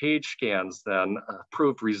fruit of page scans then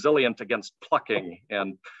proved resilient against plucking,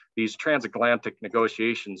 and these transatlantic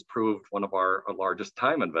negotiations proved one of our largest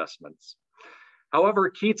time investments. However,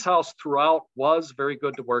 Keats House throughout was very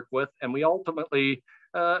good to work with, and we ultimately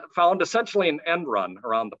found essentially an end run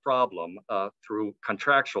around the problem through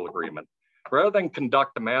contractual agreement. Rather than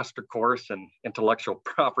conduct a master course in intellectual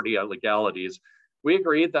property legalities, we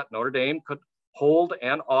agreed that Notre Dame could hold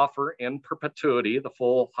and offer in perpetuity the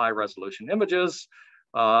full high-resolution images,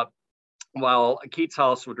 while Keats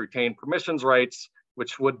House would retain permissions rights,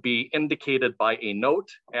 which would be indicated by a note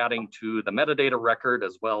adding to the metadata record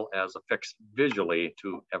as well as affixed visually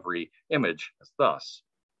to every image as thus.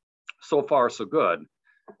 So far, so good.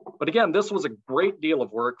 But again, this was a great deal of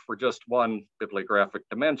work for just one bibliographic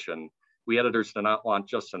dimension. We editors do not want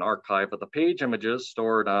just an archive of the page images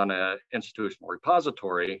stored on an institutional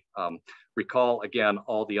repository. Recall again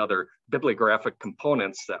all the other bibliographic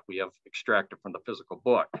components that we have extracted from the physical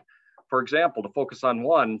book. For example, to focus on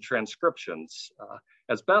one, transcriptions.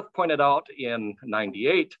 As Beth pointed out in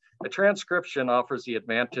 '98, a transcription offers the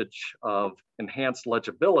advantage of enhanced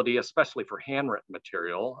legibility, especially for handwritten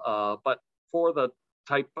material, but for the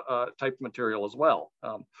type material as well.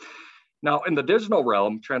 Now, in the digital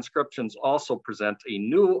realm, transcriptions also present a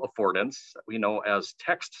new affordance that we know as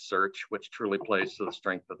text search, which truly plays to the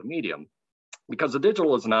strength of the medium. Because the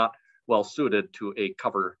digital is not well suited to a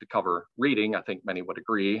cover-to-cover reading, I think many would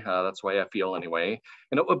agree. That's the way I feel anyway.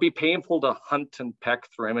 And it would be painful to hunt and peck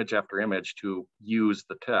through image after image to use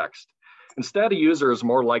the text. Instead, a user is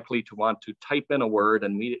more likely to want to type in a word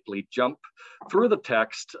and immediately jump through the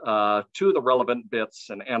text to the relevant bits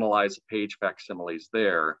and analyze the page facsimiles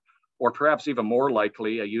there. Or perhaps even more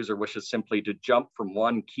likely, a user wishes simply to jump from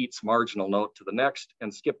one Keats marginal note to the next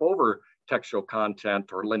and skip over textual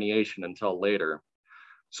content or lineation until later.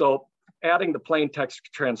 So adding the plain text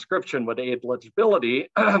transcription would aid legibility,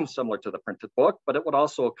 similar to the printed book, but it would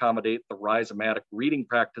also accommodate the rhizomatic reading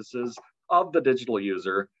practices of the digital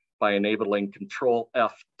user by enabling Control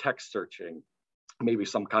F text searching, maybe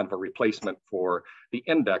some kind of a replacement for the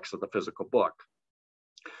index of the physical book.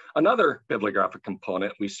 Another bibliographic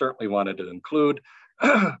component we certainly wanted to include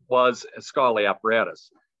was a scholarly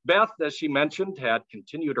apparatus. Beth, as she mentioned, had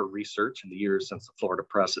continued her research in the years since the Florida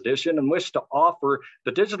Press edition and wished to offer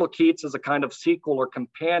the digital Keats as a kind of sequel or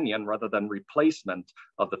companion rather than replacement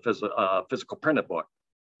of the physical printed book.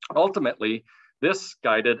 Ultimately, this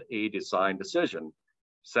guided a design decision.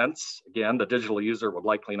 Since, again, the digital user would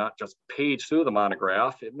likely not just page through the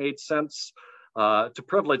monograph, it made sense to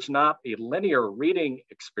privilege not a linear reading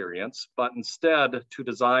experience, but instead to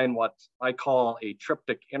design what I call a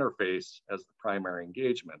triptych interface as the primary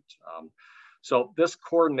engagement. So this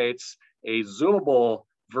coordinates a zoomable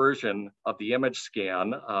version of the image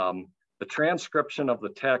scan, the transcription of the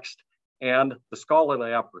text, and the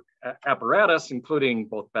scholarly apparatus, including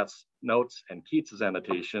both Beth's notes and Keats's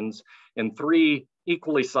annotations, in 3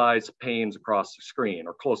 equally sized panes across the screen,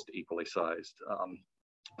 or close to equally sized.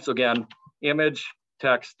 So again, image,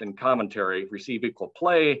 text, and commentary receive equal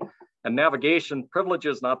play, and navigation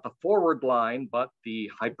privileges not the forward line, but the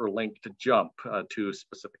hyperlink to jump to a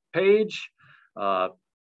specific page,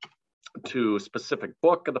 to specific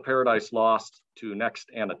book of the Paradise Lost, to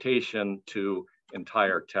next annotation, to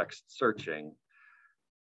entire text searching.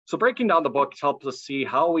 So breaking down the book helps us see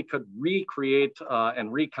how we could recreate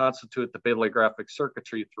and reconstitute the bibliographic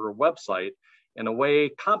circuitry through a website in a way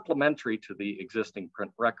complementary to the existing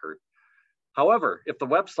print record. However, if the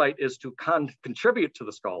website is to contribute to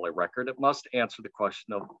the scholarly record, it must answer the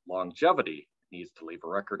question of longevity. It needs to leave a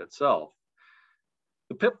record itself.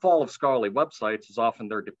 The pitfall of scholarly websites is often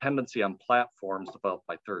their dependency on platforms developed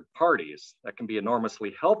by third parties. That can be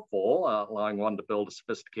enormously helpful, allowing one to build a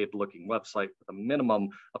sophisticated looking website with a minimum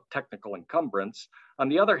of technical encumbrance. On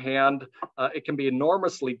the other hand, it can be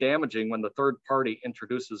enormously damaging when the third party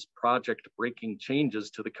introduces project breaking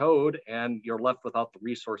changes to the code and you're left without the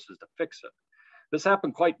resources to fix it. This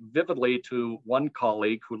happened quite vividly to one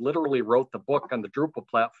colleague who literally wrote the book on the Drupal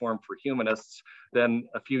platform for humanists, then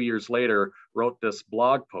a few years later wrote this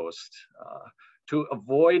blog post. To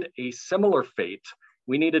avoid a similar fate,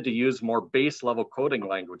 we needed to use more base level coding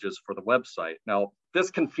languages for the website. Now,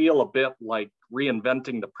 this can feel a bit like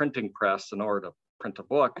reinventing the printing press in order to print a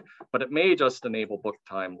book, but it may just enable book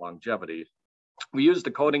time longevity. We used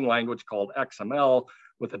a coding language called XML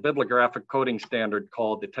with a bibliographic coding standard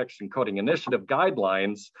called the Text Encoding Initiative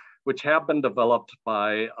Guidelines, which have been developed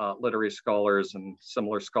by literary scholars and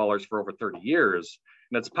similar scholars for over 30 years.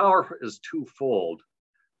 And its power is twofold.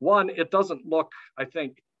 One, it doesn't look, I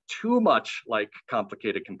think, too much like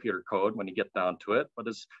complicated computer code when you get down to it, but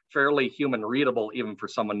is fairly human readable even for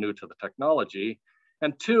someone new to the technology.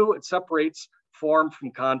 And two, it separates form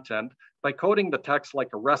from content by coding the text like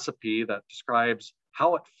a recipe that describes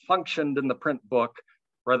how it functioned in the print book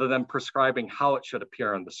rather than prescribing how it should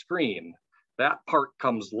appear on the screen. That part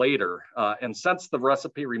comes later. And since the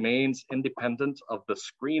recipe remains independent of the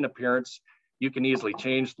screen appearance, you can easily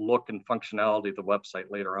change the look and functionality of the website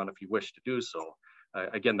later on if you wish to do so.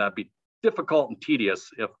 Again, that'd be difficult and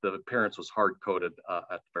tedious if the appearance was hard-coded at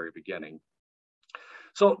the very beginning.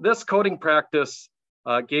 So this coding practice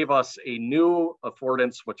gave us a new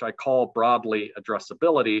affordance, which I call broadly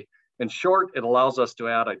addressability. In short, it allows us to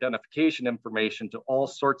add identification information to all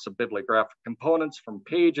sorts of bibliographic components, from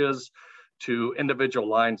pages to individual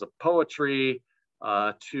lines of poetry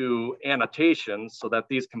to annotations, so that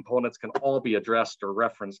these components can all be addressed or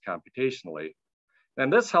referenced computationally.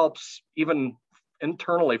 And this helps even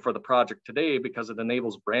internally for the project today because it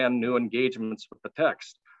enables brand new engagements with the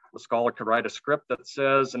text. The scholar could write a script that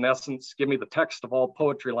says, in essence, give me the text of all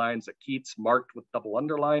poetry lines that Keats marked with double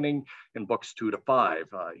underlining in books 2 to 5.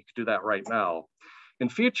 You could do that right now. In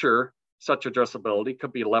future, such addressability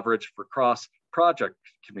could be leveraged for cross-project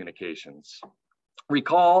communications.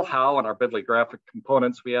 Recall how in our bibliographic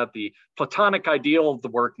components, we had the Platonic ideal of the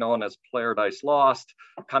work known as Paradise Lost,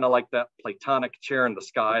 kind of like that Platonic chair in the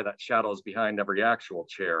sky that shadows behind every actual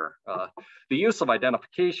chair. The use of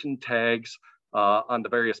identification tags on the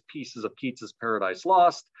various pieces of Keats's Paradise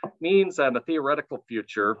Lost means that in the theoretical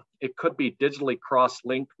future, it could be digitally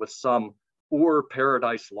cross-linked with some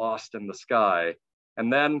Paradise Lost in the sky.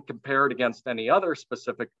 and then compared against any other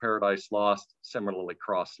specific Paradise Lost similarly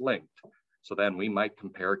cross-linked. So then we might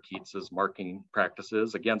compare Keats's marking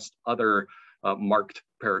practices against other marked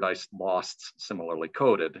Paradise Losts similarly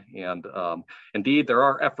coded. And indeed, there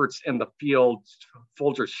are efforts in the field.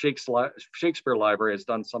 Folger's Shakespeare Library has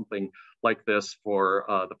done something like this for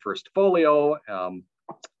the first folio.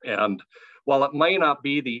 And while it may not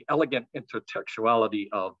be the elegant intertextuality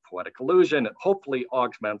of poetic illusion, it hopefully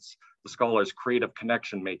augments the scholar's creative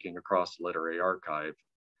connection making across the literary archive.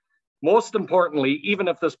 Most importantly, even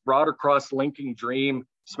if this broader cross-linking dream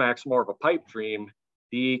smacks more of a pipe dream,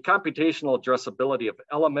 the computational addressability of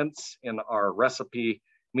elements in our recipe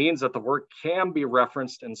means that the work can be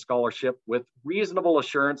referenced in scholarship with reasonable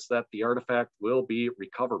assurance that the artifact will be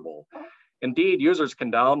recoverable. Indeed, users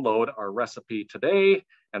can download our recipe today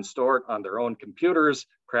and store it on their own computers,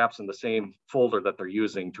 perhaps in the same folder that they're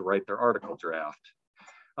using to write their article draft.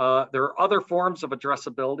 There are other forms of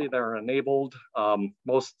addressability that are enabled.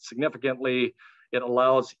 Most significantly, it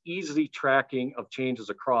allows easy tracking of changes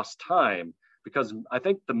across time, because I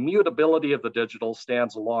think the mutability of the digital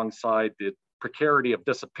stands alongside the precarity of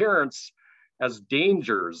disappearance as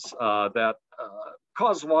dangers that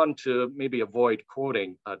cause one to maybe avoid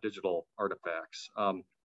quoting digital artifacts.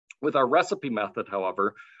 With our recipe method,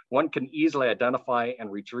 however, one can easily identify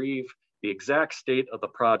and retrieve the exact state of the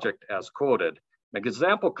project as quoted. An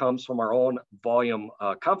example comes from our own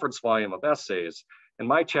conference volume of essays. In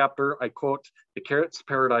my chapter, I quote the Keats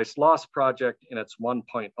Paradise Lost project in its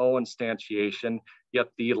 1.0 instantiation, yet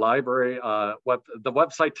the library, the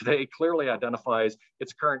website today clearly identifies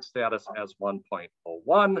its current status as 1.01.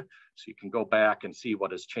 So you can go back and see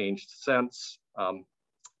what has changed since.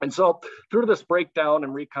 And so through this breakdown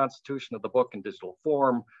and reconstitution of the book in digital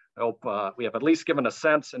form, I hope we have at least given a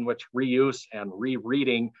sense in which reuse and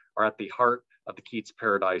rereading are at the heart of the Keats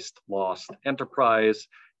Paradise Lost enterprise.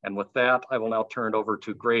 And with that, I will now turn it over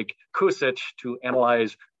to Greg Kucich to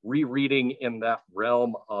analyze rereading in that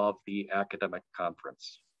realm of the academic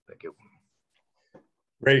conference. Thank you.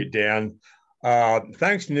 Great, Dan.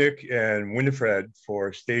 Thanks, Nick and Winifred,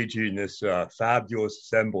 for staging this fabulous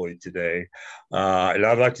assembly today. And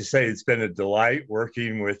I'd like to say it's been a delight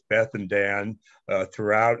working with Beth and Dan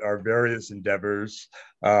throughout our various endeavors.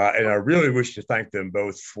 And I really wish to thank them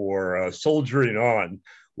both for soldiering on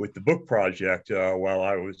with the book project while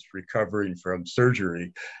I was recovering from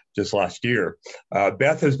surgery just last year.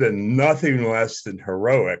 Beth has been nothing less than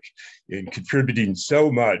heroic in contributing so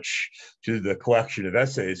much to the collection of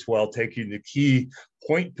essays while taking the key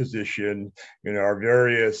point position in our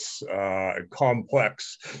various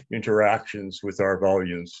complex interactions with our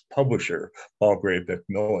volume's publisher, Palgrave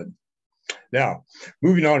Macmillan. Now,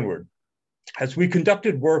 moving onward. As we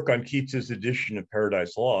conducted work on Keats's edition of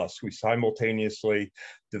Paradise Lost, we simultaneously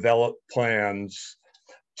developed plans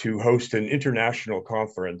to host an international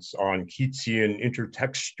conference on Keatsian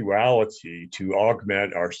intertextuality to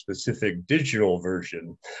augment our specific digital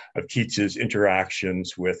version of Keats's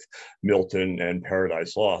interactions with Milton and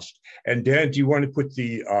Paradise Lost. And Dan, do you want to put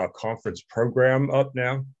the conference program up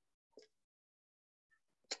now?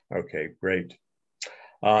 Okay, great.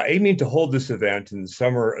 Aiming to hold this event in the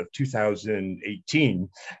summer of 2018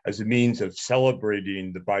 as a means of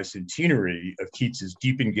celebrating the bicentenary of Keats's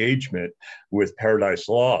deep engagement with Paradise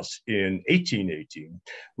Lost in 1818,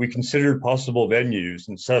 we considered possible venues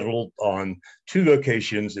and settled on 2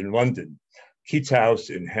 locations in London, Keats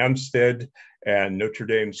House in Hampstead and Notre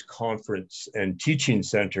Dame's Conference and Teaching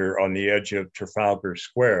Center on the edge of Trafalgar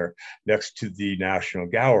Square next to the National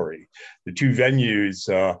Gallery. The 2 venues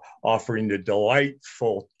offering the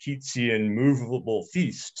delightful Keatsian movable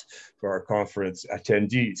feast for our conference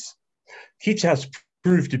attendees. Keats House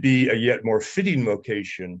proved to be a yet more fitting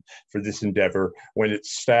location for this endeavor when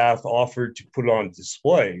its staff offered to put on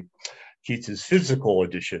display Keats's physical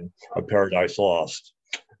edition of Paradise Lost.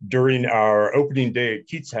 During our opening day at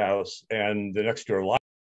Keats House and the next door library.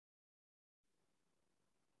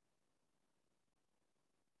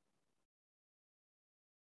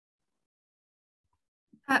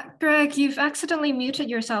 Greg, you've accidentally muted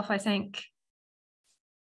yourself, I think.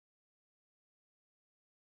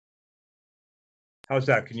 How's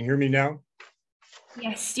that? Can you hear me now?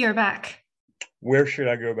 Yes, you're back. Where should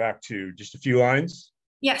I go back to? Just a few lines?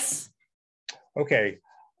 Yes. Okay.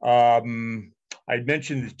 I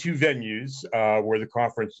mentioned the 2 venues where the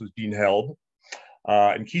conference was being held.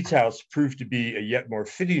 And Keats House proved to be a yet more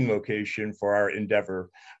fitting location for our endeavor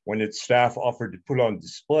when its staff offered to put on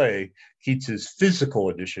display Keats's physical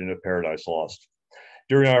edition of Paradise Lost.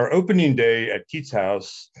 During our opening day at Keats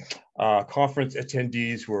House, conference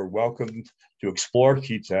attendees were welcomed to explore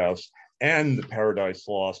Keats House and the Paradise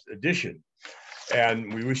Lost edition.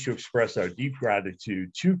 And we wish to express our deep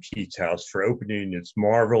gratitude to Keats House for opening its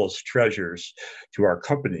marvelous treasures to our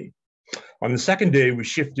company. On the second day, we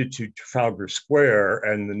shifted to Trafalgar Square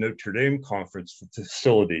and the Notre Conference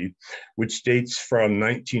facility, which dates from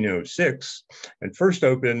 1906 and first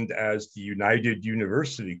opened as the United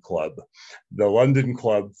University Club, the London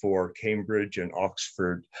club for Cambridge and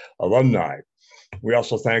Oxford alumni. We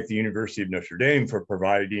also thank the University of Notre Dame for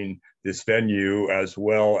providing this venue, as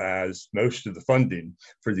well as most of the funding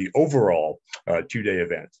for the overall two-day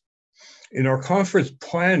event. In our conference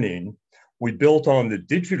planning, we built on the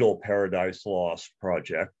Digital Paradise Lost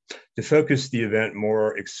project to focus the event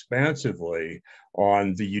more expansively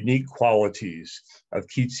on the unique qualities of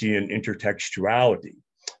Keatsian intertextuality,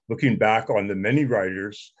 looking back on the many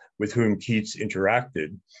writers with whom Keats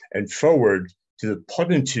interacted and forward to the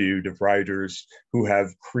plenitude of writers who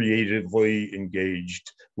have creatively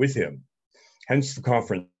engaged with him. Hence the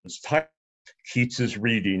conference title, Keats is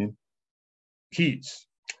Reading Keats.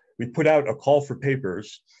 We put out a call for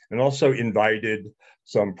papers and also invited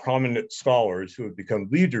some prominent scholars who have become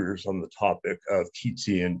leaders on the topic of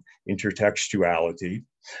Keatsian intertextuality,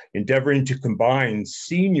 endeavoring to combine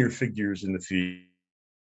senior figures in the field,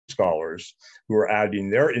 scholars who are adding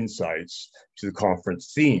their insights to the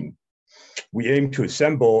conference theme. We aim to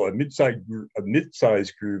assemble a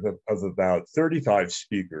mid-sized group of about 35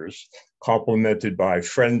 speakers, complemented by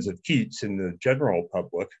friends of Keats in the general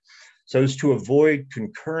public, so as to avoid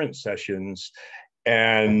concurrent sessions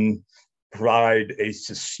and provide a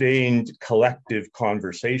sustained collective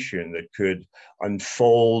conversation that could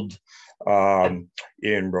unfold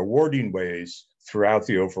in rewarding ways throughout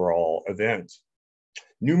the overall event.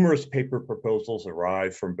 Numerous paper proposals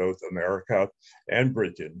arrived from both America and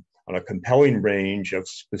Britain on a compelling range of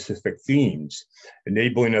specific themes,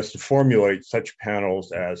 enabling us to formulate such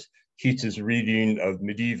panels as Keats's reading of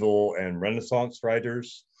medieval and Renaissance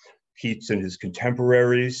writers, Keats and his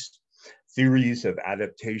contemporaries, theories of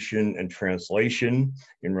adaptation and translation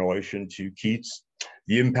in relation to Keats,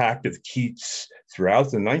 the impact of Keats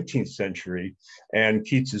throughout the 19th century, and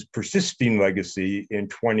Keats's persisting legacy in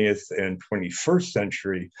 20th and 21st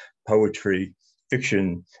century poetry,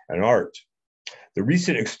 fiction, and art. The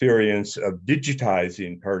recent experience of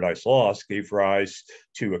digitizing Paradise Lost gave rise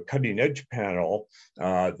to a cutting-edge panel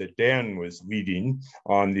that Dan was leading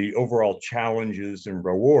on the overall challenges and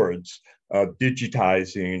rewards of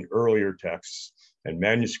digitizing earlier texts and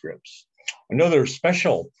manuscripts. Another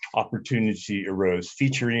special opportunity arose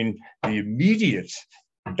featuring the immediate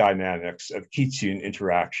dynamics of Keatsian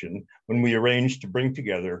interaction when we arranged to bring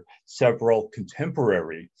together several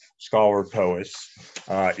contemporary scholar poets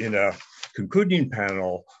in a concluding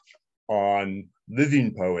panel on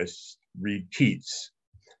living poets read Keats.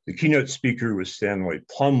 The keynote speaker was Stanley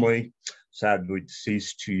Plumley, sadly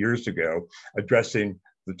deceased 2 years ago, addressing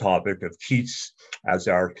the topic of Keats as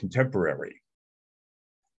our contemporary.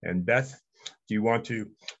 And Beth, do you want to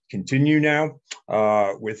continue now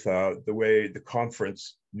with the way the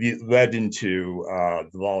conference led into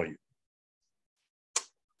the volume?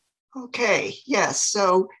 Okay, yes,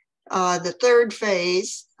 so the third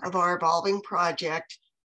phase of our evolving project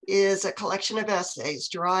is a collection of essays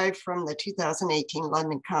derived from the 2018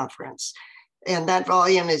 London Conference. And that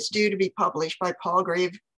volume is due to be published by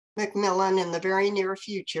Palgrave Macmillan in the very near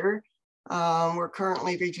future. We're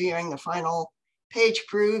currently reviewing the final page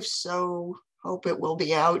proofs, so hope it will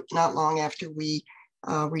be out not long after we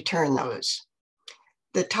return those.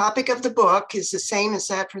 The topic of the book is the same as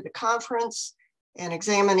that for the conference, an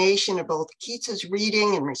examination of both Keats's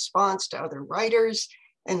reading in response to other writers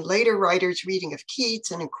and later writers' reading of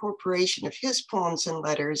Keats and incorporation of his poems and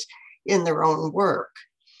letters in their own work.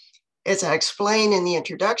 As I explained in the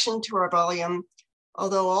introduction to our volume,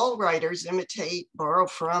 although all writers imitate, borrow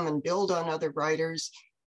from, and build on other writers,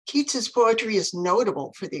 Keats's poetry is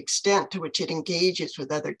notable for the extent to which it engages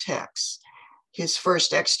with other texts. His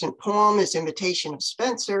first extant poem is Imitation of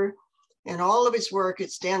Spenser, and all of his work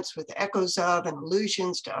is dense with echoes of and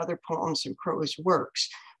allusions to other poems and prose works.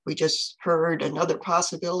 We just heard another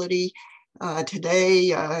possibility today,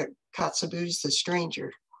 Kotzebue's The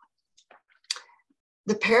Stranger.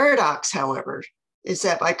 The paradox, however, is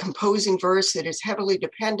that by composing verse that is heavily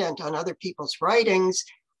dependent on other people's writings,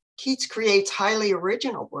 Keats creates highly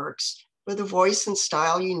original works with a voice and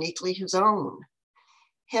style uniquely his own.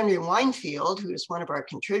 Henry Weinfield, who is one of our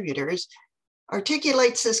contributors,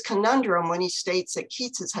 articulates this conundrum when he states that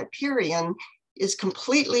Keats's Hyperion is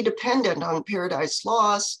completely dependent on Paradise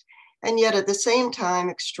Lost, and yet at the same time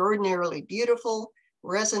extraordinarily beautiful,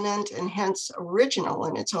 resonant, and hence original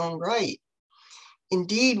in its own right.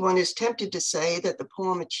 Indeed, one is tempted to say that the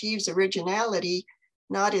poem achieves originality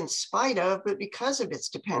not in spite of, but because of its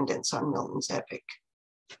dependence on Milton's epic.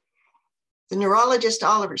 The neurologist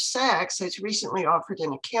Oliver Sacks has recently offered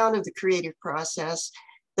an account of the creative process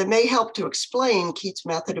that may help to explain Keats'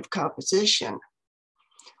 method of composition.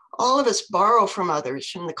 All of us borrow from others,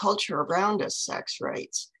 from the culture around us, Sacks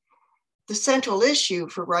writes. The central issue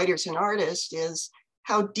for writers and artists is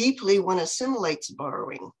how deeply one assimilates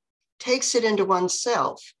borrowing, takes it into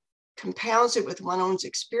oneself, compounds it with one's own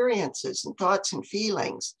experiences and thoughts and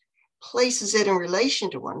feelings, places it in relation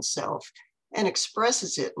to oneself, and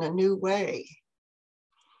expresses it in a new way.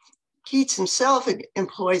 Keats himself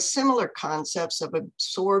employs similar concepts of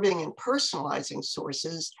absorbing and personalizing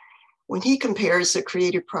sources when he compares the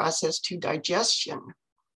creative process to digestion.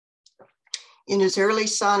 In his early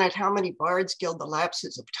sonnet, How Many Bards Gild the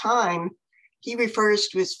Lapses of Time, he refers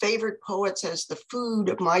to his favorite poets as the food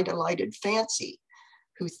of my delighted fancy,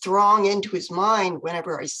 who throng into his mind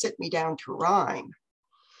whenever I sit me down to rhyme.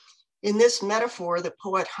 In this metaphor, the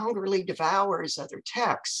poet hungrily devours other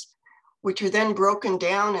texts, which are then broken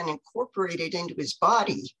down and incorporated into his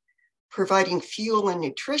body, providing fuel and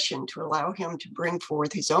nutrition to allow him to bring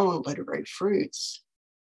forth his own literary fruits.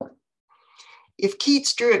 If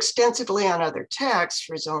Keats drew extensively on other texts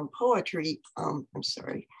for his own poetry,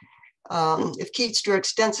 if Keats drew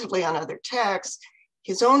extensively on other texts,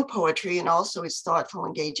 his own poetry and also his thoughtful,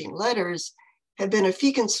 engaging letters have been a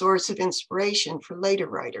fecund source of inspiration for later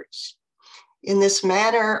writers. In this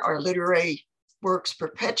manner, our literary works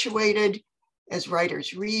perpetuated as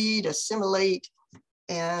writers read, assimilate,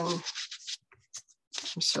 and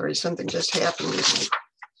I'm sorry, something just happened with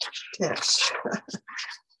my text.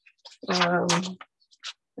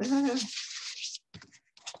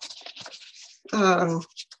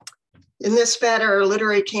 In this manner, our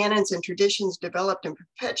literary canons and traditions developed and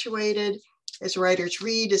perpetuated as writers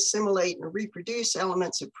read, assimilate, and reproduce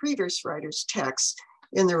elements of previous writers' texts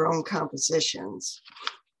in their own compositions.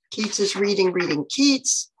 Keats's Reading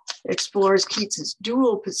Keats explores Keats's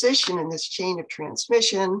dual position in this chain of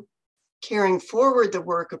transmission, carrying forward the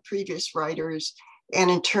work of previous writers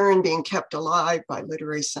and in turn being kept alive by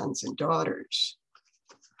literary sons and daughters.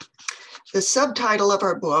 The subtitle of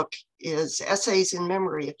our book is Essays in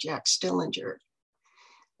Memory of Jack Stillinger.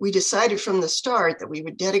 We decided from the start that we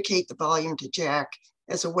would dedicate the volume to Jack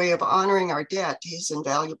as a way of honoring our debt to his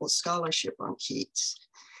invaluable scholarship on Keats.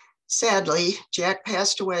 Sadly, Jack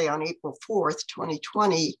passed away on April 4th,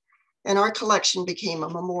 2020, and our collection became a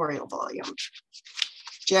memorial volume.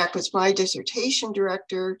 Jack was my dissertation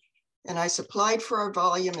director, and I supplied for our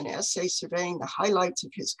volume an essay surveying the highlights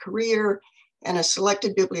of his career and a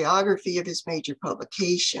selected bibliography of his major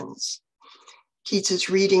publications. Keats's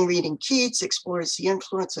Reading Keats explores the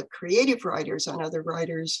influence of creative writers on other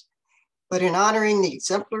writers, but in honoring the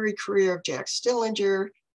exemplary career of Jack Stillinger,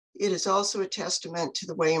 it is also a testament to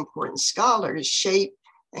the way important scholars shape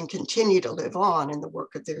and continue to live on in the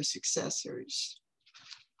work of their successors.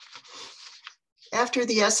 After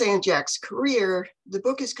the essay on Jack's career, the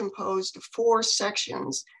book is composed of 4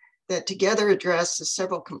 sections that together address the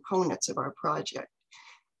several components of our project.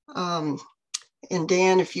 And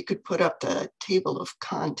Dan, if you could put up the table of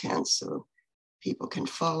contents so people can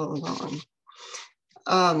follow along.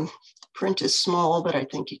 Print is small, but I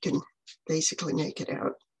think you can basically make it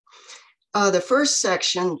out. The first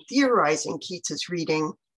section, Theorizing Keats's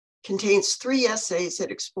Reading, contains 3 essays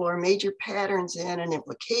that explore major patterns in and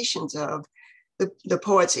implications of the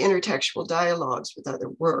poet's intertextual dialogues with other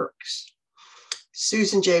works.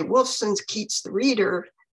 Susan J. Wolfson's Keats the Reader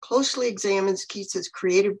closely examines Keats's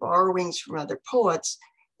creative borrowings from other poets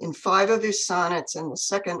in 5 of his sonnets and the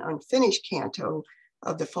second unfinished canto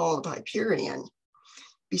of The Fall of Hyperion.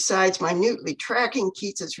 Besides minutely tracking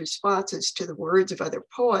Keats's responses to the words of other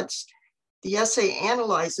poets, the essay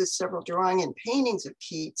analyzes several drawing and paintings of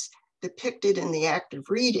Keats depicted in the act of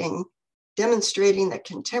reading, demonstrating that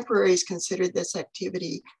contemporaries considered this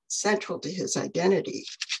activity central to his identity.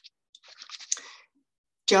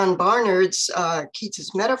 John Barnard's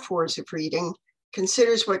Keats's Metaphors of Reading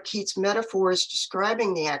considers what Keats' metaphors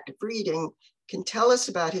describing the act of reading can tell us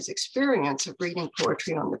about his experience of reading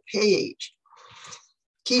poetry on the page.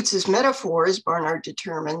 Keats's metaphors, Barnard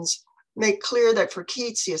determines, make clear that for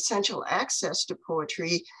Keats, the essential access to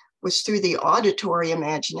poetry was through the auditory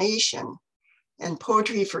imagination, and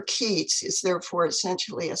poetry for Keats is therefore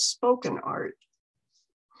essentially a spoken art.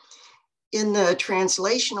 In the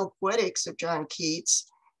Translational Poetics of John Keats,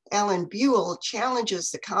 Alan Buell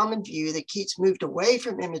challenges the common view that Keats moved away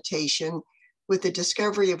from imitation with the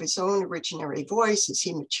discovery of his own originary voice as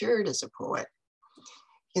he matured as a poet.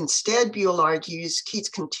 Instead, Buell argues, Keats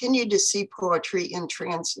continued to see poetry in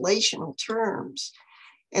translational terms,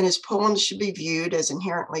 and his poems should be viewed as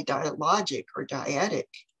inherently dialogic or dyadic.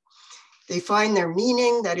 They find their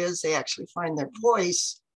meaning, that is, they actually find their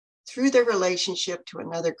voice, through their relationship to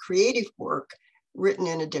another creative work written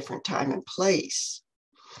in a different time and place.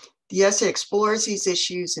 The essay explores these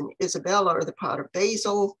issues in Isabella or the Pot of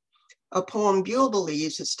Basil, a poem Buell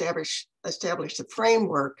believes established the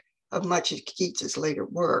framework of much of Keats's later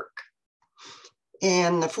work.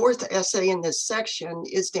 And the fourth essay in this section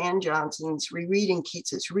is Dan Johnson's Rereading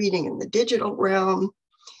Keats's Reading in the Digital Realm,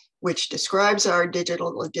 which describes our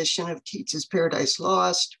digital edition of Keats's Paradise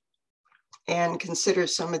Lost and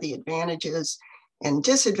considers some of the advantages and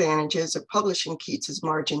disadvantages of publishing Keats's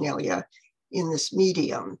marginalia in this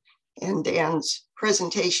medium. And Dan's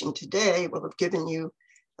presentation today will have given you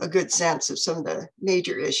a good sense of some of the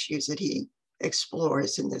major issues that he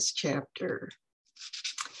explores in this chapter.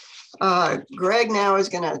 Greg now is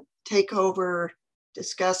going to take over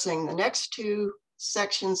discussing the next two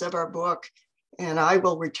sections of our book, and I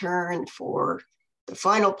will return for the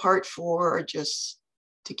final part 4, just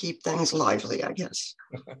to keep things lively, I guess.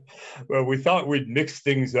 Well, we thought we'd mix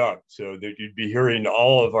things up so that you'd be hearing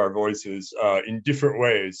all of our voices in different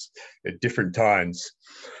ways at different times.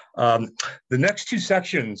 The next two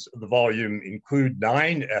sections of the volume include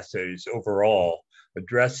 9 essays overall,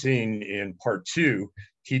 addressing in part 2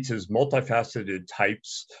 Keats's multifaceted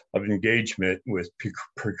types of engagement with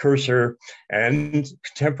precursor and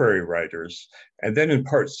contemporary writers, and then in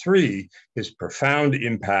part 3, his profound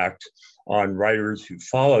impact on writers who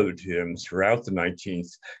followed him throughout the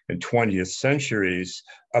 19th and 20th centuries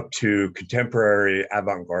up to contemporary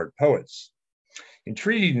avant-garde poets. In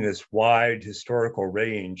treating this wide historical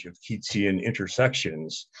range of Keatsian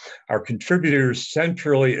intersections, our contributors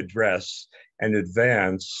centrally address and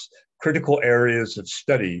advance critical areas of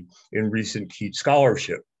study in recent Keats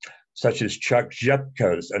scholarship, such as Chuck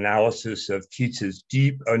Jepka's analysis of Keats's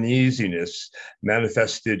deep uneasiness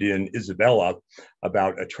manifested in Isabella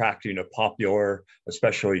about attracting a popular,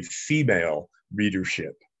 especially female,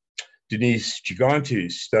 readership. Denise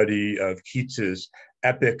Giganti's study of Keats's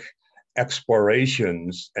epic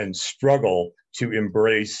explorations and struggle to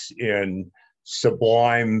embrace in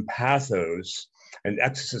sublime pathos an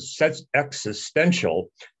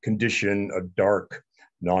existential condition of dark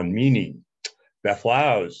non-meaning. Beth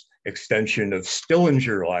Lau's extension of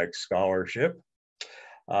Stillinger-like scholarship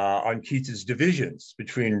on Keats's divisions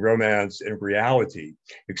between romance and reality,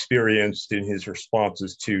 experienced in his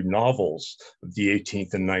responses to novels of the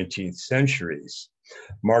 18th and 19th centuries.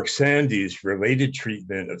 Mark Sandy's related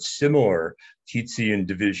treatment of similar Keatsian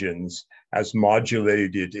divisions as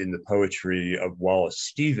modulated in the poetry of Wallace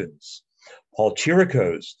Stevens. Paul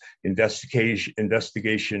Chirico's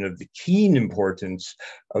investigation of the keen importance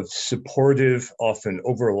of supportive, often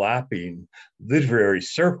overlapping literary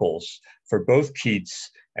circles for both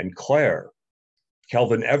Keats and Clare.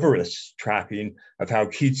 Kelvin Everest's tracking of how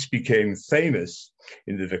Keats became famous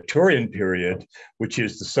in the Victorian period, which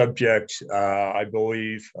is the subject, I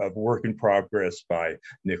believe, of work in progress by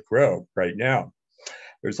Nick Rowe right now.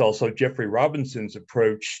 There's also Jeffrey Robinson's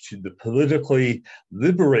approach to the politically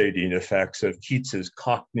liberating effects of Keats's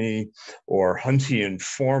Cockney or Huntian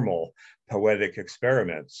formal poetic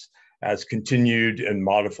experiments, as continued and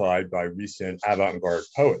modified by recent avant-garde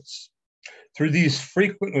poets. Through these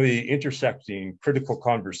frequently intersecting critical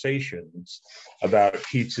conversations about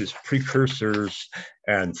Keats's precursors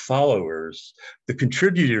and followers, the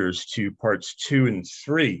contributors to parts 2 and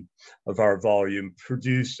 3 of our volume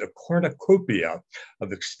produce a cornucopia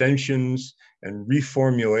of extensions and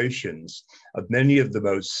reformulations of many of the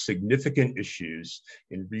most significant issues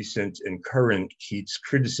in recent and current Keats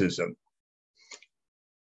criticism.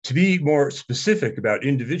 To be more specific about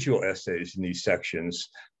individual essays in these sections,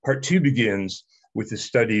 part 2 begins with a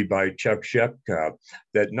study by Chuck Jepka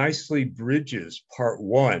that nicely bridges part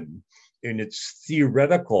 1 in its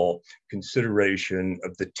theoretical consideration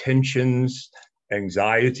of the tensions,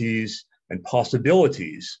 anxieties, and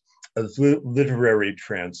possibilities of literary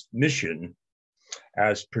transmission,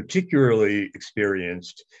 as particularly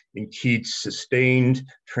experienced in Keats' sustained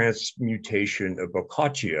transmutation of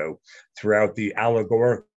Boccaccio throughout the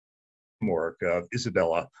allegorical work of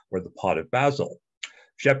Isabella or the Pot of Basil.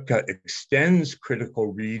 Jepka extends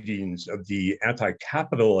critical readings of the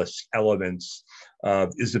anti-capitalist elements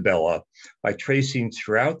of Isabella by tracing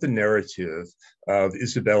throughout the narrative of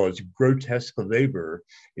Isabella's grotesque labor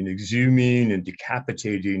in exhuming and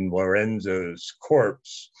decapitating Lorenzo's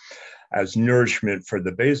corpse as nourishment for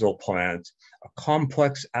the basil plant, a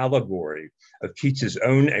complex allegory of Keats's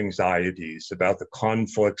own anxieties about the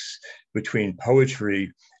conflicts between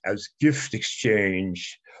poetry as gift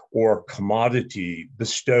exchange or commodity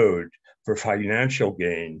bestowed for financial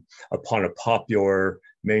gain upon a popular,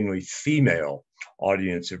 mainly female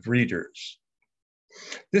audience of readers.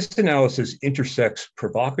 This analysis intersects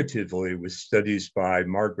provocatively with studies by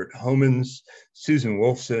Margaret Homans, Susan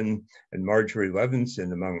Wolfson, and Marjorie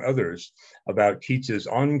Levinson, among others, about Keats's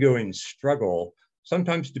ongoing struggle,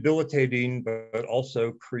 sometimes debilitating, but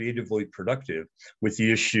also creatively productive, with the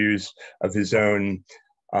issues of his own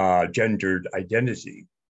gendered identity.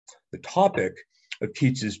 The topic of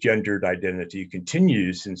Keats's gendered identity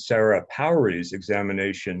continues in Sarah Powery's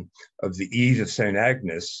examination of the Eve of St.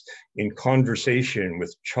 Agnes in conversation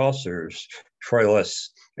with Chaucer's Troilus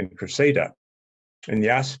and Cressida. And the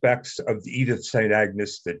aspects of the Eve of St.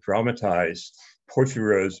 Agnes that dramatize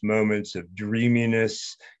Porphyro's moments of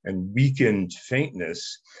dreaminess and weakened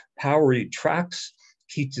faintness, Powery tracks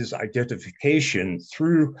Keats's identification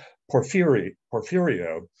through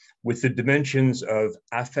Porphyrio with the dimensions of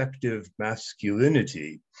affective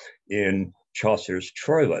masculinity in Chaucer's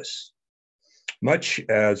Troilus. Much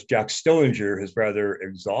as Jack Stillinger has rather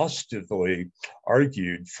exhaustively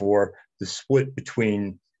argued for the split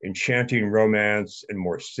between enchanting romance and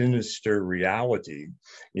more sinister reality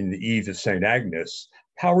in the Eve of St. Agnes,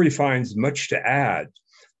 Powery finds much to add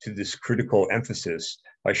to this critical emphasis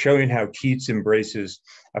by showing how Keats embraces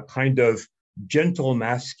a kind of gentle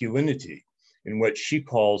masculinity in what she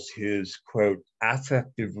calls his, quote,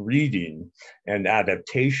 affective reading and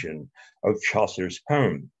adaptation of Chaucer's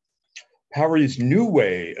poem. Powery's new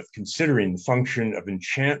way of considering the function of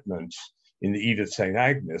enchantment in the Eve of St.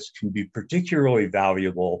 Agnes can be particularly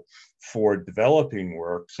valuable for developing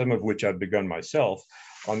work, some of which I've begun myself,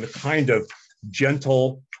 on the kind of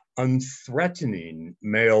gentle, unthreatening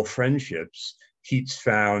male friendships Keats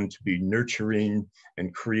found to be nurturing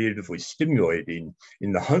and creatively stimulating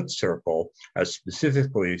in the Hunt Circle, as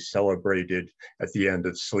specifically celebrated at the end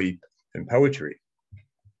of Sleep and Poetry.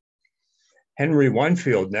 Henry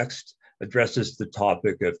Winefield next addresses the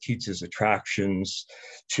topic of Keats's attractions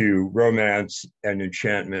to romance and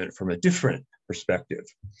enchantment from a different perspective.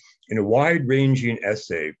 In a wide-ranging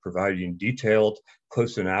essay providing detailed,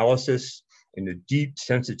 close analysis and a deep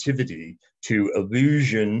sensitivity to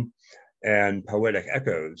illusion and poetic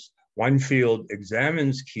echoes, Winefield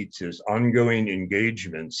examines Keats's ongoing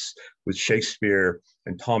engagements with Shakespeare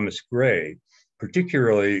and Thomas Gray,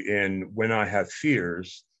 particularly in When I Have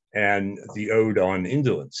Fears and the Ode on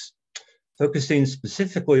Indolence, focusing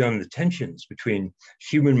specifically on the tensions between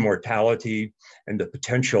human mortality and the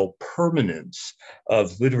potential permanence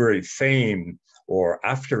of literary fame or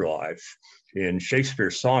afterlife. In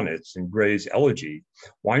Shakespeare's sonnets and Gray's elegy,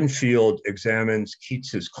 Winefield examines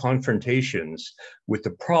Keats's confrontations with the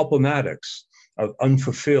problematics of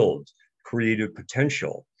unfulfilled creative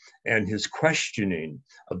potential and his questioning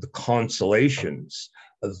of the consolations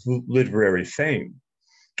of literary fame.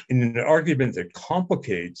 In an argument that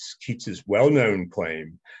complicates Keats's well-known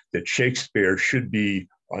claim that Shakespeare should be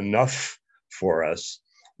enough for us,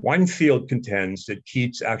 Winefield contends that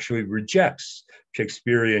Keats actually rejects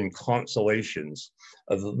Shakespearean consolations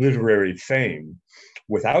of literary fame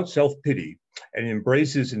without self-pity and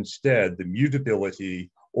embraces instead the mutability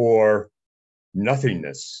or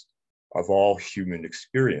nothingness of all human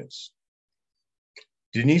experience.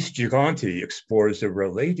 Denise Giganti explores a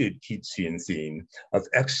related Keatsian theme of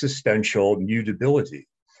existential mutability,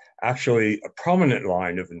 actually a prominent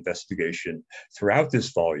line of investigation throughout this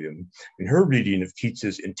volume in her reading of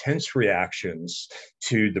Keats's intense reactions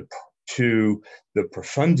to the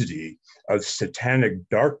profundity of satanic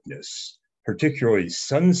darkness, particularly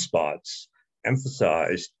sunspots,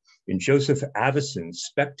 emphasized in Joseph Addison's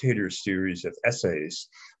Spectator series of essays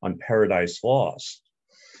on Paradise Lost.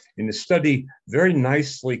 In a study very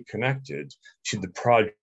nicely connected to the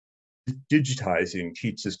project digitizing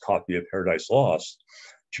Keats's copy of Paradise Lost,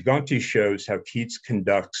 Giganti shows how Keats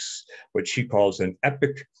conducts what she calls an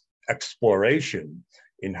epic exploration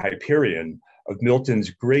in Hyperion of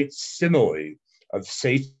Milton's great simile of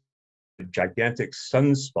Satan's gigantic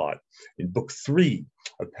sunspot in Book 3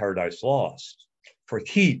 of Paradise Lost. For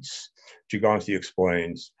Keats, Giganti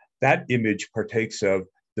explains, that image partakes of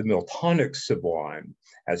the Miltonic sublime,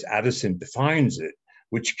 as Addison defines it,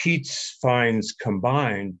 which Keats finds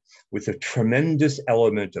combined with a tremendous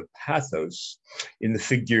element of pathos in the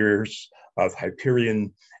figures of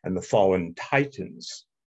Hyperion and the fallen Titans.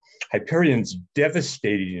 Hyperion's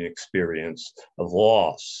devastating experience of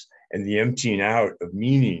loss and the emptying out of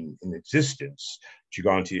meaning in existence,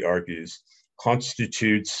 Giganti argues,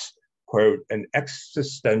 constitutes, quote, an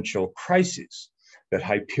existential crisis that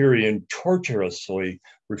Hyperion tortuously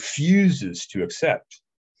refuses to accept.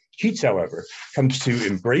 Keats, however, comes to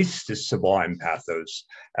embrace this sublime pathos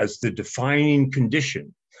as the defining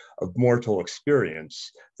condition of mortal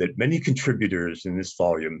experience that many contributors in this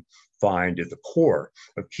volume find at the core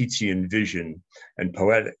of Keatsian vision and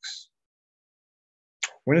poetics.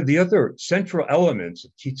 One of the other central elements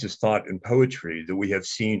of Keats's thought and poetry that we have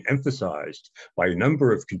seen emphasized by a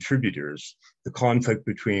number of contributors, the conflict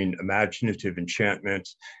between imaginative enchantment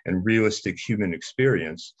and realistic human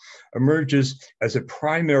experience, emerges as a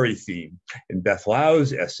primary theme in Beth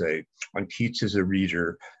Lau's essay on Keats as a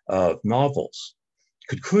reader of novels.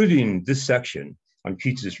 Concluding this section on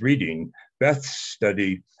Keats's reading, Beth's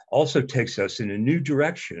study also takes us in a new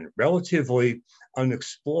direction, relatively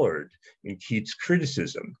unexplored in Keats'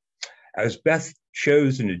 criticism. As Beth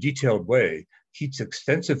shows in a detailed way, Keats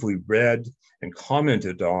extensively read and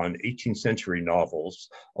commented on 18th century novels,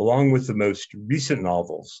 along with the most recent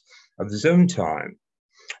novels of his own time.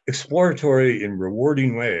 Exploratory in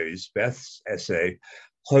rewarding ways, Beth's essay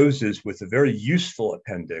closes with a very useful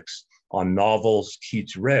appendix on novels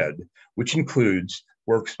Keats read, which includes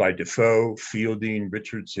works by Defoe, Fielding,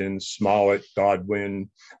 Richardson, Smollett, Godwin,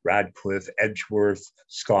 Radcliffe, Edgeworth,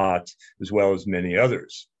 Scott, as well as many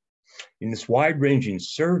others. In this wide-ranging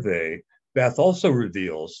survey, Beth also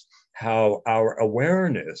reveals how our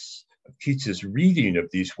awareness of Keats's reading of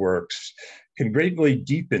these works can greatly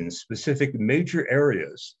deepen specific major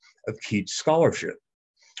areas of Keats scholarship.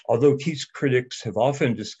 Although Keats critics have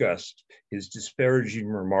often discussed his disparaging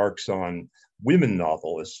remarks on women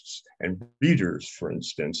novelists and readers, for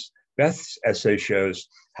instance, Beth's essay shows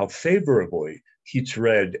how favorably Keats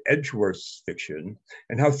read Edgeworth's fiction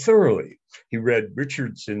and how thoroughly he read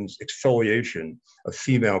Richardson's exfoliation of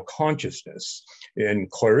female consciousness in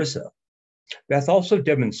Clarissa. Beth also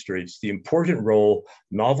demonstrates the important role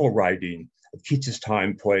novel writing of Keats's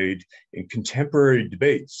time played in contemporary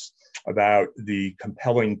debates about the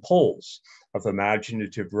compelling pulls of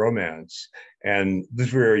imaginative romance and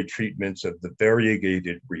literary treatments of the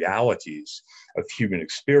variegated realities of human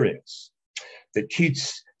experience. That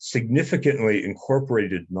Keats significantly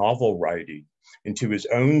incorporated novel writing into his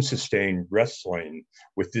own sustained wrestling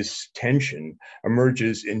with this tension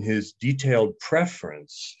emerges in his detailed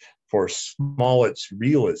preference for Smollett's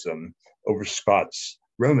realism over Scott's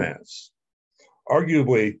romance.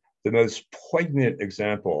 Arguably, the most poignant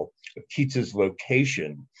example of Keats's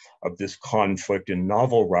location of this conflict in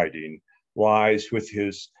novel writing lies with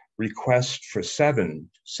his request for Severn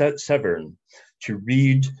to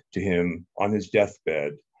read to him on his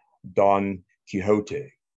deathbed Don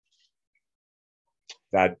Quixote,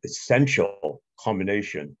 that essential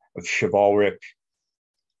combination of chivalric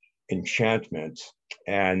enchantment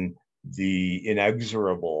and the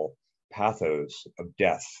inexorable pathos of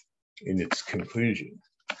death in its conclusion.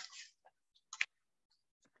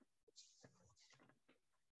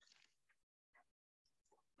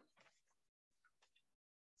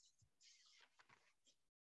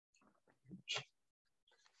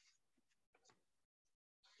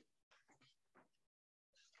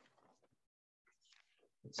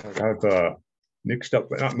 So I've mixed up,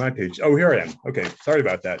 not my page. Oh, here I am. Okay, sorry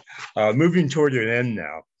about that. Moving toward an end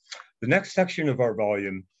now. The next section of our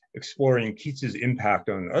volume, exploring Keats's impact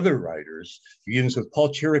on other writers, begins with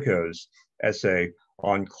Paul Chirico's essay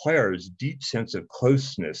on Clare's deep sense of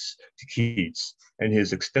closeness to Keats and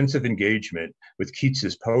his extensive engagement with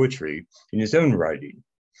Keats's poetry in his own writing.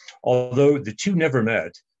 Although the two never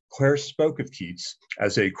met, Clare spoke of Keats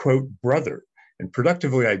as a, quote, brother, and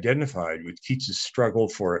productively identified with Keats's struggle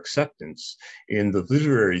for acceptance in the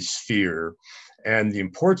literary sphere and the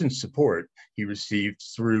important support he received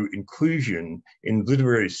through inclusion in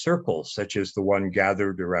literary circles, such as the one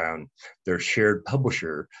gathered around their shared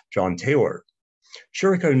publisher, John Taylor.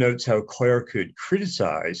 Chirico notes how Clare could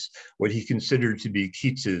criticize what he considered to be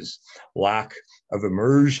Keats's lack of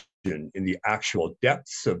immersion in the actual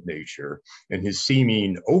depths of nature and his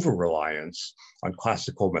seeming over-reliance on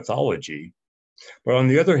classical mythology. But on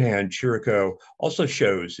the other hand, Chirico also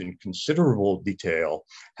shows in considerable detail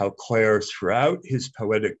how Clare, throughout his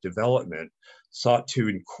poetic development, sought to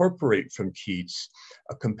incorporate from Keats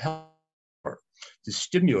a compelling power to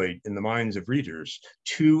stimulate in the minds of readers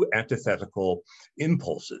two antithetical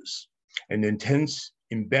impulses: an intense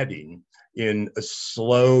embedding in a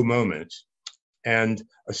slow moment and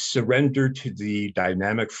a surrender to the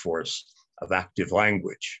dynamic force of active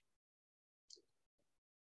language.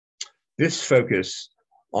 This focus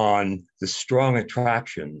on the strong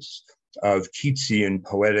attractions of Keatsian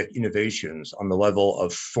poetic innovations on the level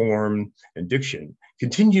of form and diction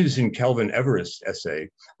continues in Kelvin Everest's essay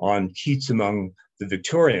on Keats among the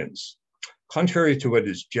Victorians. Contrary to what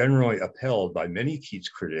is generally upheld by many Keats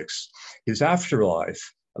critics, his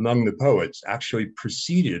afterlife among the poets actually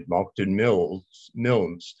preceded Monckton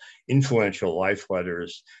Milnes' influential life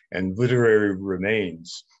letters and literary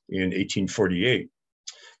remains in 1848.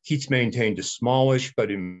 Keats maintained a smallish but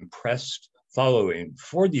impressed following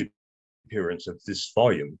before the appearance of this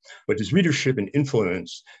volume, but his readership and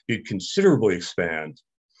influence did considerably expand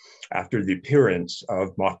after the appearance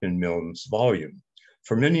of Monckton Milnes' volume.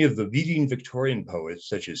 For many of the leading Victorian poets,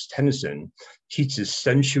 such as Tennyson, Keats's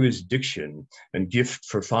sensuous diction and gift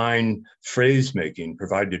for fine phrase-making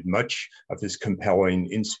provided much of his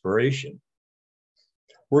compelling inspiration.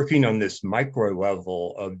 Working on this micro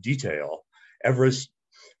level of detail, Everest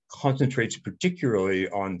concentrates particularly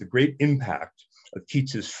on the great impact of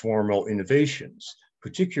Keats's formal innovations,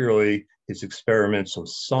 particularly his experiments with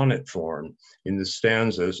sonnet form in the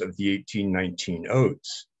stanzas of the 1819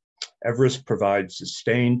 odes. Everest provides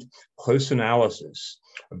sustained, close analysis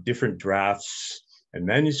of different drafts and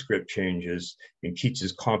manuscript changes in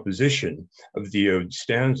Keats's composition of the ode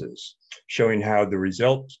stanzas, showing how the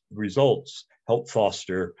results help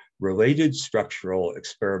foster related structural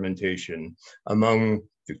experimentation among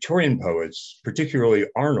Victorian poets, particularly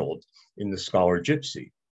Arnold in The Scholar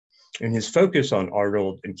Gypsy. In his focus on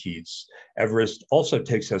Arnold and Keats, Everest also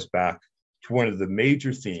takes us back to one of the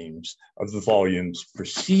major themes of the volume's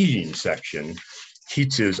preceding section,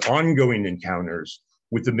 Keats's ongoing encounters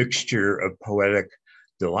with the mixture of poetic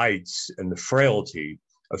delights and the frailty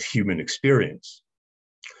of human experience.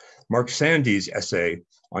 Mark Sandy's essay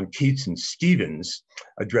on Keats and Stevens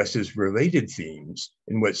addresses related themes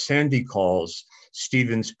in what Sandy calls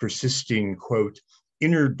Stevens' persisting, quote,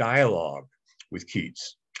 inner dialogue with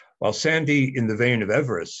Keats, while Sandy, in the vein of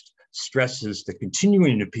Everest, stresses the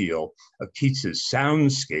continuing appeal of Keats's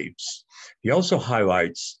soundscapes. He also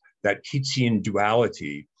highlights that Keatsian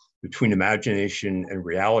duality between imagination and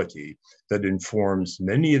reality that informs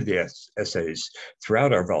many of the essays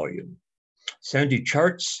throughout our volume. Sandy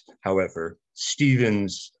charts, however,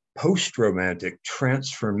 Stevens' post-romantic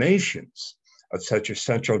transformations of such a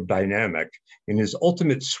central dynamic in his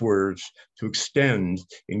ultimate swerves to extend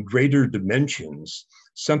in greater dimensions,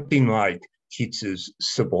 something like Keats's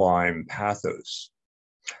sublime pathos.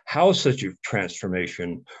 How such a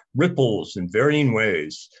transformation ripples in varying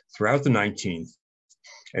ways throughout the 19th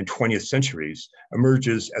and 20th centuries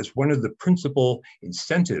emerges as one of the principal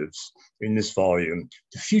incentives in this volume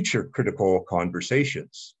to future critical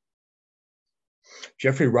conversations.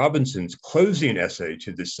 Jeffrey Robinson's closing essay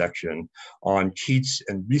to this section on Keats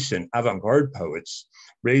and recent avant-garde poets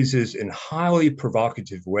raises in highly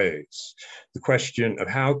provocative ways the question of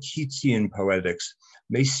how Keatsian poetics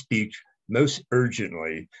may speak most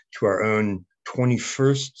urgently to our own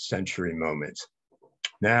 21st century moment.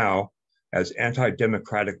 Now, as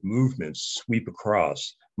anti-democratic movements sweep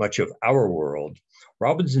across much of our world,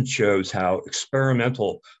 Robinson shows how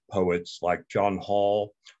experimental poets like John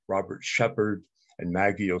Hall, Robert Shepard, and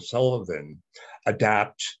Maggie O'Sullivan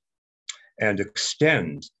adapt and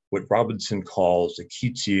extend what Robinson calls the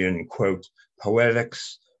Keatsian, quote,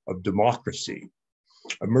 poetics of democracy,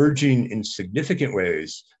 emerging in significant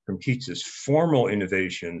ways from Keats's formal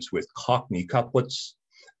innovations with Cockney couplets,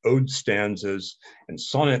 ode stanzas, and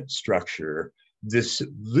sonnet structure. This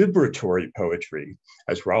liberatory poetry,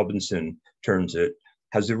 as Robinson terms it,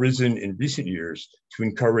 has arisen in recent years to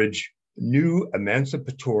encourage new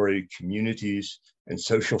emancipatory communities and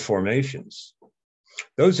social formations.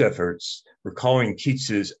 Those efforts, recalling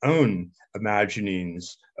Keats's own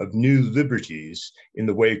imaginings of new liberties in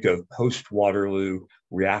the wake of post-Waterloo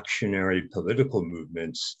reactionary political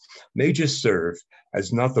movements, may just serve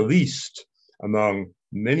as not the least among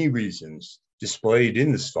many reasons displayed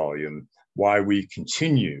in this volume why we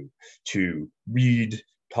continue to read,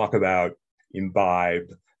 talk about, imbibe,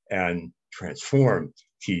 and transform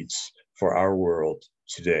Keats for our world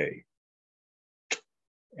today.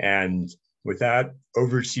 And with that,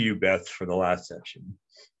 over to you, Beth, for the last section.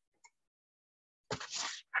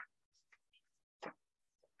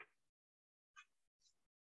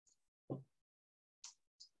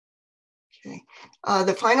 Okay.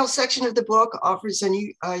 The final section of the book offers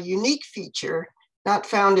a unique feature not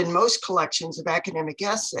found in most collections of academic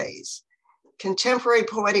essays. Contemporary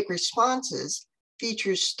Poetic Responses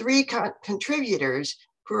features three contributors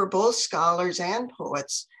who are both scholars and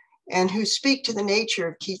poets and who speak to the nature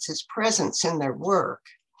of Keats's presence in their work.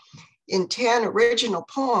 In 10 original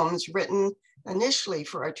poems written initially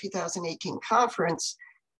for our 2018 conference,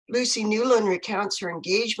 Lucy Newland recounts her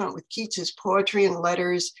engagement with Keats's poetry and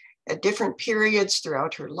letters at different periods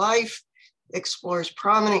throughout her life, explores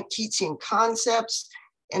prominent Keatsian concepts,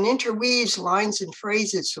 and interweaves lines and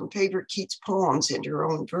phrases from favorite Keats poems into her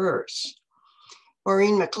own verse.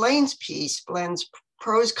 Maureen McLean's piece blends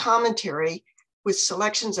prose commentary with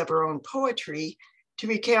selections of her own poetry to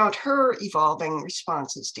recount her evolving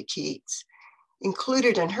responses to Keats.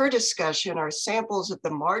 Included in her discussion are samples of the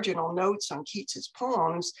marginal notes on Keats's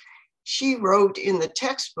poems she wrote in the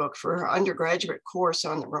textbook for her undergraduate course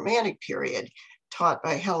on the Romantic period, taught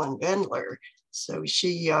by Helen Vendler. So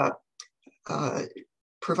she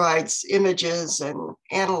provides images and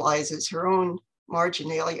analyzes her own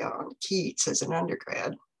marginalia on Keats as an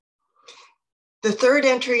undergrad. The third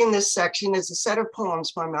entry in this section is a set of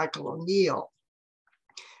poems by Michael O'Neill.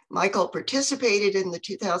 Michael participated in the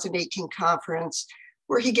 2018 conference,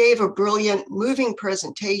 where he gave a brilliant, moving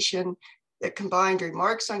presentation that combined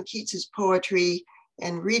remarks on Keats's poetry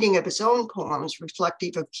and reading of his own poems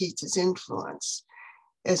reflective of Keats's influence.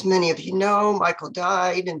 As many of you know, Michael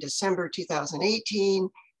died in December 2018,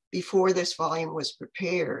 before this volume was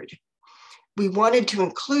prepared. We wanted to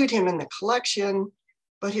include him in the collection,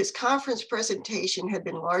 but his conference presentation had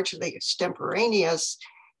been largely extemporaneous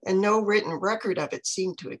and no written record of it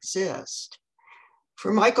seemed to exist.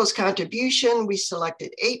 For Michael's contribution, we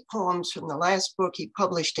selected 8 poems from the last book he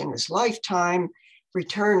published in his lifetime,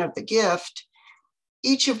 Return of the Gift,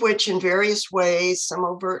 each of which in various ways, some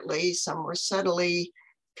overtly, some more subtly,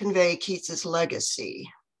 convey Keats's legacy.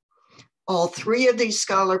 All 3 of these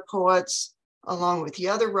scholar poets, along with the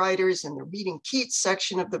other writers in the Reading Keats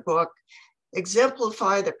section of the book,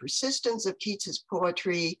 exemplify the persistence of Keats's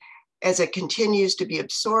poetry as it continues to be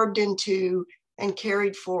absorbed into and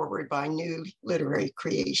carried forward by new literary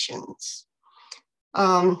creations.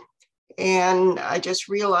 And I just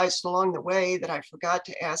realized along the way that I forgot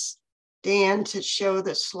to ask Dan to show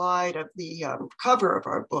the slide of the cover of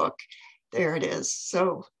our book. There it is.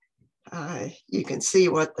 So you can see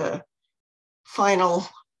what the final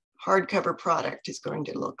hardcover product is going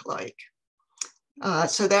to look like.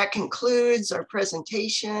 So that concludes our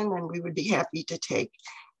presentation, and we would be happy to take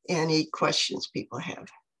any questions people have.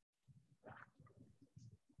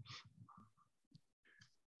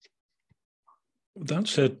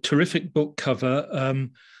 That's a terrific book cover,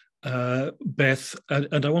 Beth,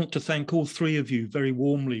 and I want to thank all 3 of you very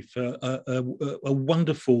warmly for a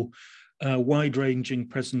wonderful, wide-ranging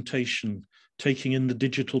presentation, taking in the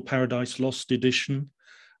Digital Paradise Lost edition,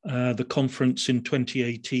 the conference in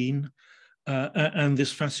 2018, and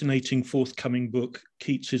this fascinating forthcoming book,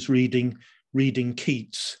 Keats is Reading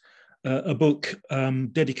Keats, a book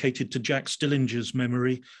dedicated to Jack Stillinger's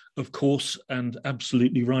memory, of course, and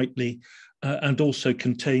absolutely rightly, and also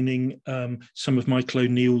containing some of Michael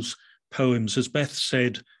O'Neill's poems. As Beth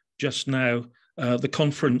said just now, the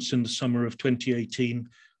conference in the summer of 2018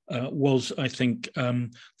 was, I think, the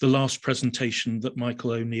last presentation that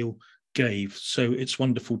Michael O'Neill gave. So it's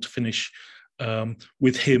wonderful to finish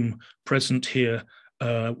with him present here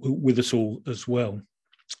with us all as well.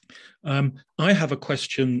 I have a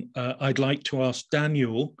question I'd like to ask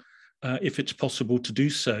Daniel, if it's possible to do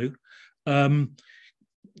so.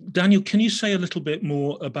 Daniel, can you say a little bit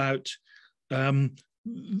more about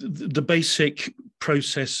the basic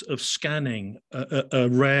process of scanning a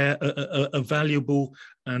rare, a valuable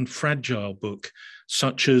and fragile book,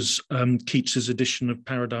 such as Keats's edition of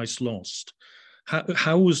Paradise Lost?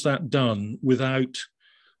 How was that done without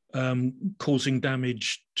causing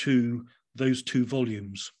damage to those 2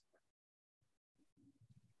 volumes?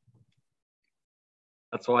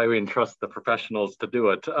 That's why we entrust the professionals to do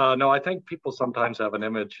it. No, I think people sometimes have an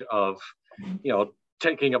image of,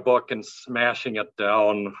 taking a book and smashing it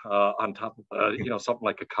down on top of, something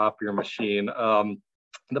like a copier machine.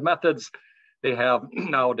 The methods they have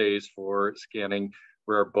nowadays for scanning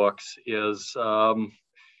rare books is,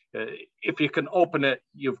 if you can open it,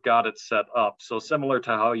 you've got it set up. So similar to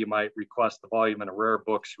how you might request the volume in a rare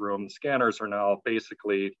books room, scanners are now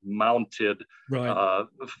basically mounted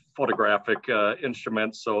photographic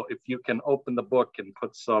instruments. So if you can open the book and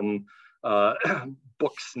put some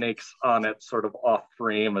book snakes on it sort of off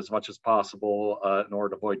frame as much as possible in order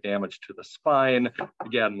to avoid damage to the spine,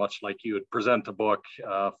 again, much like you would present a book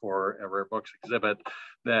for a rare books exhibit,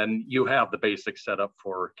 then you have the basic setup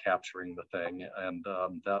for capturing the thing. And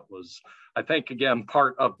that was, I think, again,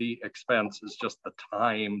 part of the expense is just the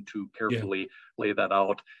time to carefully lay that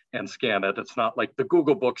out and scan it. It's not like the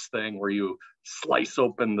Google Books thing where you slice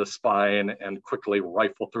open the spine and quickly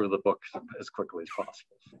rifle through the book as quickly as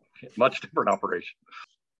possible. Much different operation.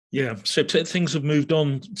 Yeah, so things have moved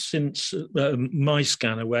on since my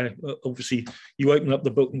scanner, where obviously you open up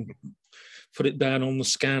the book and put it down on the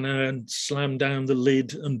scanner and slam down the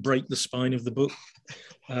lid and break the spine of the book.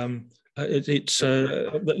 It's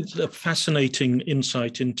a fascinating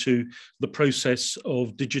insight into the process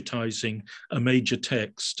of digitizing a major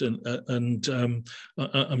text, and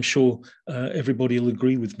I'm sure everybody will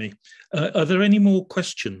agree with me. Are there any more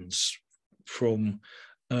questions from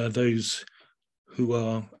those who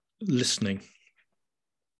are listening?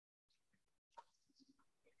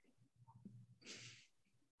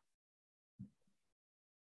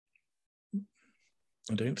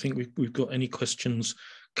 I don't think we've got any questions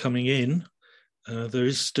coming in. There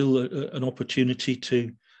is still an opportunity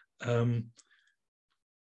to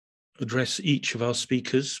address each of our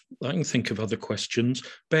speakers. I can think of other questions.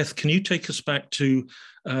 Beth, can you take us back to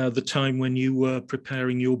the time when you were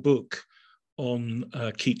preparing your book on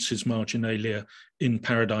Keats's marginalia in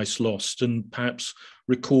Paradise Lost, and perhaps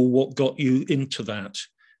recall what got you into that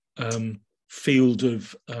field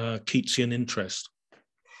of Keatsian interest?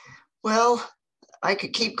 Well, I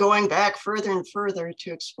could keep going back further and further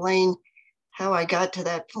to explain how I got to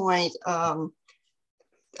that point.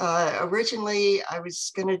 Originally, I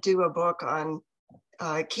was going to do a book on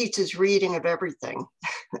Keats's reading of everything.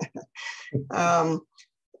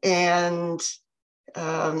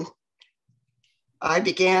 I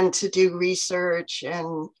began to do research,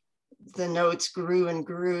 and the notes grew and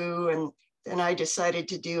grew. And then I decided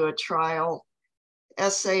to do a trial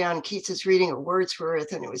essay on Keats's reading of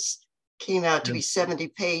Wordsworth, and it came out to be 70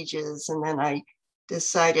 pages. And then I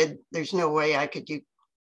decided there's no way I could do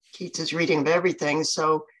Keats's reading of everything.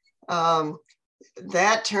 So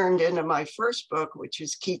that turned into my first book, which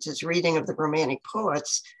was Keats's reading of the Romantic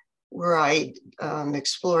poets, where I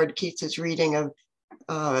explored Keats's reading of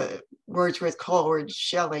Wordsworth, Coleridge,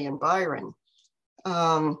 Shelley, and Byron.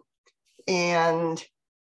 And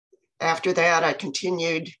after that, I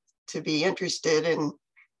continued to be interested in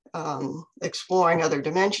exploring other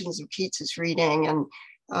dimensions of Keats's reading, and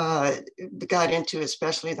got into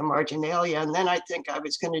especially the marginalia. And then I think I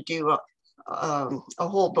was going to do a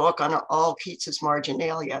whole book on all Keats's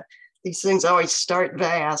marginalia. These things always start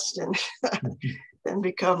vast and then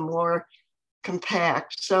become more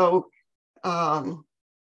compact. So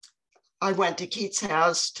I went to Keats'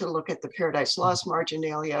 house to look at the Paradise Lost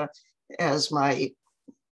marginalia as my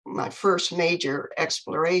first major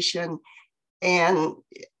exploration. And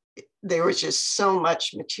there was just so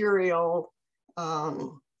much material.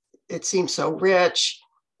 It seemed so rich.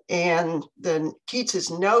 And then Keats's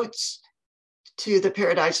notes to the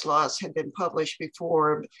Paradise Lost had been published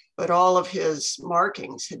before, but all of his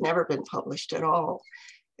markings had never been published at all.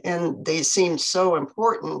 And they seemed so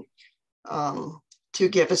important to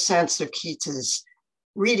give a sense of Keats's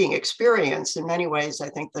reading experience. In many ways, I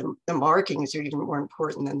think the markings are even more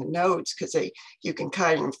important than the notes, because you can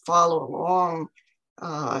kind of follow along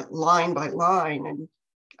line by line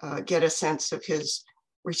and get a sense of his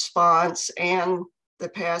response. And the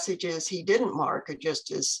passages he didn't mark are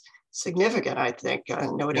just as significant, I think,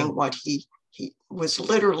 noting what he was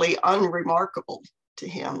literally unremarkable to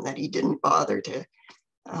him, that he didn't bother to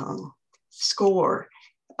score.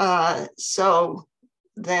 So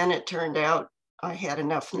then it turned out I had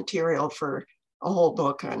enough material for a whole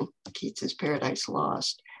book on Keats's Paradise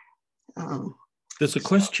Lost. There's a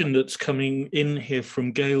question that's coming in here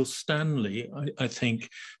from Gail Stanley, I think.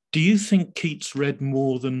 Do you think Keats read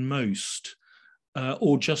more than most,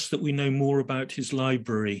 or just that we know more about his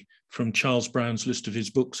library from Charles Brown's list of his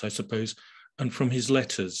books, I suppose, and from his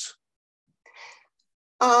letters?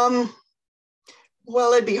 Well,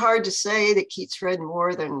 it'd be hard to say that Keats read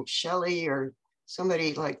more than Shelley or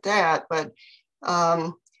somebody like that, but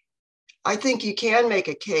I think you can make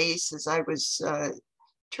a case, as I was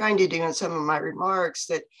trying to do in some of my remarks,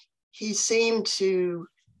 that he seemed to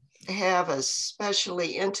have a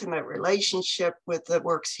especially intimate relationship with the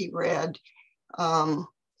works he read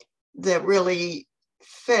that really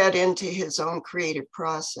fed into his own creative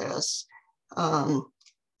process. And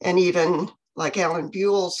even like Alan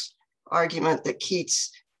Buell's argument that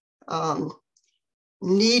Keats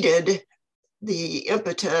needed the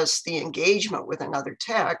impetus, the engagement with another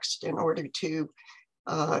text in order to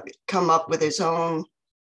come up with his own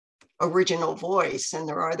original voice. And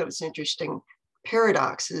there are those interesting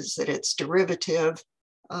paradoxes that it's derivative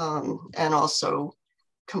and also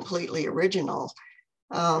completely original.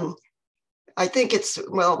 I think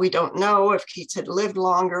well, we don't know if Keats had lived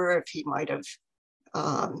longer, if he might have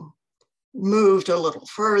moved a little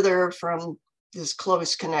further from this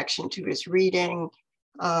close connection to his reading.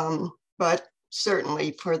 But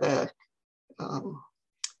certainly for the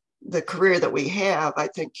career that we have, I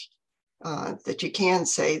think that you can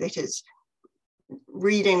say that his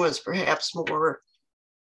reading was perhaps more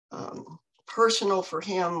personal for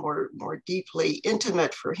him, or more deeply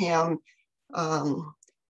intimate for him.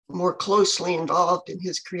 more closely involved in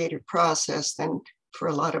his creative process than for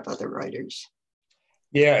a lot of other writers.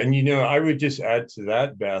 Yeah, and I would just add to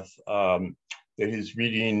that, Beth, that his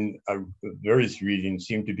reading, various readings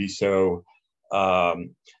seem to be so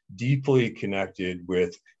deeply connected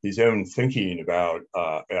with his own thinking about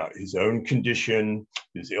his own condition,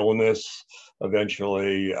 his illness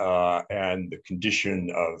eventually, and the condition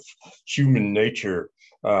of human nature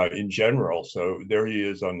in general. So there he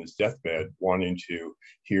is on his deathbed wanting to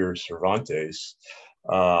hear Cervantes.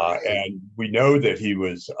 And we know that he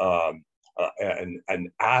was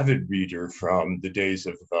an avid reader from the days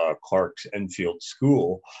of Clark's Enfield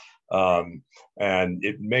School. And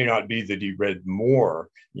it may not be that he read more,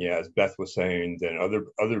 as Beth was saying, than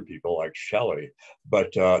other people like Shelley,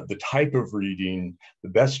 but the type of reading, the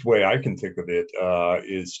best way I can think of it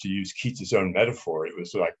is to use Keats's own metaphor. It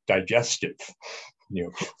was like digestive,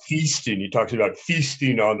 feasting. He talks about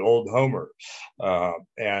feasting on old Homer,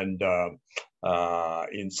 and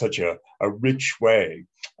in such a rich way,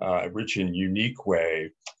 a rich and unique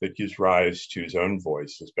way that gives rise to his own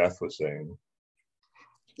voice, as Beth was saying.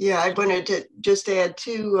 Yeah, I wanted to just add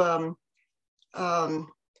too,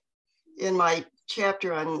 in my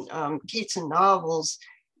chapter on Keats and novels,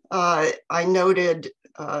 I noted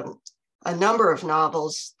a number of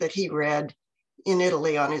novels that he read in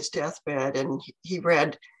Italy on his deathbed, and he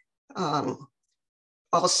read all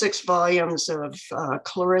 6 volumes of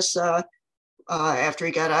Clarissa after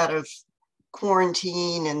he got out of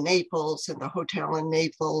quarantine in Naples, in the hotel in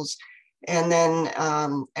Naples, and then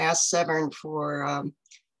asked Severn for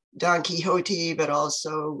Don Quixote, but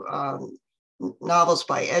also novels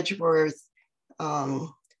by Edgeworth,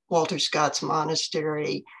 Walter Scott's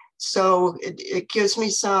Monastery. So it gives me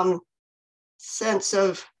some sense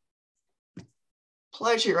of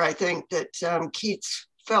pleasure, I think, that Keats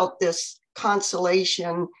felt this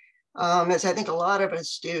consolation, as I think a lot of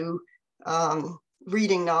us do,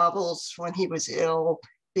 reading novels when he was ill,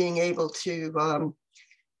 being able to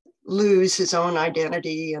lose his own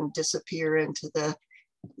identity and disappear into the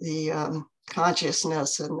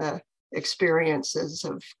consciousness and the experiences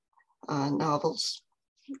of novels,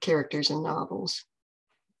 characters in novels.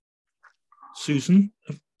 Susan,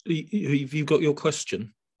 have you got your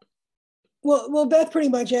question? Well, Beth pretty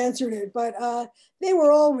much answered it, but they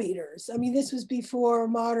were all readers. I mean, this was before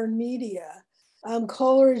modern media.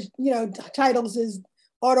 Coleridge, titles his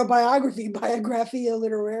autobiography, Biographia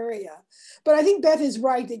Literaria. But I think Beth is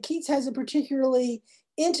right that Keats has a particularly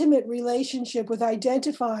intimate relationship with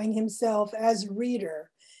identifying himself as a reader,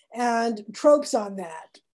 and tropes on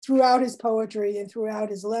that throughout his poetry and throughout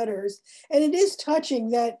his letters. And it is touching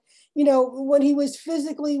that, when he was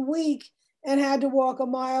physically weak and had to walk a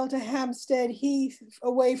mile to Hampstead Heath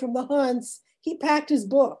away from the hunts, he packed his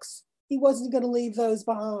books. He wasn't going to leave those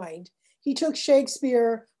behind. He took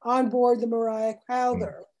Shakespeare on board the Maria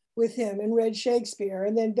Crowther with him and read Shakespeare.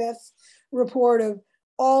 And then Beth's report of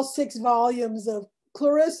all 6 volumes of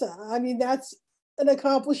Clarissa. I mean, that's an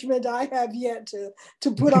accomplishment I have yet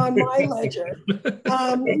to put on my ledger.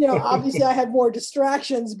 Obviously I had more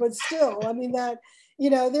distractions, but still, I mean, that,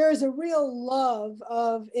 there's a real love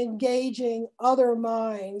of engaging other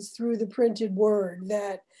minds through the printed word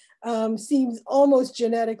that seems almost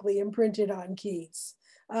genetically imprinted on Keats.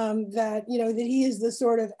 That he is the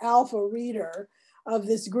sort of alpha reader of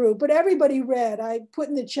this group. But everybody read. I put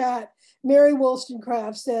in the chat, Mary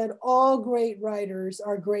Wollstonecraft said, all great writers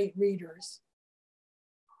are great readers.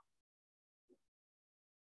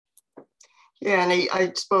 Yeah, and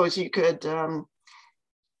I suppose you could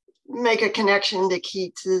make a connection to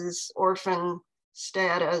Keats's orphan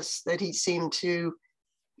status that he seemed to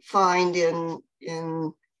find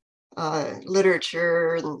in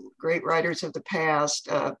literature and great writers of the past,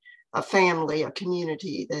 a family, a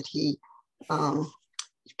community that he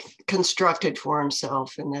constructed for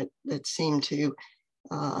himself, and that seemed to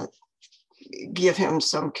give him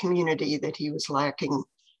some community that he was lacking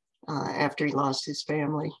after he lost his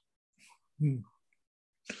family.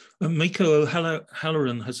 Miko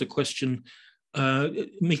O'Halloran has a question.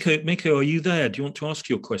 Miko, are you there? Do you want to ask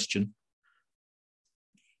your question?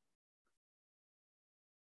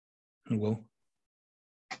 Well,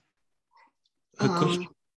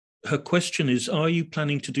 her question is, are you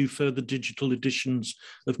planning to do further digital editions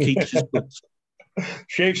of Keats's books?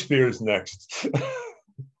 Shakespeare's next.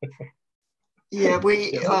 Yeah,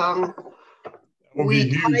 we titled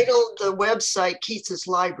the website Keats's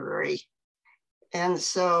Library. And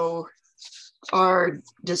so our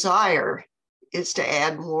desire is to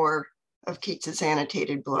add more of Keats's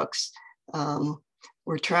annotated books.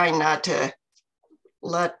 We're trying not to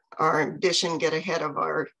let our ambition get ahead of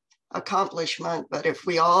our accomplishment, but if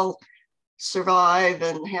we all survive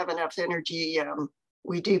and have enough energy,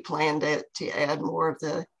 we do plan to add more of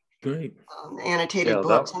the annotated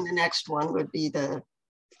books. And the next one would be the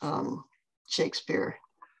Shakespeare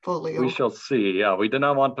folio. We shall see. Yeah, we did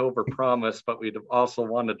not want to overpromise, but we also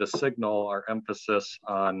wanted to signal our emphasis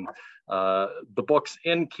on the books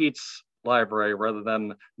in Keats library rather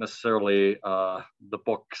than necessarily the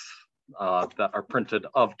books that are printed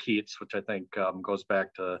of Keats, which I think goes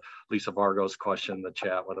back to Lisa Vargo's question in the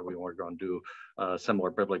chat, whether we were going to do a similar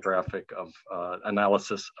bibliographic of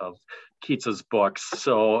analysis of Keats's books.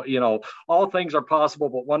 So, you know, all things are possible,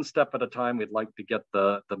 but one step at a time. We'd like to get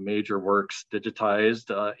the major works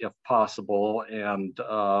digitized if possible. And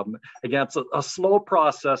again, it's a slow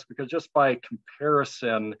process because just by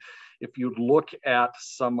comparison, if you look at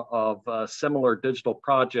some of similar digital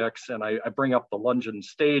projects, and I bring up the London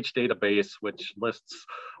Stage database, which lists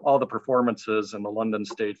all the performances in the London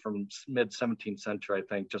Stage from mid-17th century, I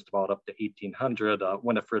think, just about up to 1800.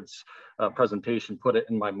 Winifred's presentation put it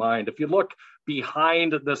in my mind. If you look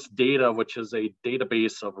behind this data, which is a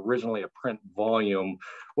database of originally a print volume,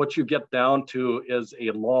 what you get down to is a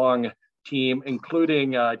long team,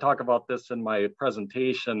 including, I talk about this in my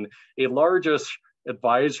presentation, a largest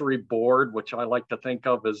advisory board, which I like to think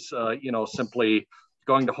of as, you know, simply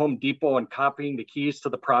going to Home Depot and copying the keys to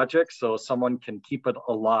the project so someone can keep it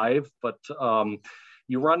alive. But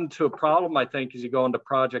you run into a problem, I think, as you go into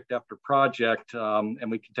project after project,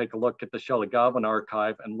 and we can take a look at the Shelley Govan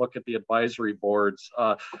archive and look at the advisory boards.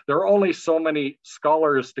 There are only so many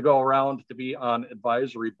scholars to go around to be on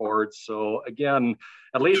advisory boards. So again,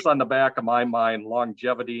 at least on the back of my mind,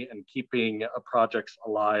 longevity and keeping projects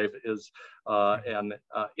alive is an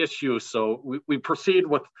issue. So we proceed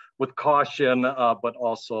with caution, but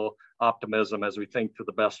also optimism as we think through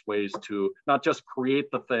the best ways to not just create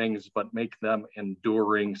the things, but make them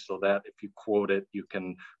enduring so that if you quote it, you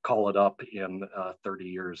can call it up in 30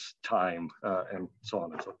 years time and so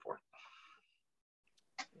on and so forth.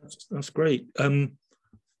 That's great. Can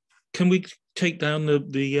we take down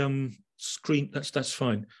the screen? That's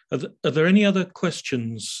fine. Are there any other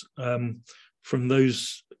questions from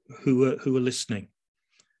those who are listening?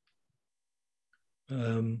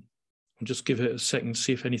 I'll just give it a second,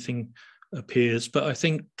 see if anything appears. But I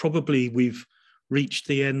think probably we've reached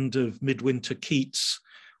the end of Midwinter Keats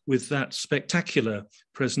with that spectacular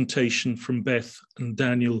presentation from Beth and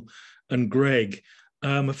Daniel and Greg.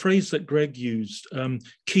 A phrase that Greg used,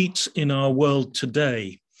 Keats in our world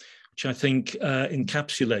today, which I think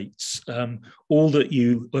encapsulates all that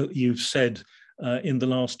you've said in the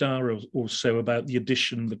last hour or so about the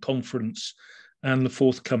edition, the conference, and the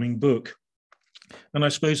forthcoming book. And I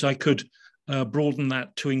suppose I could broaden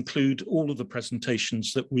that to include all of the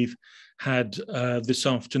presentations that we've had this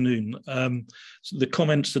afternoon. So the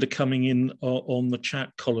comments that are coming in on the chat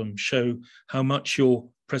column show how much your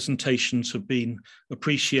presentations have been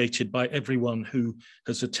appreciated by everyone who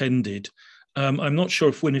has attended. I'm not sure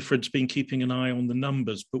if Winifred's been keeping an eye on the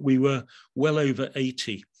numbers, but we were well over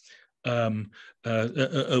 80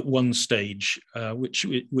 at one stage,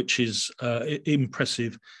 which is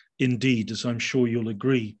impressive indeed, as I'm sure you'll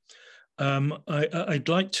agree. I'd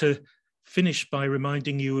like to finish by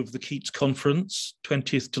reminding you of the Keats Conference,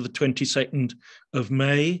 20th to the 22nd of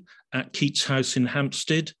May at Keats House in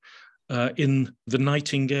Hampstead, in the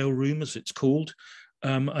Nightingale Room, as it's called.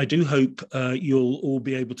 I do hope you'll all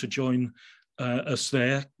be able to join us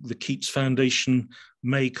there. The Keats Foundation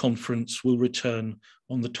May Conference will return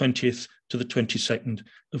on the 20th to the 22nd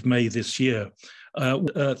of May this year.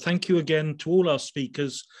 Thank you again to all our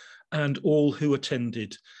speakers and all who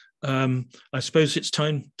attended. I suppose it's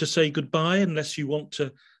time to say goodbye unless you want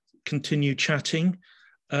to continue chatting,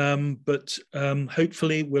 but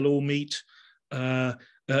hopefully we'll all meet,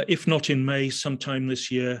 if not in May, sometime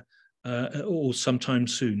this year or sometime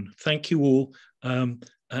soon. Thank you all,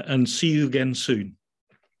 and see you again soon.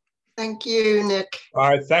 Thank you, Nick. All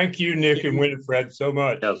right, thank you, Nick and Winifred, so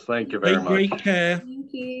much. Yes, thank you very much. Take great care.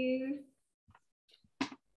 Thank you.